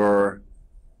 your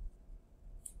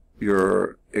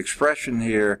expression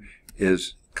here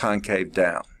is concave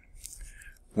down.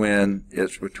 When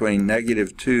it's between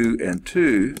negative 2 and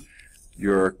 2,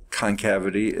 your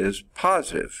concavity is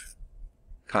positive,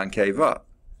 concave up.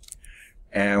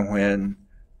 And when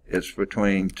it's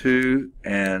between 2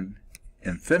 and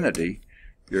infinity,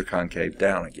 you're concave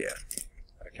down again.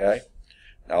 Okay?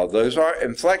 Now, those are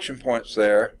inflection points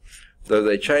there, though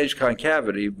they change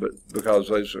concavity, but because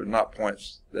those are not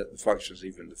points that the function is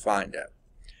even defined at.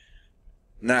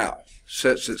 Now,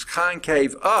 since it's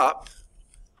concave up,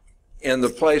 in the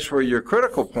place where your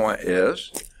critical point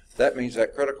is, that means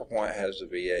that critical point has to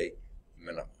be a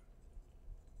minimum.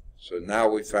 So now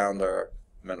we found our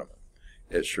minimum.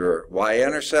 It's your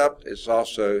y-intercept. It's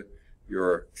also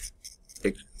your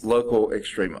local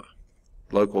extrema,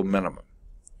 local minimum.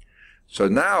 So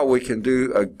now we can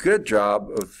do a good job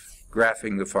of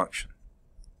graphing the function,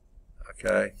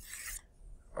 okay?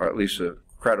 Or at least a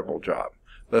credible job.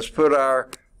 Let's put our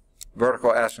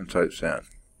vertical asymptotes in.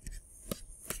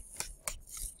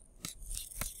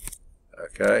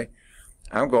 Okay?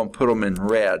 I'm going to put them in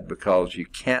red because you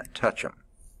can't touch them.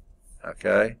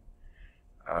 Okay?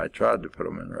 I tried to put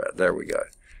them in red. There we go.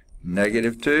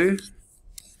 -2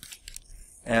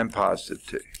 and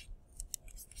 +2.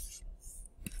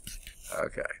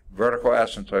 Okay. Vertical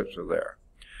asymptotes are there.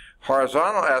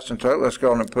 Horizontal asymptote, let's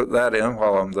go on and put that in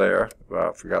while I'm there.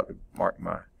 Well, I forgot to mark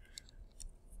my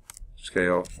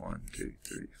scale. 1, 2,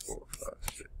 3, 4, 5,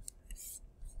 6.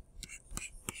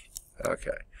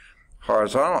 Okay.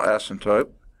 Horizontal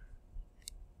asymptote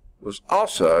was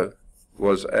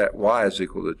at y is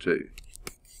equal to 2.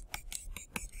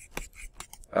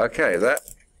 Okay, that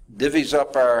divvies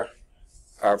up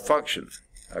our function.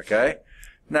 Okay.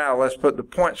 Now let's put the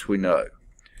points we know.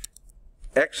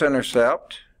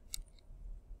 X-intercept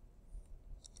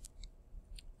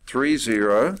 3,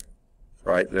 0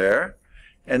 right there,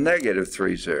 and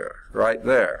 -3, 0 right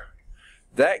there.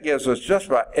 That gives us just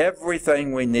about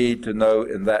everything we need to know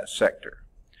in that sector.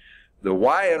 The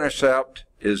y-intercept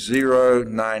is 0,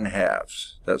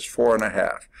 9/2. That's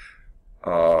 4.5.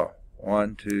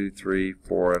 1, 2, 3,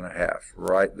 4.5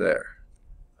 right there.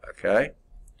 Okay?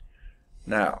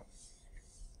 Now,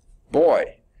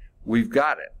 boy, we've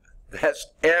got it. That's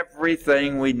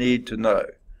everything we need to know.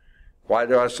 Why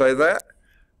do I say that?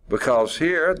 Because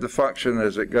here, the function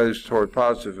as it goes toward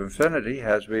positive infinity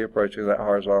has to be approaching that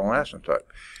horizontal asymptote.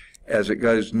 As it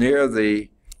goes near the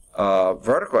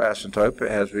vertical asymptote,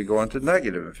 it has to be going to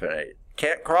negative infinity.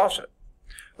 Can't cross it.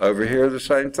 Over here, the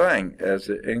same thing. As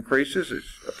it increases,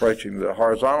 it's approaching the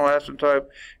horizontal asymptote.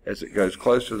 As it goes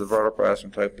closer to the vertical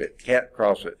asymptote, it can't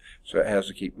cross it, so it has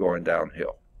to keep going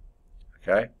downhill.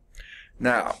 Okay?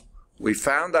 Now, we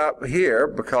found out here,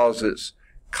 because it's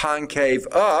concave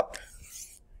up,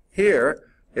 here,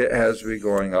 it has to be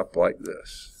going up like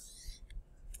this.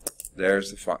 There's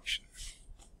the function.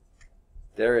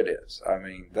 There it is. I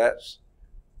mean, that's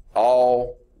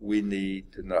all we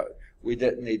need to know. We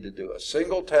didn't need to do a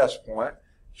single test point.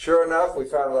 Sure enough, we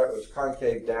found out it was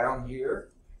concave down here,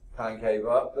 concave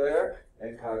up there,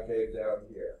 and concave down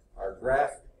here. Our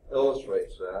graph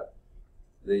illustrates that.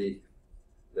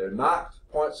 They're not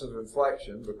points of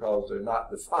inflection because they're not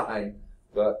defined,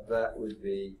 but that would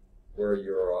be where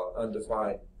your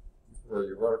undefined, where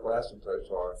your vertical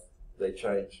asymptotes are. They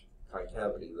change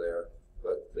concavity there,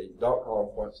 but they don't call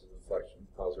them points of inflection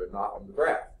because they're not on the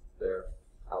graph. They're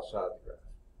outside the graph.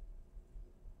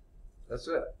 That's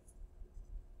it.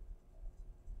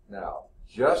 Now,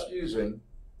 just using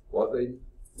what we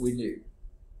knew.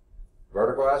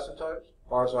 Vertical asymptotes,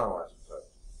 horizontal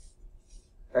asymptotes.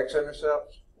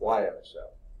 X-intercepts,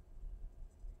 y-intercept.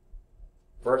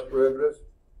 First derivative,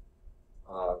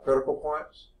 critical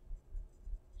points.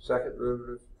 Second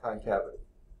derivative, concavity.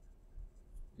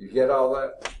 You get all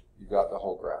that, you got the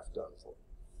whole graph done for you.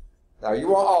 Now, you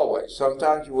won't always.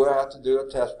 Sometimes you will have to do a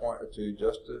test point or two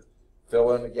just to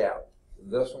fill in the gap. In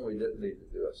this one, we didn't need to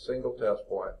do a single test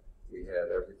point. We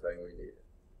had everything we needed.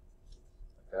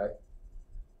 Okay?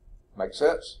 Make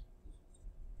sense?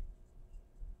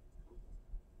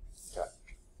 Okay.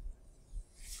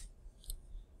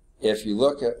 If you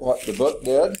look at what the book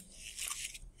did,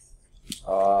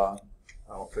 I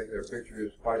don't think their picture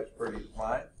is quite as pretty as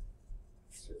mine.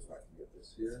 Let's see if I can get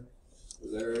this here. So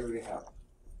there we have it.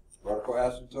 Vertical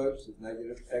asymptotes is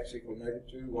negative, x equal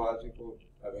 -2, y is equal,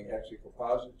 x equal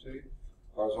 +2.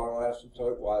 Horizontal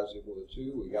asymptote, y is equal to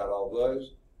 2. We got all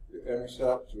those. Your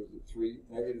intercept was at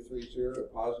 -3, 0, and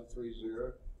 +3,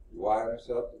 0. Your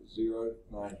y-intercept is 0,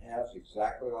 9/2,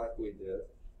 exactly like we did.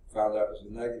 Found out it was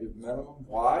a negative minimum.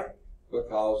 Why?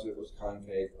 Because it was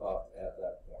concave up at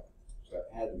that point. So it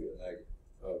had to be a negative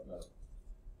minimum.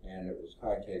 And it was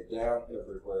concave down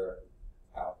everywhere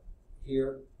out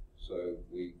here. So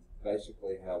we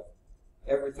basically have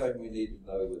everything we need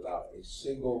to know without a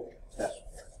single test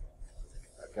point.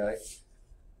 Okay?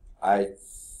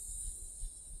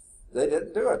 They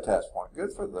didn't do a test point.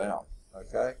 Good for them.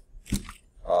 Okay?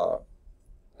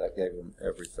 That gave them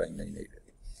everything they needed.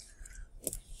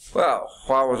 Well,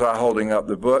 why was I holding up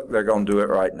the book? They're going to do it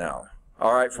right now.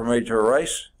 All right for me to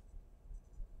erase?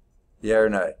 Yeah or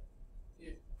nay?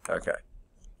 Yeah. Okay.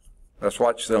 Let's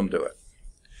watch them do it.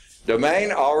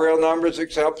 Domain, all real numbers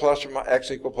except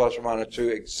x equal plus or minus 2,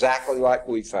 exactly like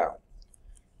we found.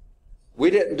 We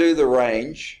didn't do the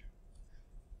range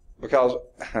because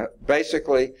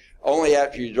basically only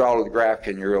after you draw the graph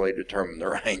can you really determine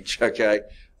the range, okay?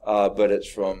 But it's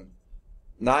from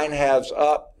 9/2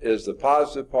 up is the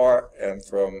positive part, and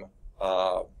from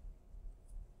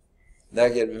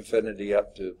negative infinity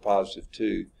up to positive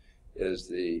 2 is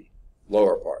the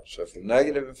lower part. So from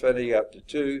negative infinity up to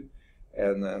 2,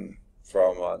 and then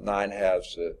from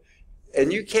 9/2 to,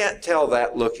 and you can't tell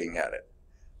that looking at it.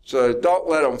 So don't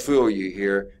let them fool you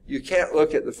here. You can't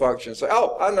look at the function and say,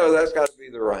 oh, I know that's got to be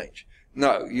the range.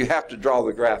 No, you have to draw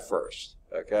the graph first,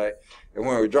 okay? And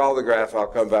when we draw the graph, I'll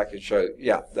come back and show you,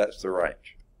 yeah, that's the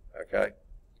range, okay?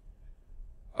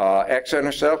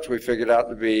 X-intercepts we figured out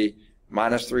to be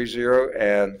minus 3, 0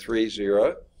 and 3,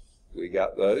 0. We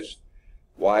got those.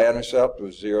 Y-intercept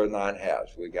was 0,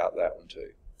 9/2. We got that one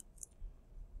too.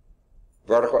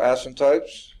 Vertical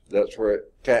asymptotes, that's where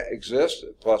it can't exist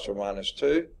at plus or minus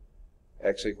 2.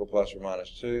 X equal plus or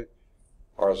minus 2.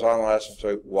 Horizontal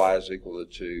asymptote, y is equal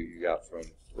to 2, you got from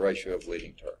ratio of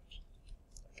leading terms.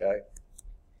 Okay?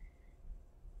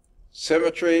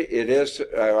 Symmetry, it is,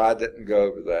 I didn't go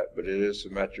over that, but it is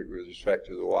symmetric with respect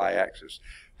to the y-axis.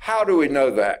 How do we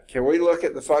know that? Can we look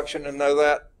at the function and know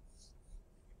that?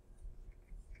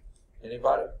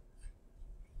 Anybody?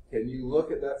 Can you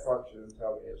look at that function and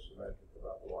tell me it's symmetric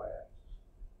about the y-axis?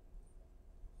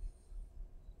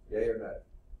 Yay or no?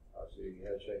 I see your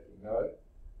head shaking. No?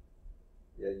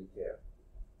 Yeah, you can.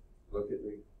 Look at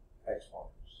the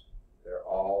exponents. They're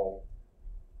all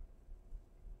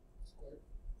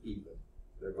even.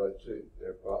 They're both 2.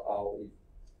 They're all even.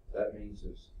 That means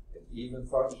it's an even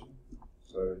function,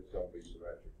 so it's going to be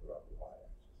symmetric about the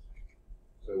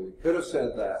y-axis. So we could have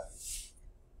said that.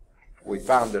 We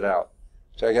found it out.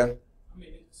 Say again? I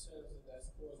mean, it says that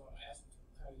that's horizontal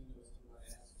asymptote. How do you know it's the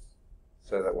y-axis?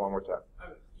 Say that one more time. I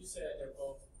mean, you said they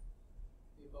both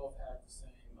have the same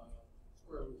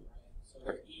square root, right? So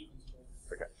they're even.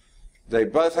 Okay. They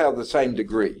both have the same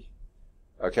degree.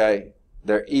 Okay?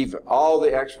 They're even. All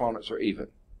the exponents are even,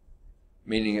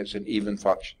 meaning it's an even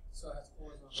function. So that's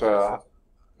horizontal. So,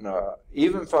 no,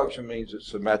 even function means it's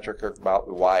symmetric about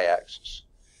the y-axis.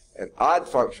 An odd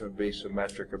function would be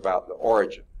symmetric about the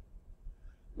origin.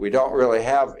 We don't really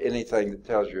have anything that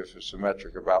tells you if it's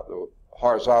symmetric about the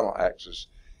horizontal axis.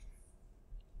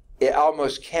 It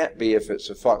almost can't be if it's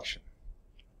a function.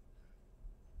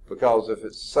 Because if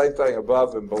it's the same thing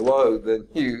above and below, then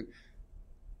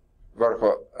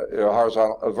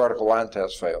vertical line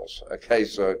test fails. Okay,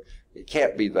 so it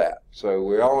can't be that. So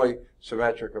we're only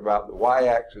symmetric about the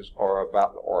y-axis or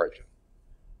about the origin.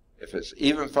 If it's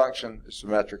even function, it's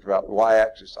symmetric about the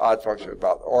y-axis. Odd function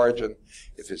about the origin.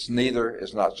 If it's neither,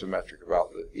 it's not symmetric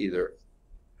about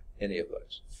any of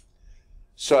those.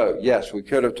 So yes, we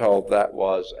could have told that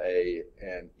was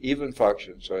an even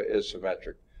function, so it is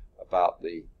symmetric about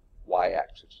the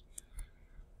y-axis.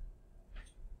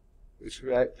 It's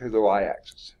back to the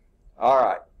y-axis. All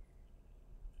right.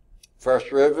 First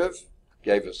derivative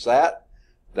gave us that.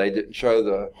 They didn't show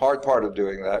the hard part of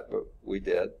doing that, but we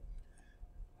did.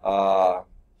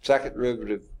 Second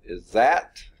derivative is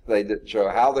that. They didn't show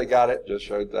how they got it, just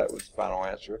showed that was the final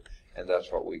answer, and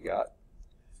that's what we got.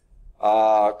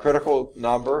 Critical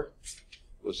number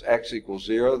was x equals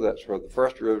 0. That's where the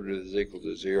first derivative is equal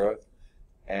to 0.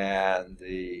 And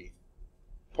the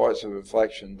points of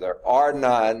inflection, there are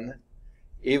none.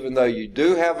 Even though you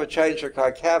do have a change of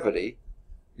concavity,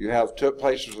 you have 2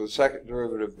 places where the second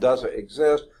derivative doesn't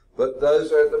exist, but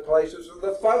those are the places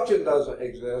where the function doesn't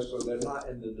exist, so they're not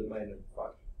in the domain of the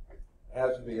function. It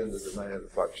has to be in the domain of the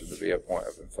function to be a point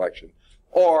of inflection,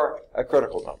 or a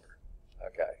critical number,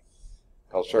 okay?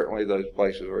 Because certainly those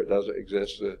places where it doesn't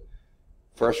exist, the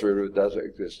first derivative doesn't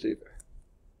exist either.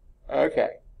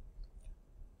 Okay.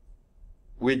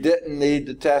 We didn't need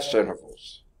the test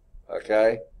intervals,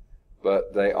 okay?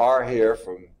 But they are here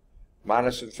from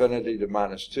minus infinity to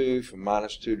minus 2, from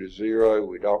minus 2 to 0.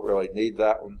 We don't really need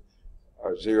that one,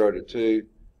 or 0 to 2,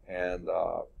 and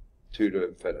 2 to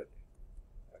infinity.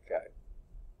 Okay.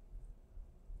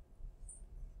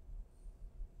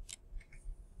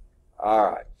 All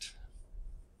right.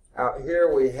 Out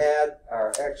here we had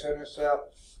our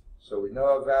x-intercept, so we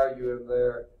know a value in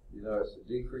there. You know it's a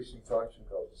decreasing function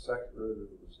because the second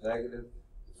derivative was negative.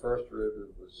 The first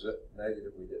derivative was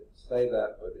negative. We didn't say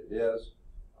that, but it is.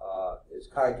 It's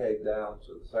concave down,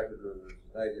 so the second derivative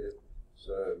is negative.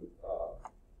 So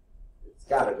it's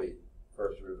got to be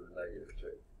first derivative negative 2.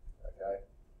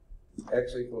 Okay?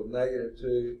 X equals negative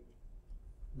 2.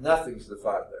 Nothing's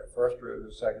defined there. First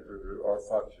derivative, second derivative, or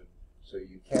function. So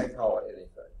you can't call it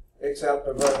anything. except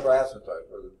a vertical asymptote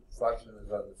where the function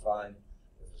is undefined.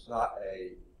 If it's not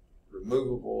a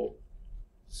removable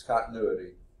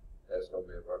discontinuity, that's going to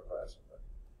be a vertical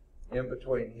asymptote. In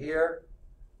between here,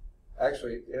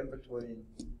 actually in between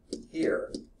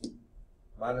here,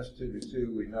 -2 to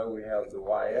 2, we know we have the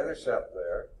y-intercept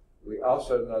there. We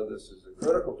also know this is a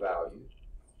critical value.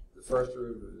 The first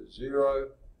derivative is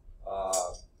 0.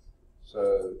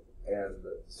 And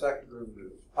the second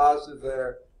derivative is positive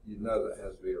there. You know that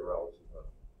has to be a relative number.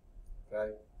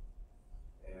 Okay?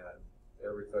 And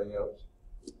everything else,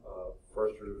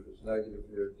 first derivative is negative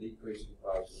here, decreasing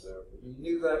positive there. But you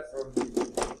knew that from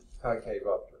the concave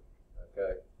upward.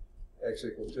 Okay? X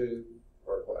equal 2,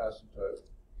 vertical asymptote.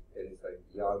 Anything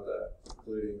beyond that,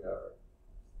 including our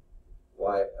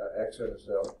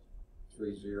x-intercept,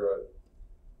 3, 0.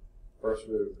 First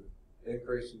derivative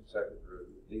increasing, second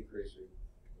derivative decreasing,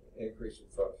 increasing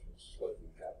functions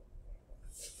sloping down.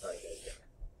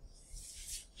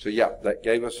 So yeah, that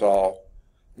gave us all.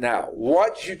 Now,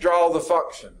 once you draw the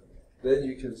function, then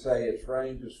you can say its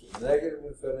range is from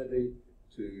 -infinity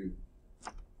to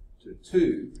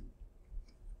 2,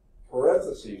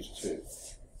 parentheses 2.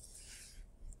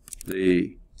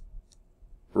 The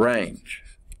range,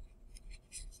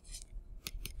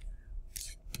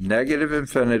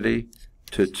 -infinity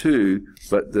to 2,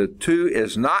 but the 2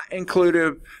 is not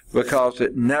inclusive because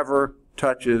it never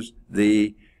touches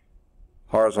the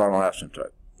horizontal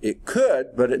asymptote. It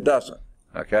could, but it doesn't,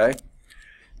 okay?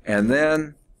 And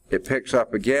then it picks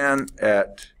up again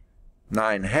at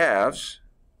 9/2,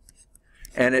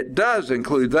 and it does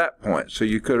include that point. So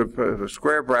you could have put a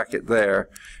square bracket there,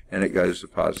 and it goes to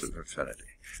positive infinity.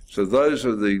 So those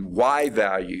are the y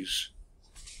values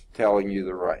telling you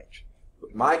the range.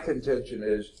 But my contention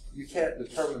is you can't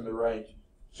determine the range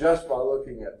just by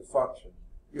looking at the function.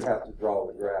 You have to draw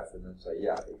the graph and then say,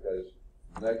 yeah, it goes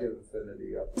from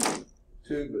 -infinity up to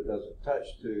 2, but doesn't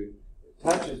touch 2. It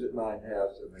touches at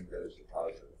 9/2 and then goes to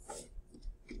positive infinity.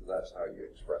 So that's how you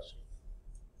express it.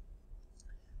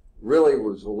 Really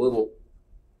was a little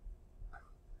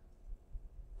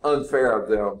unfair of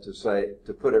them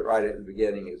to put it right at the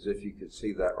beginning as if you could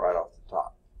see that right off the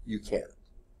top. You can't.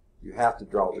 You have to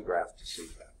draw the graph to see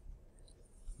that.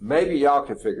 Maybe y'all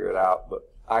can figure it out, but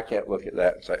I can't look at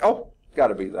that and say, oh, it's got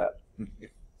to be that.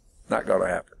 Not going to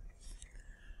happen.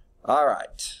 All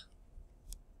right.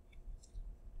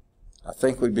 I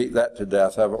think we beat that to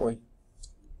death, haven't we?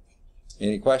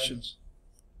 Any questions?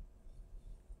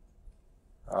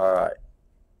 All right.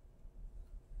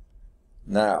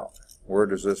 Now, where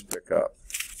does this pick up?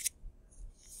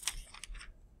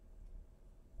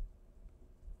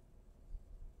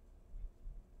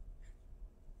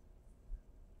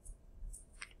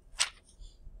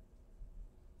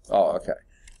 Oh, okay.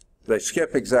 They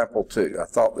skip example 2. I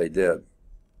thought they did.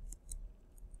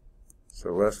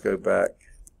 So let's go back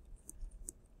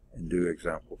and do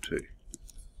example 2.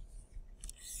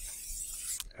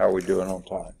 How are we doing on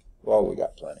time? Well, we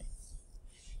got plenty.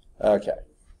 Okay.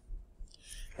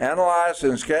 Analyze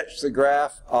and sketch the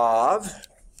graph of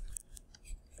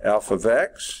alpha of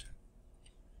x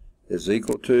is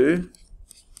equal to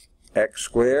x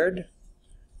squared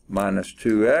minus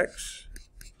 2x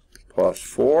plus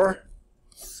 4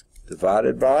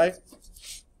 divided by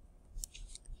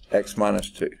x minus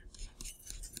 2.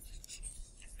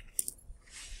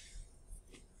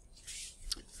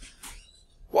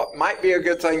 What might be a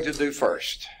good thing to do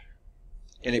first?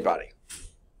 Anybody?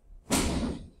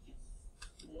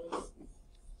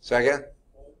 Second?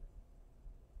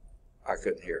 I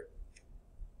couldn't hear.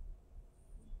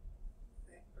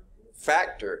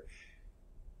 Factor.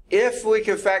 If we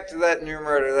can factor that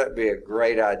numerator, that'd be a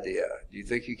great idea. Do you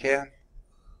think you can?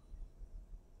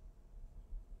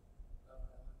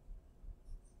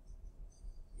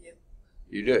 Yep.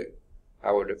 You do?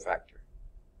 How would it factor?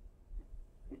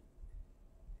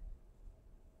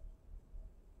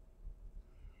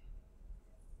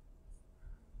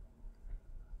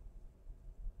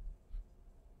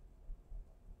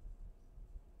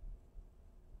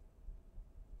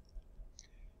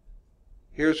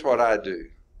 Here's what I do.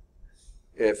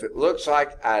 If it looks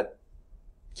like I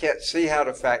can't see how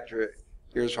to factor it,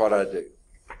 here's what I do.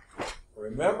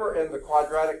 Remember in the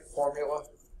quadratic formula,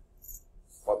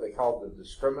 what they called the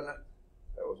discriminant?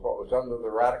 That was what was under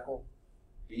the radical,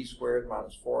 b squared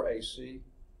minus 4ac.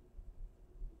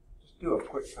 Just do a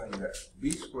quick thing there.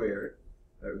 b squared,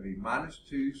 that would be minus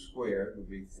 2 squared, would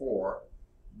be 4,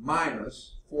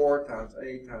 minus 4 times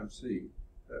a times c.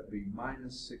 That would be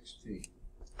minus 16.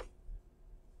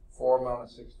 4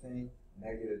 minus 16,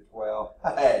 negative 12.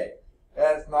 Hey,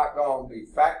 that's not going to be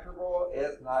factorable.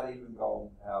 It's not even going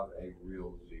to have a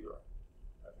real zero.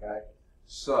 Okay?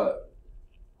 So,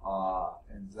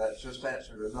 and that's just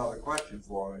answered another question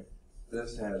for me.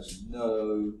 This has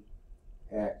no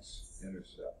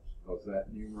x-intercepts because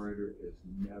that numerator is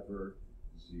never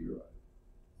 0.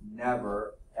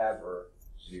 Never, ever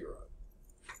 0.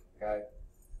 Okay?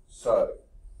 So,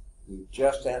 we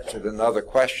just answered another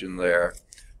question there.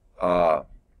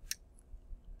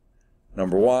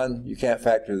 Number 1, you can't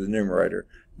factor the numerator.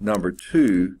 Number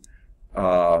 2,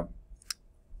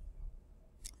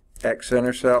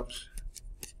 x-intercepts,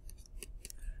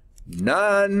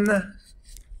 none,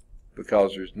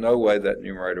 because there's no way that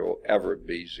numerator will ever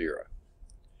be 0.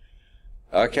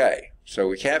 Okay, so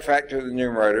we can't factor the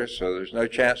numerator, so there's no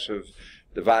chance of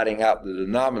dividing out the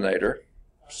denominator.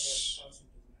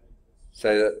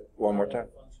 Say that one more time.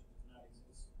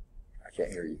 I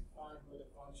can't hear you.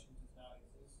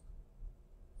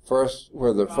 First,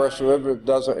 where the first derivative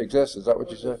doesn't exist, is that what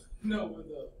you said? No, where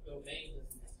the domain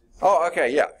doesn't exist. Oh,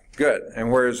 okay, yeah, good. And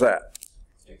where is that?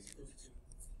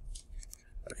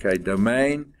 Okay,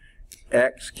 domain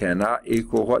x cannot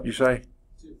equal what you say?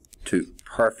 2.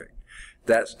 Perfect.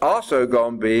 That's also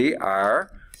going to be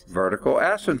our vertical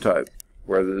asymptote.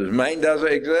 Where the domain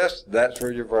doesn't exist, that's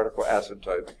where your vertical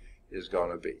asymptote is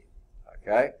going to be.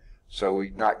 Okay? So we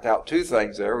knocked out 2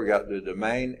 things there. We got the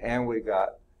domain and we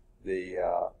got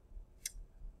the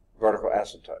vertical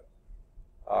asymptote.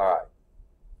 All right.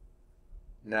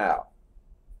 Now,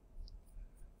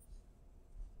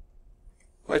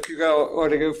 what to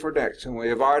go for next? And we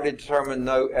have already determined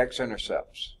no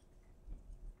x-intercepts.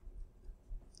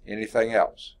 Anything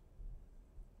else?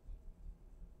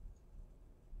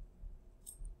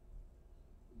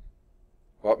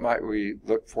 What might we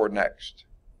look for next?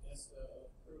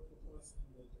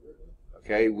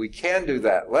 Okay, we can do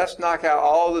that. Let's knock out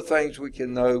all the things we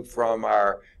can know from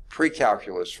our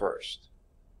pre-calculus first.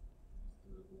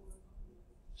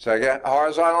 Second,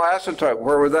 horizontal asymptote.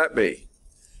 Where would that be?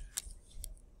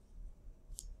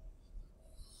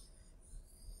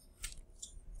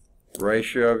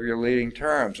 Ratio of your leading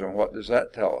terms, and what does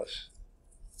that tell us?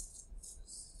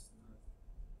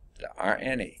 There aren't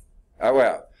any. Oh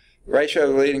well, ratio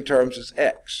of the leading terms is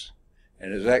x.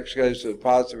 And as x goes to the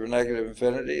positive or negative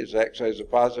infinity, as x goes to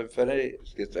positive infinity,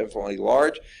 it gets infinitely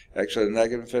large. X goes to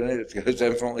negative infinity, it goes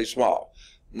infinitely small.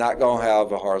 Not going to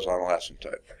have a horizontal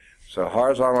asymptote. So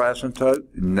horizontal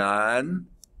asymptote, none.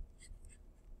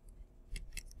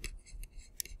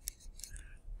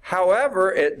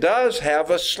 However, it does have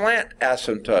a slant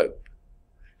asymptote.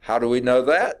 How do we know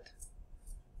that?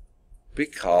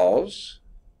 Because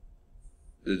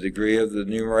the degree of the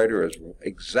numerator is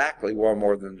exactly 1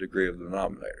 more than the degree of the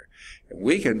denominator. And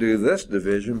we can do this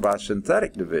division by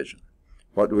synthetic division.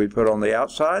 What do we put on the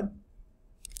outside?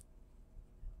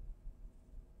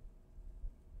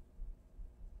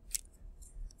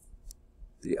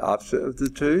 The opposite of the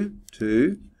 2,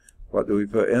 2. What do we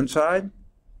put inside?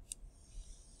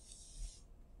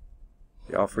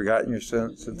 Y'all forgotten your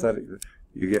synthetic?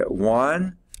 You get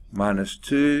 1 minus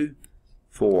 2,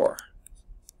 4.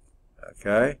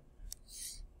 Okay?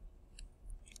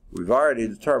 We've already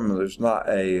determined there's not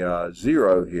a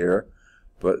 0 here,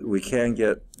 but we can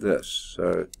get this.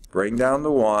 So bring down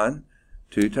the 1.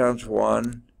 2 times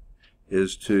 1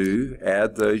 is 2.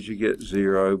 Add those, you get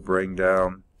 0. Bring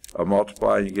down,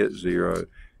 multiply, you get 0.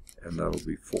 And that'll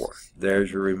be 4.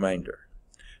 There's your remainder.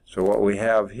 So what we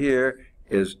have here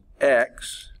is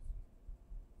x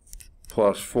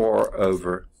plus 4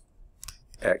 over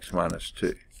x minus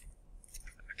 2.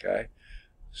 Okay?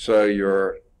 So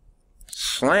your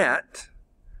slant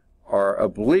or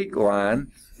oblique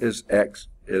line is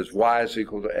y is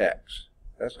equal to x.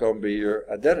 That's going to be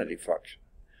your identity function.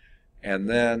 And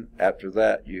then after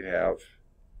that you have,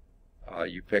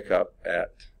 you pick up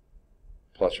at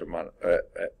plus or minus,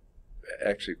 at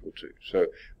x equal 2. So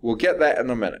we'll get that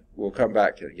in a minute. We'll come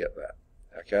back and get that.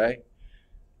 Okay?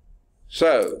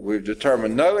 So we've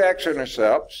determined no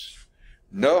x-intercepts,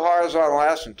 no horizontal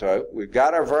asymptote. We've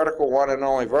got our vertical one and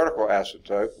only vertical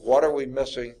asymptote. What are we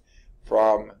missing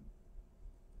from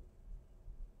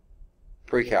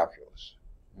pre-calculus?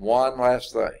 One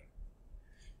last thing.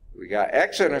 We got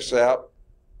x-intercept,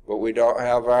 but we don't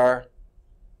have our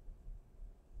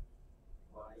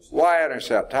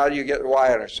y-intercept. How do you get the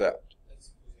y-intercept?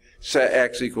 Set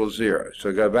x equals 0.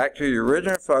 So go back to your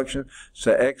original function,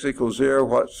 set x equals 0.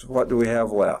 What do we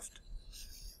have left?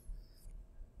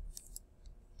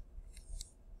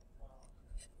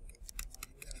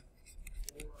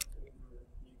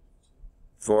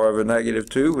 Four over negative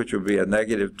 2, which would be a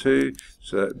negative 2,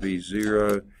 so that would be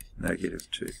 0,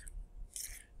 negative 2.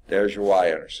 There's your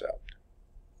y-intercept.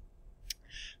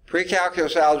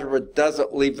 Pre-calculus algebra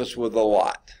doesn't leave us with a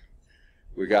lot.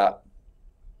 We got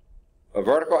a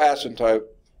vertical asymptote,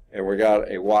 and we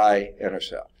got a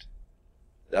y-intercept.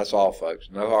 That's all, folks.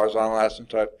 No horizontal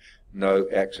asymptote, no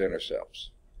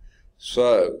x-intercepts.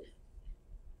 So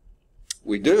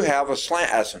we do have a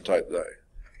slant asymptote,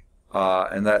 though,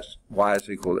 and that's y is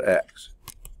equal to x.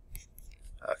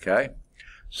 Okay,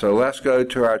 so let's go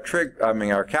to our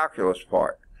our calculus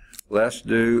part. Let's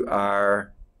do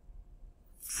our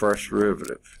first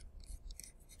derivative.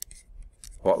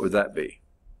 What would that be?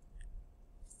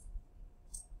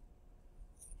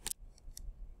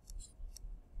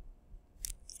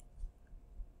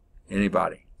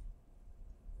 Anybody?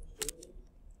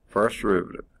 First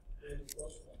derivative.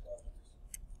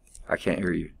 I can't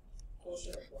hear you.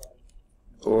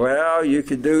 Well, you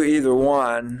could do either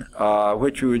one.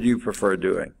 Which would you prefer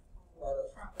doing?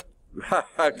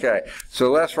 Okay, so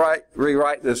let's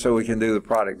rewrite this so we can do the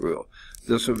product rule.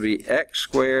 This would be x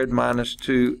squared minus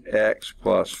 2x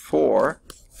plus 4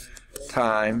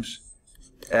 times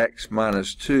x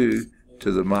minus 2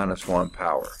 to the minus 1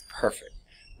 power. Perfect.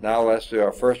 Now let's do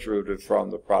our first derivative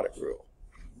from the product rule.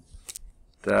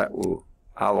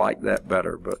 I like that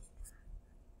better, but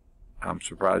I'm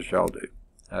surprised y'all do.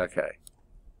 Okay.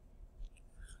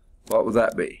 What would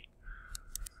that be?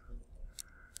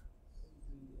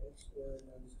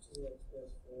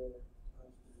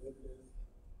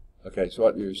 Okay, so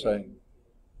what you're saying?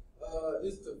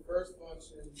 It's the first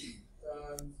function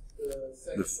times the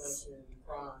second function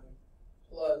prime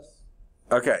plus.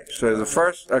 Okay, so the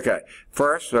first,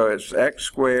 so it's x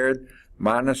squared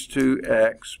minus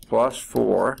 2x plus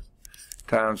 4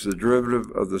 times the derivative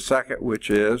of the second,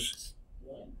 which is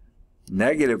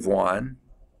negative 1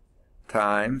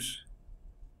 times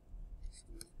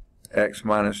x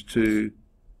minus 2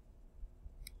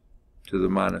 to the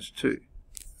minus 2.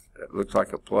 It looks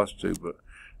like a plus 2, but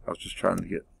I was just trying to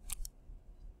get,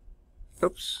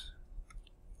 oops.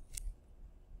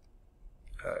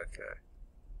 Okay.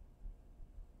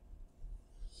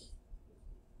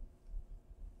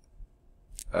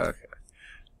 Okay.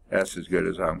 That's as good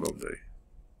as I'm going to do.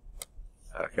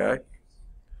 Okay.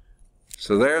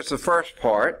 So there's the first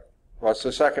part. What's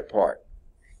the second part?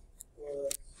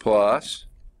 Plus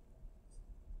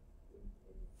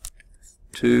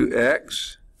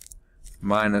 2x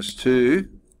minus 2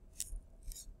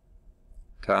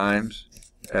 times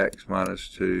x minus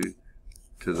 2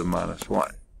 to the minus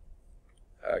 1.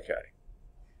 Okay.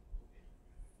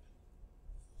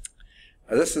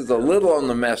 Now this is a little on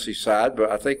the messy side, but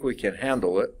I think we can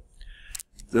handle it.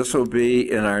 This will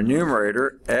be in our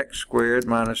numerator x squared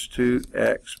minus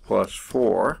 2x plus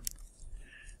 4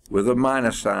 with a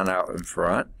minus sign out in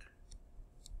front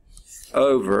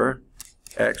over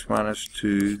x minus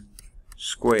 2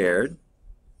 squared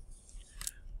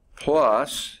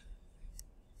plus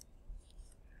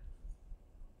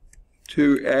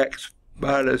 2x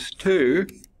minus 2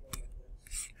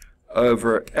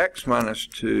 over x minus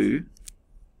 2.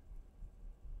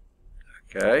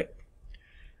 Okay.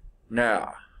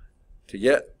 Now, to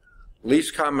get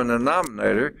least common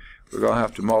denominator, we're going to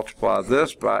have to multiply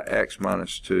this by x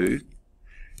minus 2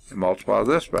 and multiply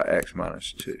this by x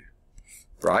minus 2.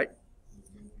 Right?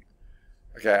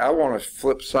 Okay, I want to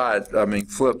put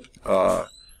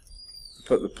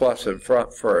the plus in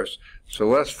front first. So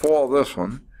let's FOIL this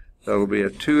one. That will be a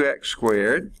 2x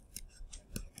squared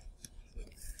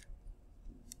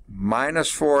minus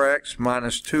 4x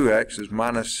minus 2x is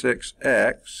minus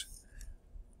 6x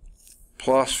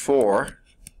plus 4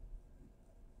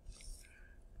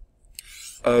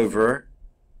 over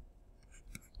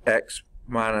x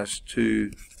minus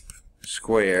 2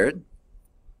 squared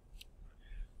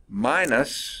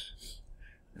minus,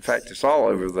 in fact it's all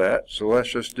over that, so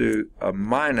let's just do a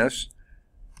minus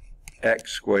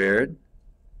x squared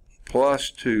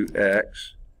plus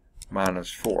 2x minus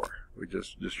 4. We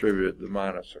just distributed the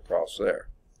minus across there.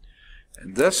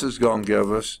 And this is going to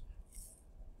give us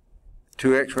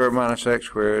 2x squared minus x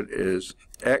squared is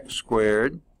x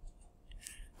squared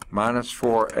minus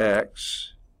 4x,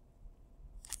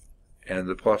 and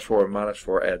the plus 4 and minus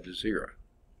 4 add to 0.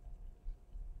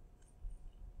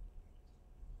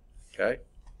 Okay?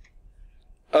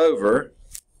 Over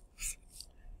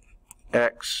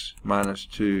x minus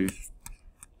 2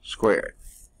 squared.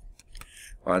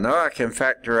 Well, I know I can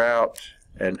factor out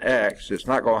an x. It's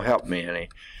not going to help me any.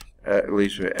 At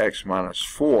least with x minus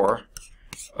 4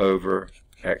 over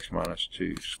x minus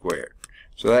 2 squared.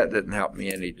 So that didn't help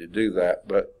me any to do that,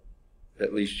 but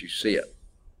at least you see it.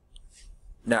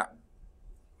 Now,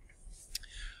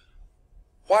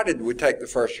 why did we take the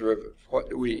first derivative? What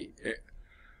did we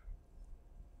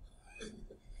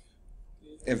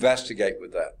investigate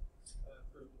with that?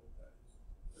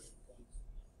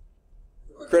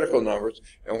 critical numbers.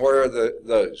 And where are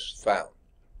those found?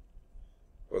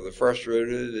 Well, the first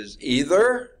derivative is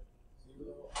either.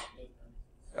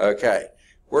 Okay.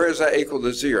 Where is that equal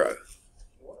to 0?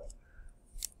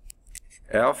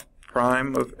 F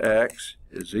prime of x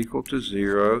is equal to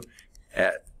 0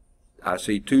 at, I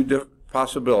see two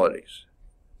possibilities.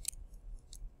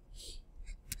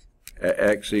 At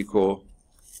x equal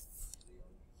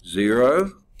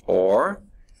 0 or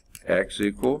x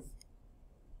equal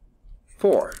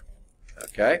 4.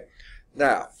 Okay?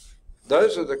 Now,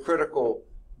 those are the critical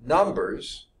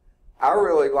numbers. I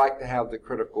really like to have the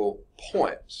critical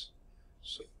points.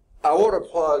 So I want to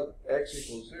plug x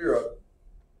equals 0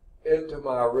 into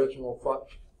my original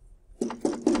function.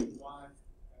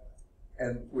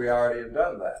 And we already have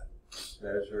done that.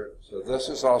 So this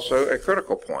is also a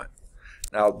critical point.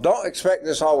 Now, don't expect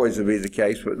this always to be the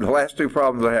case, but the last two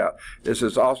problems I have, this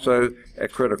is also a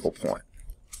critical point.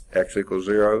 X equals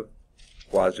 0,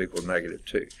 y is equal to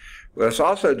 -2. Let's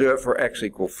also do it for x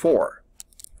equals 4.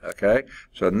 Okay?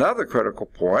 So another critical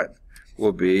point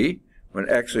will be when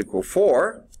x equals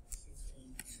 4,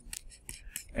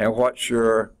 and what's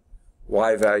your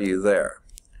y value there?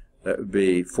 That would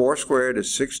be 4 squared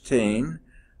is 16,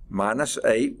 minus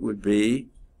 8 would be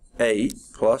 8,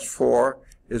 plus 4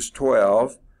 is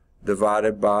 12,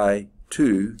 divided by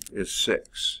 2 is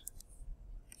 6.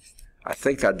 I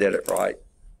think I did it right.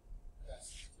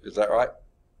 Is that right?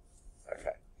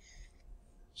 Okay.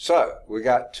 So, we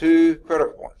got two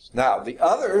critical points. Now, the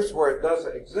others, where it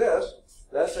doesn't exist,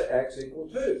 that's at x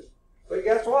equals 2. But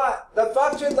guess what? The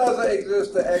function doesn't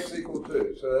exist at x equals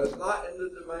 2. So it's not in the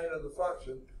domain of the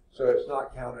function, so it's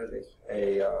not counted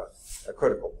a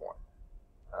critical point.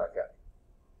 Okay.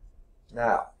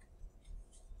 Now,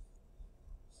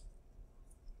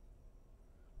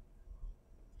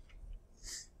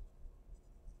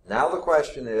 the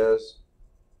question is,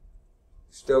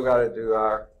 still got to do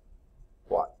our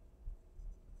what?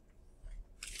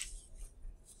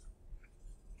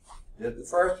 Did the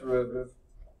first derivative,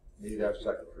 need our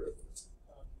second derivative.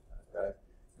 Okay.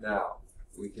 Now,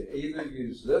 we can either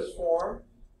use this form,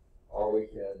 or we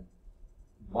can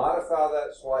modify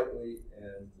that slightly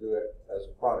and do it as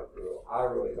a product rule. I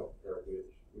really don't care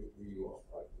which you want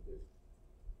like to do.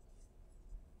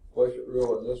 Quotient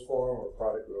rule in this form, or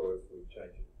product rule if we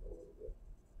change it a little bit.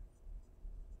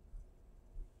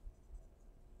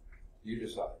 You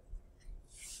decide.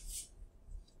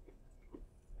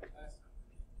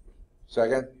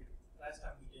 Second? Last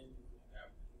time we did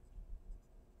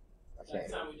I can't.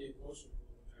 Last time we did quotient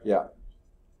rule. Yeah.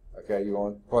 Okay, you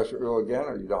want quotient rule again,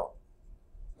 or you don't?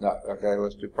 No. Okay,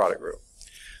 let's do product rule.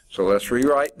 So let's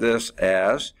rewrite this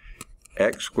as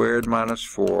x squared minus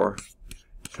 4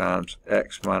 times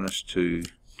x minus 2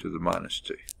 to the minus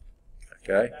 2.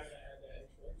 Okay?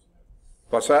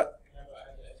 What's that?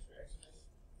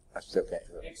 I still can't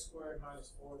do it. X squared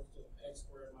minus 4 to x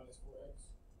squared minus 4x.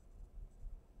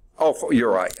 Oh,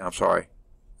 you're right. I'm sorry.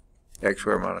 X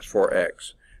squared minus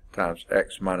 4x times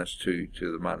x minus 2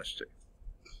 to the minus 2.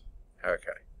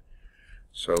 Okay.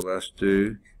 So let's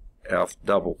do F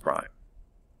double prime.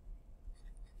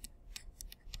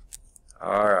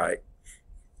 All right.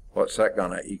 What's that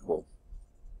going to equal?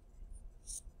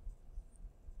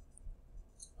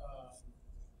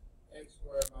 X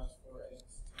squared minus 4x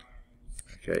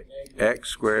times. Okay. X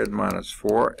squared minus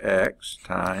 4x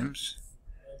times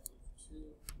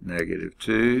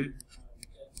 -2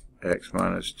 x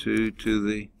minus 2 to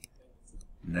the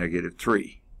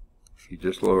 -3. You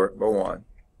just lower it by 1.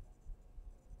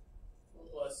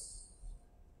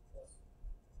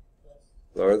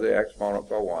 Lower the exponent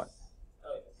by 1.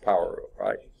 Power rule,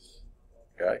 right?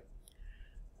 Okay.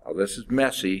 Now this is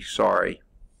messy, sorry.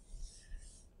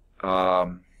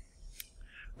 Let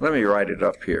me write it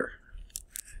up here.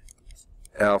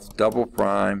 F double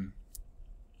prime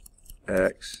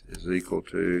x is equal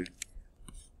to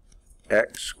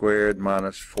x squared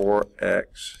minus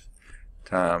 4x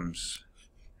times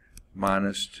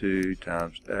minus 2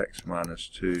 times x minus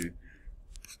 2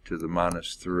 to the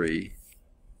minus 3.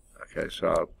 Okay, so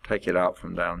I'll take it out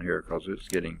from down here because it's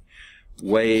getting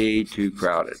way too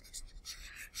crowded.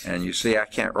 And you see I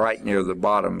can't write near the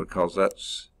bottom because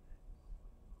that's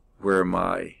where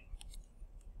my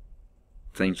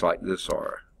things like this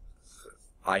are,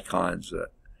 icons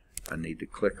that I need to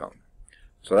click on.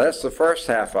 So that's the first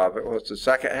half of it. What's the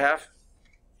second half?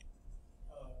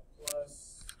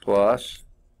 Plus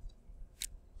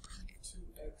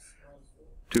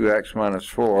 2x minus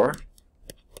 4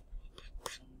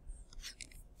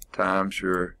 times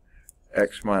your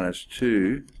x minus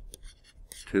 2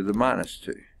 to the minus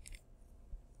 2.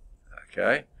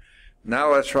 Okay.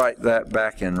 Now let's write that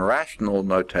back in rational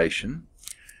notation.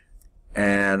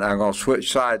 And I'm going to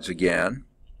switch sides again.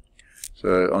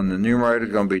 So on the numerator,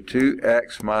 it's going to be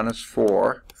 2x minus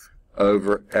 4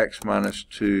 over x minus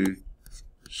 2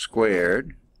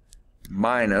 squared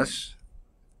minus,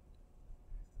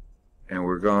 and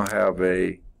we're going to have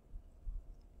a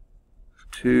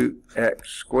 2x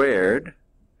squared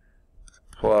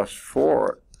plus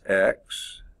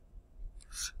 4x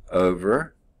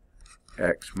over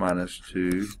x minus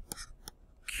 2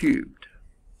 cubed.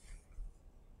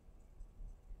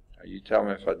 Now you tell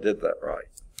me if I did that right.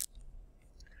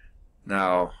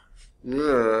 Now,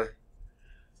 yeah,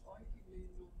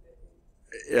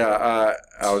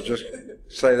 I'll just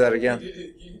say that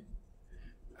again.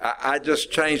 I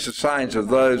just changed the signs of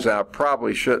those, and I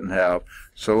probably shouldn't have.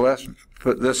 So let's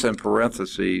put this in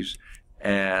parentheses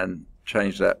and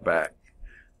change that back.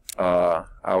 I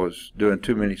was doing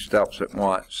too many steps at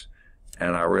once,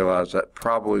 and I realized that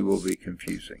probably will be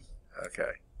confusing.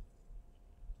 Okay.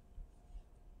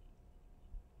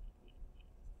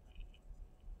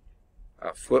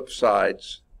 I flip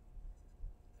sides.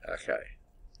 Okay.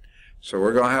 So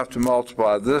we're going to have to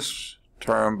multiply this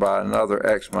term by another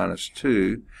x minus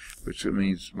 2, which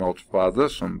means multiply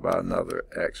this one by another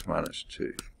x minus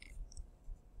 2.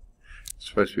 It's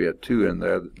supposed to be a 2 in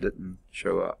there that didn't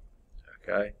show up.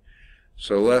 Okay.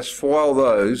 So let's FOIL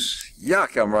those.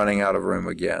 Yuck, I'm running out of room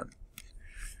again.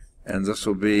 And this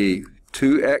will be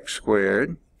 2x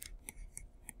squared.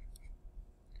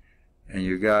 And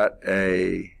you got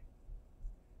a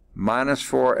minus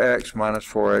 4x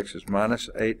is minus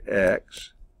 8x.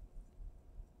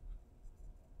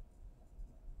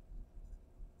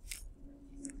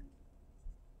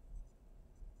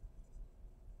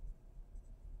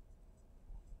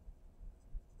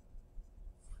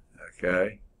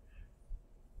 Okay.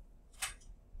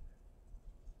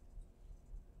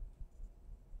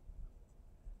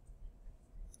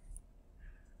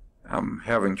 I'm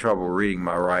having trouble reading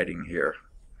my writing here.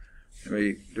 Let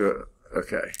me do it.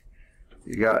 Okay.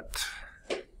 You got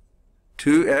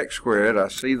 2x squared. I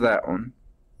see that one.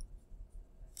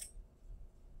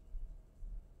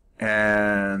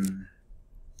 And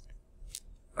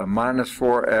a minus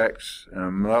 4x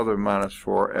and another minus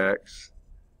 4x.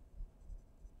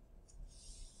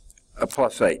 A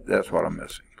plus 8. That's what I'm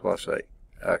missing. Plus 8.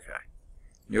 Okay.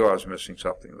 Knew I was missing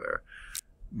something there.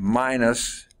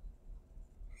 Minus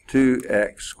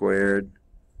 2x squared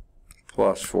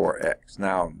plus 4x.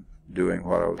 Now I'm doing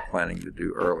what I was planning to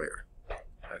do earlier.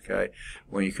 Okay.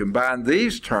 When you combine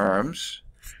these terms,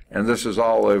 and this is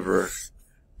all over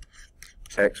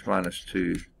x minus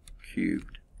 2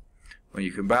 cubed. When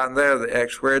you combine there, the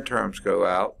x squared terms go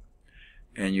out,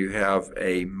 and you have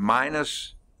a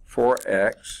minus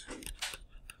 4x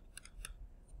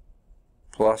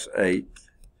plus 8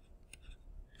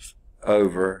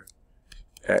 over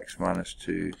x minus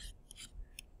 2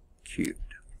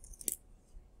 cubed,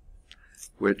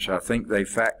 which I think they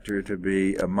factor to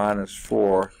be a minus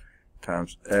 4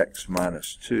 times x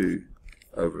minus 2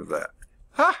 over that.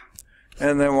 Ha!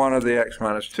 And then one of the x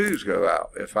minus 2's go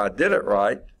out. If I did it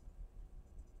right,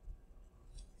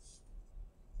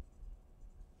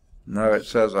 no, it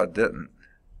says I didn't.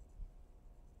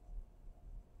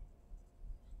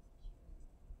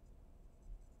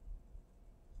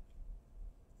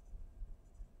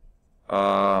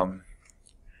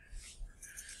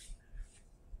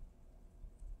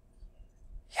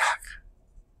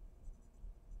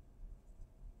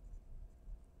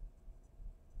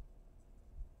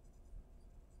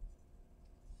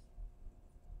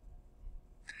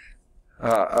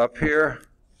 Up here,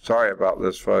 sorry about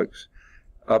this, folks.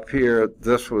 Up here,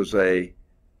 this was a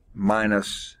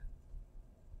minus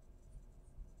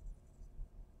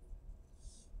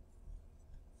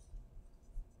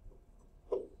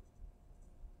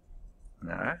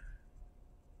no.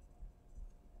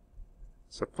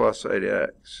 It's a plus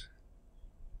 8x.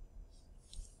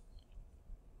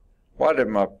 Why did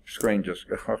my screen just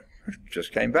go?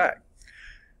 Just came back.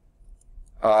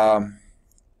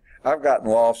 I've gotten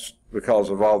lost because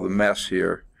of all the mess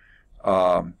here.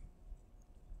 Up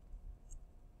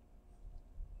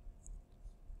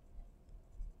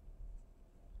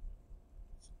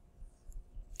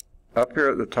here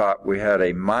at the top, we had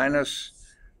a minus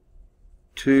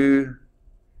 2x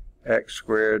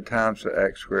squared times the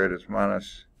x squared is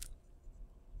minus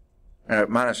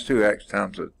 2x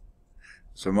times it.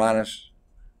 So minus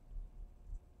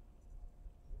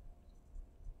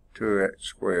 2x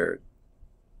squared.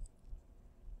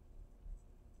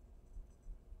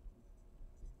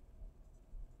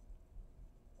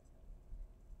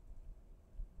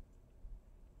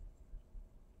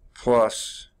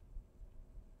 Plus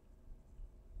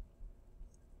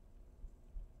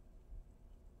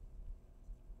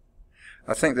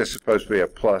I think this is supposed to be a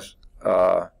plus.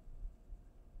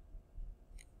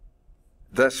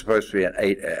 That's supposed to be an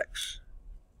 8x.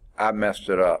 I messed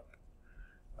it up.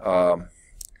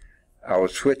 I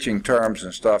was switching terms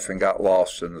and stuff and got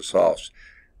lost in the sauce.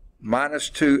 Minus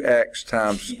 2x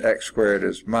times x squared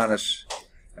is minus,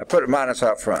 I put a minus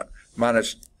out front,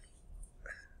 minus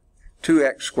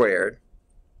 2x squared,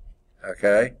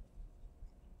 okay?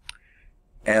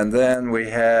 And then we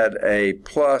had a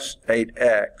plus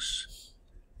 8x,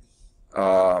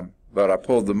 but I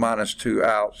pulled the minus 2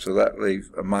 out, so that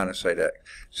leaves a minus 8x.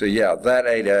 So yeah, that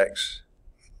 8x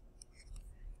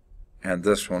and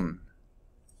this one,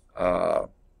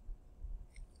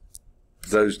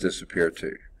 those disappear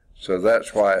too. So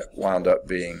that's why it wound up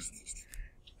being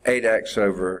 8x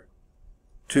over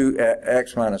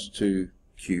 2x minus 2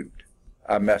 cubed.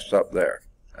 I messed up there.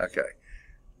 Okay.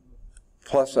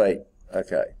 Plus 8.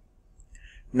 Okay.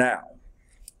 Now,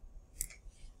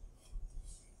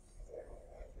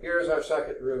 here's our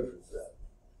second derivative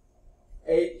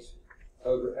then. 8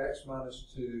 over x minus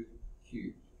 2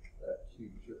 cubed. That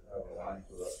cube should have a line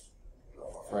for us.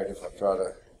 I'm afraid if I try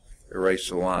to erase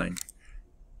the line.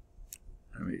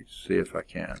 Let me see if I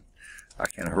can. I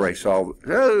can erase all.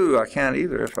 No, I can't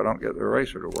either if I don't get the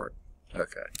eraser to work.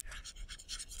 Okay.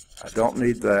 I don't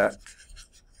need that.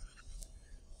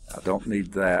 I don't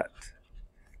need that.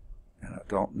 And I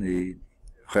don't need,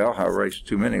 well, I erased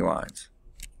too many lines.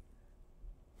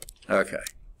 Okay.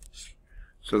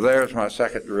 So there's my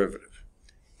second derivative.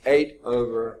 8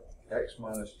 over x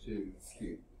minus 2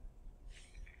 cubed.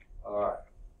 All right.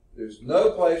 There's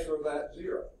no place for that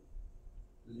 0.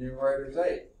 The numerator is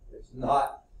 8. It's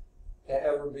not to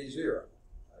ever be 0.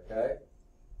 Okay?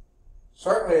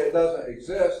 Certainly it doesn't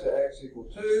exist at x equal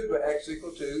 2, but x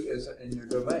equal 2 isn't in your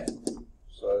domain.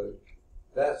 So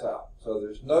that's out. So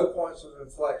there's no points of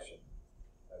inflection.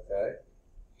 Okay?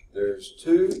 There's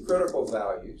 2 critical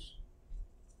values.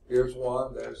 Here's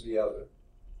one, there's the other.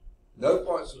 No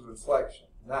points of inflection.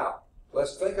 Now,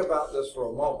 let's think about this for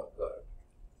a moment, though.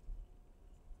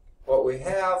 What we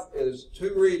have is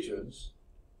 2 regions.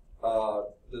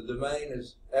 The domain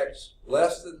is x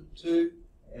less than 2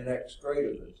 and x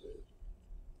greater than 2.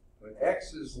 When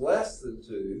x is less than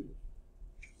 2,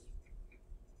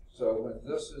 so when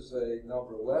this is a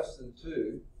number less than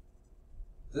 2,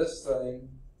 this thing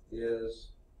is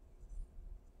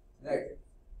negative,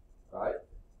 right?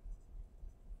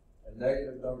 A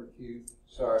negative number cubed.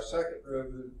 So our second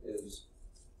derivative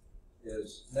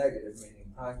is negative,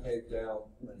 meaning concave down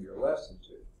when you're less than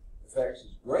 2. If x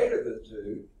is greater than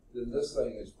 2, then this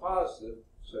thing is positive,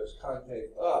 so it's concave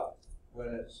up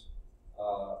when it's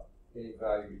any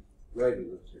value greater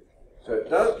than 2. So it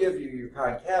does give you your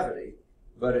concavity,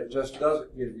 but it just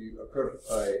doesn't give you a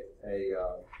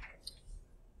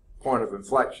point of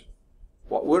inflection.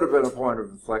 What would have been a point of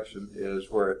inflection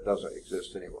is where it doesn't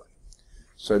exist anyway.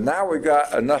 So now we've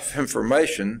got enough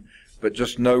information, but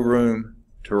just no room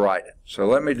to write it. So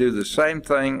let me do the same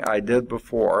thing I did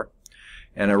before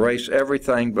and erase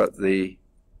everything but the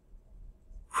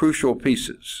crucial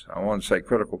pieces. I want to say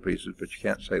critical pieces, but you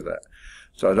can't say that.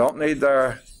 So I don't need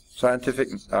our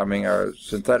our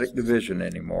synthetic division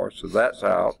anymore, so that's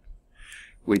out.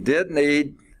 We did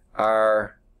need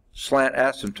our slant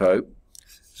asymptote,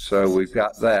 so we've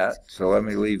got that. So let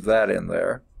me leave that in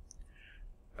there.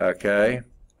 Okay.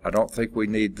 I don't think we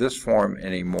need this form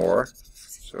anymore,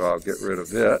 so I'll get rid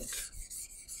of it.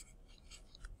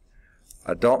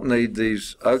 I don't need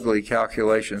these ugly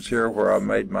calculations here where I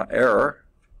made my error,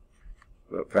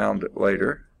 but found it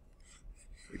later.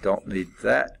 We don't need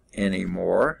that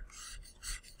anymore.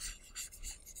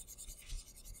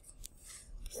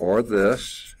 Or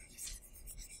this.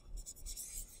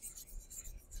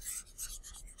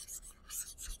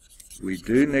 We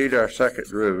do need our second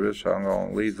derivative, so I'm going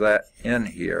to leave that in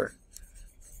here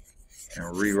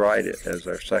and rewrite it as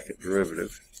our second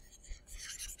derivative.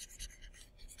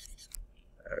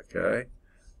 Okay.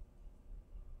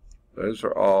 Those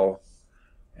are all.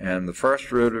 And the first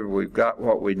derivative, we've got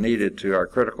what we needed to our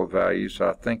critical value, so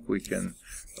I think we can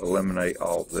eliminate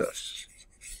all this.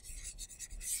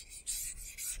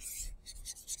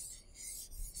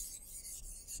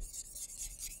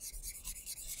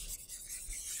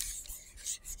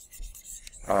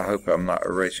 I hope I'm not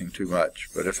erasing too much,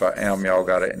 but if I am, y'all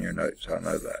got it in your notes. I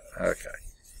know that. Okay.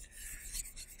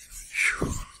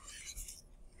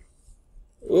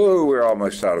 Oh, we're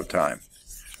almost out of time.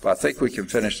 But I think we can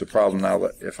finish the problem now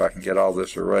that if I can get all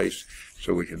this erased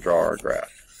so we can draw our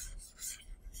graph.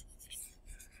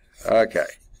 Okay.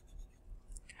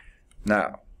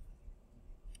 Now,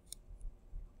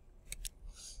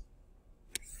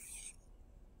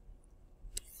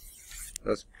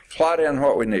 let's plot in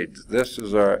what we need. This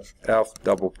is our f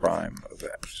double prime of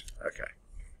x. Okay.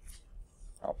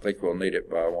 I don't think we'll need it,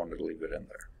 but I wanted to leave it in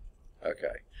there.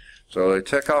 Okay. So they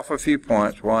tick off a few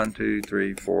points. 1, 2,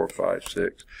 3, 4, 5,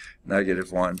 6.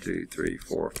 Negative 1, 2, 3,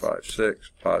 4, 5,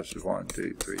 6. Positive 1,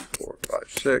 2, 3, 4, 5,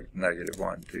 6. Negative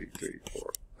 1, 2, 3,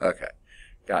 4. Okay.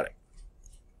 Got it.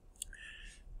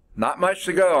 Not much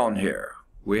to go on here.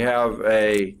 We have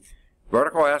a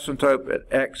vertical asymptote at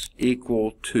x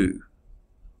equal 2.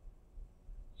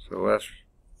 So let's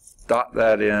dot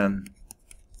that in.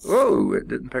 Whoa, it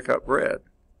didn't pick up red.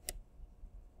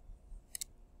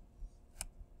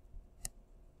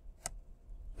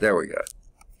 There we go.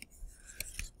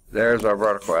 There's our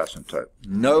vertical asymptote.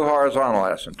 No horizontal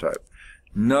asymptote.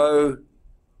 No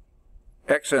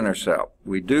x-intercept.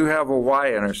 We do have a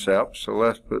y-intercept, so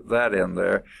let's put that in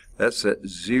there. That's at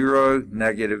 0,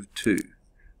 negative 2.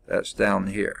 That's down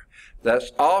here.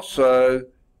 That's also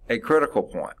a critical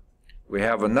point. We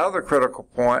have another critical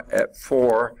point at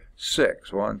 4,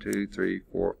 6. 1, 2, 3,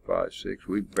 4, 5, 6.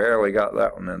 We barely got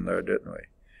that one in there, didn't we?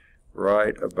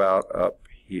 Right about up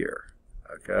here.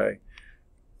 Okay.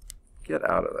 Get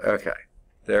out of there. Okay.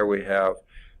 There we have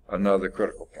another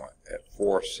critical point at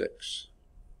 4, 6.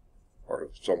 Or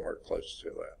somewhere close to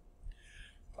that.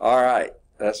 All right.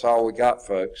 That's all we got,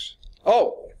 folks.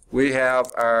 Oh, we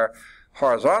have our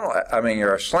horizontal,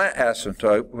 our slant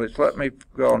asymptote, which let me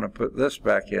go on and put this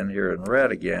back in here in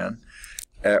red again,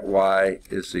 at y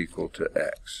is equal to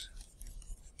x.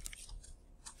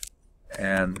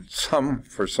 And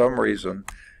for some reason,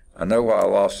 I know why I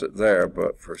lost it there,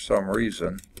 but for some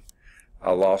reason,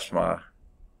 I lost my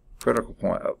critical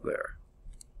point up there.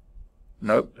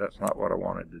 Nope, that's not what I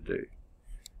wanted to do.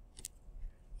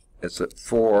 It's at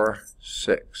 4,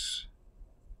 6.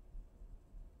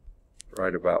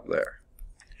 Right about there.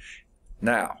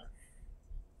 Now,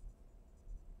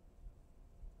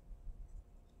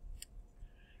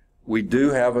 we do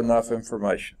have enough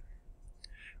information.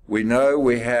 We know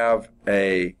we have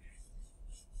a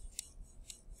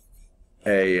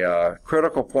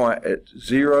critical point at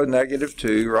 0, negative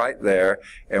 2 right there,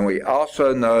 and we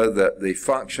also know that the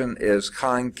function is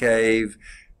concave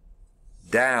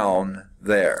down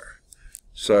there.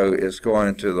 So it's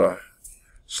going to the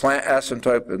slant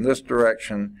asymptote in this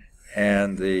direction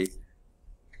and the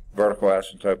vertical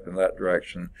asymptote in that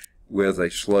direction with a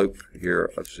slope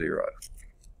here of 0.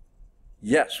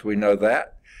 Yes, we know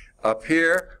that. Up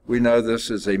here, we know this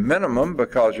is a minimum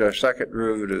because our second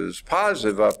derivative is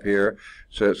positive up here,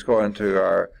 so it's going to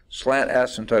our slant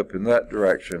asymptote in that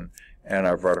direction and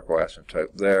our vertical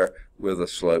asymptote there with a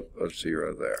slope of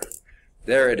 0 there.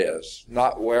 There it is.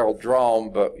 Not well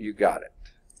drawn, but you got it.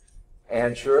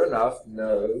 And sure enough,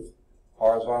 no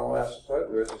horizontal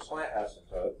asymptote. There is a slant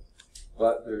asymptote,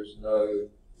 but there's no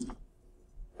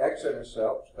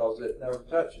x-intercept because it never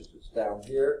touches. It's down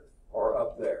here or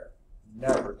up there.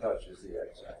 Never touches the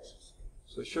x-axis.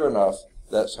 So sure enough,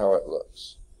 that's how it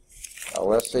looks. Now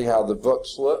let's see how the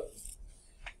books look.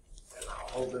 And I'll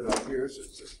hold it up here so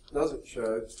it doesn't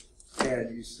show.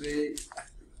 And you see,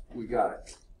 we got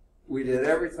it. We did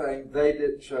everything. They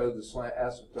didn't show the slant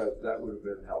asymptote. That would have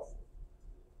been helpful.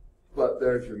 But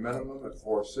there's your minimum at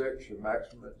 4, 6, your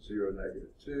maximum at 0,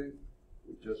 negative 2.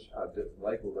 I didn't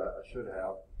label that. I should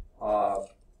have.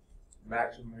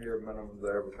 Maximum here, minimum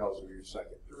there because of your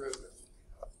second derivative.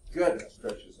 Goodness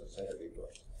gracious, that's a heavy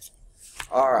book.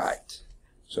 All right.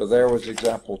 So there was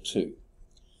example 2.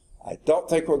 I don't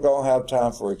think we're going to have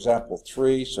time for example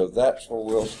 3, so that's where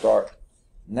we'll start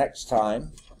next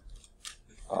time.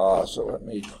 So let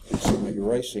me do some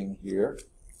erasing here.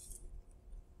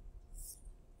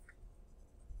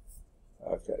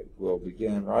 Okay, we'll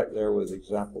begin right there with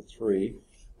example 3.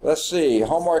 Let's see,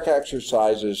 homework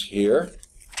exercises here.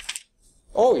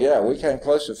 Oh yeah, we came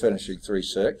close to finishing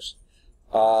 3-6.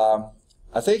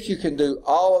 I think you can do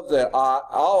all of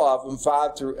them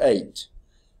 5 through 8.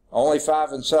 Only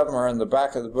 5 and 7 are in the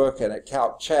back of the book and at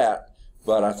Calc Chat,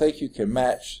 but I think you can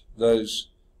match those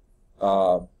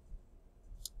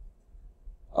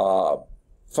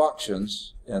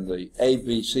functions in the A,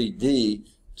 B, C, D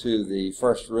to the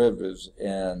first derivatives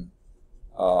in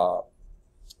 5,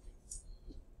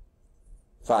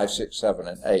 6, 7,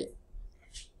 and 8.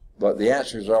 But the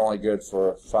answers are only good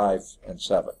for 5 and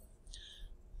 7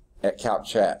 at Calc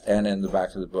Chat and in the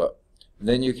back of the book. And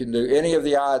then you can do any of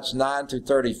the odds 9 through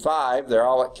 35. They're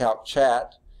all at Calc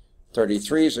Chat.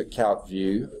 33 is at Calc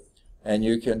View. And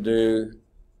you can do,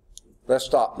 let's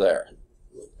stop there,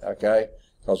 okay?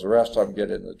 Because the rest of them get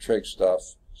into the trig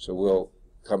stuff, so we'll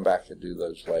come back and do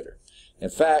those later. In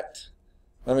fact,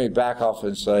 let me back off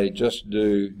and say just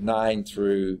do 9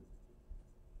 through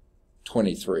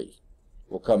 23.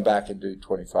 we'll come back and do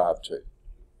 25 too.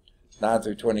 9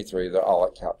 through 23, they're all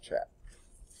at Calc Chat.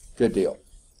 Good deal.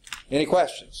 Any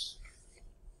questions?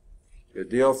 Good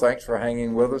deal. Thanks for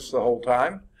hanging with us the whole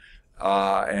time.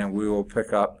 And we will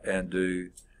pick up and do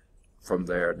from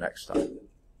there next time.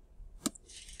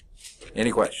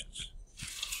 Any questions?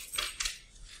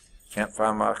 Can't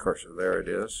find my cursor. There it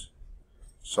is.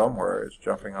 Somewhere it's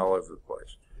jumping all over the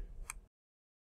place.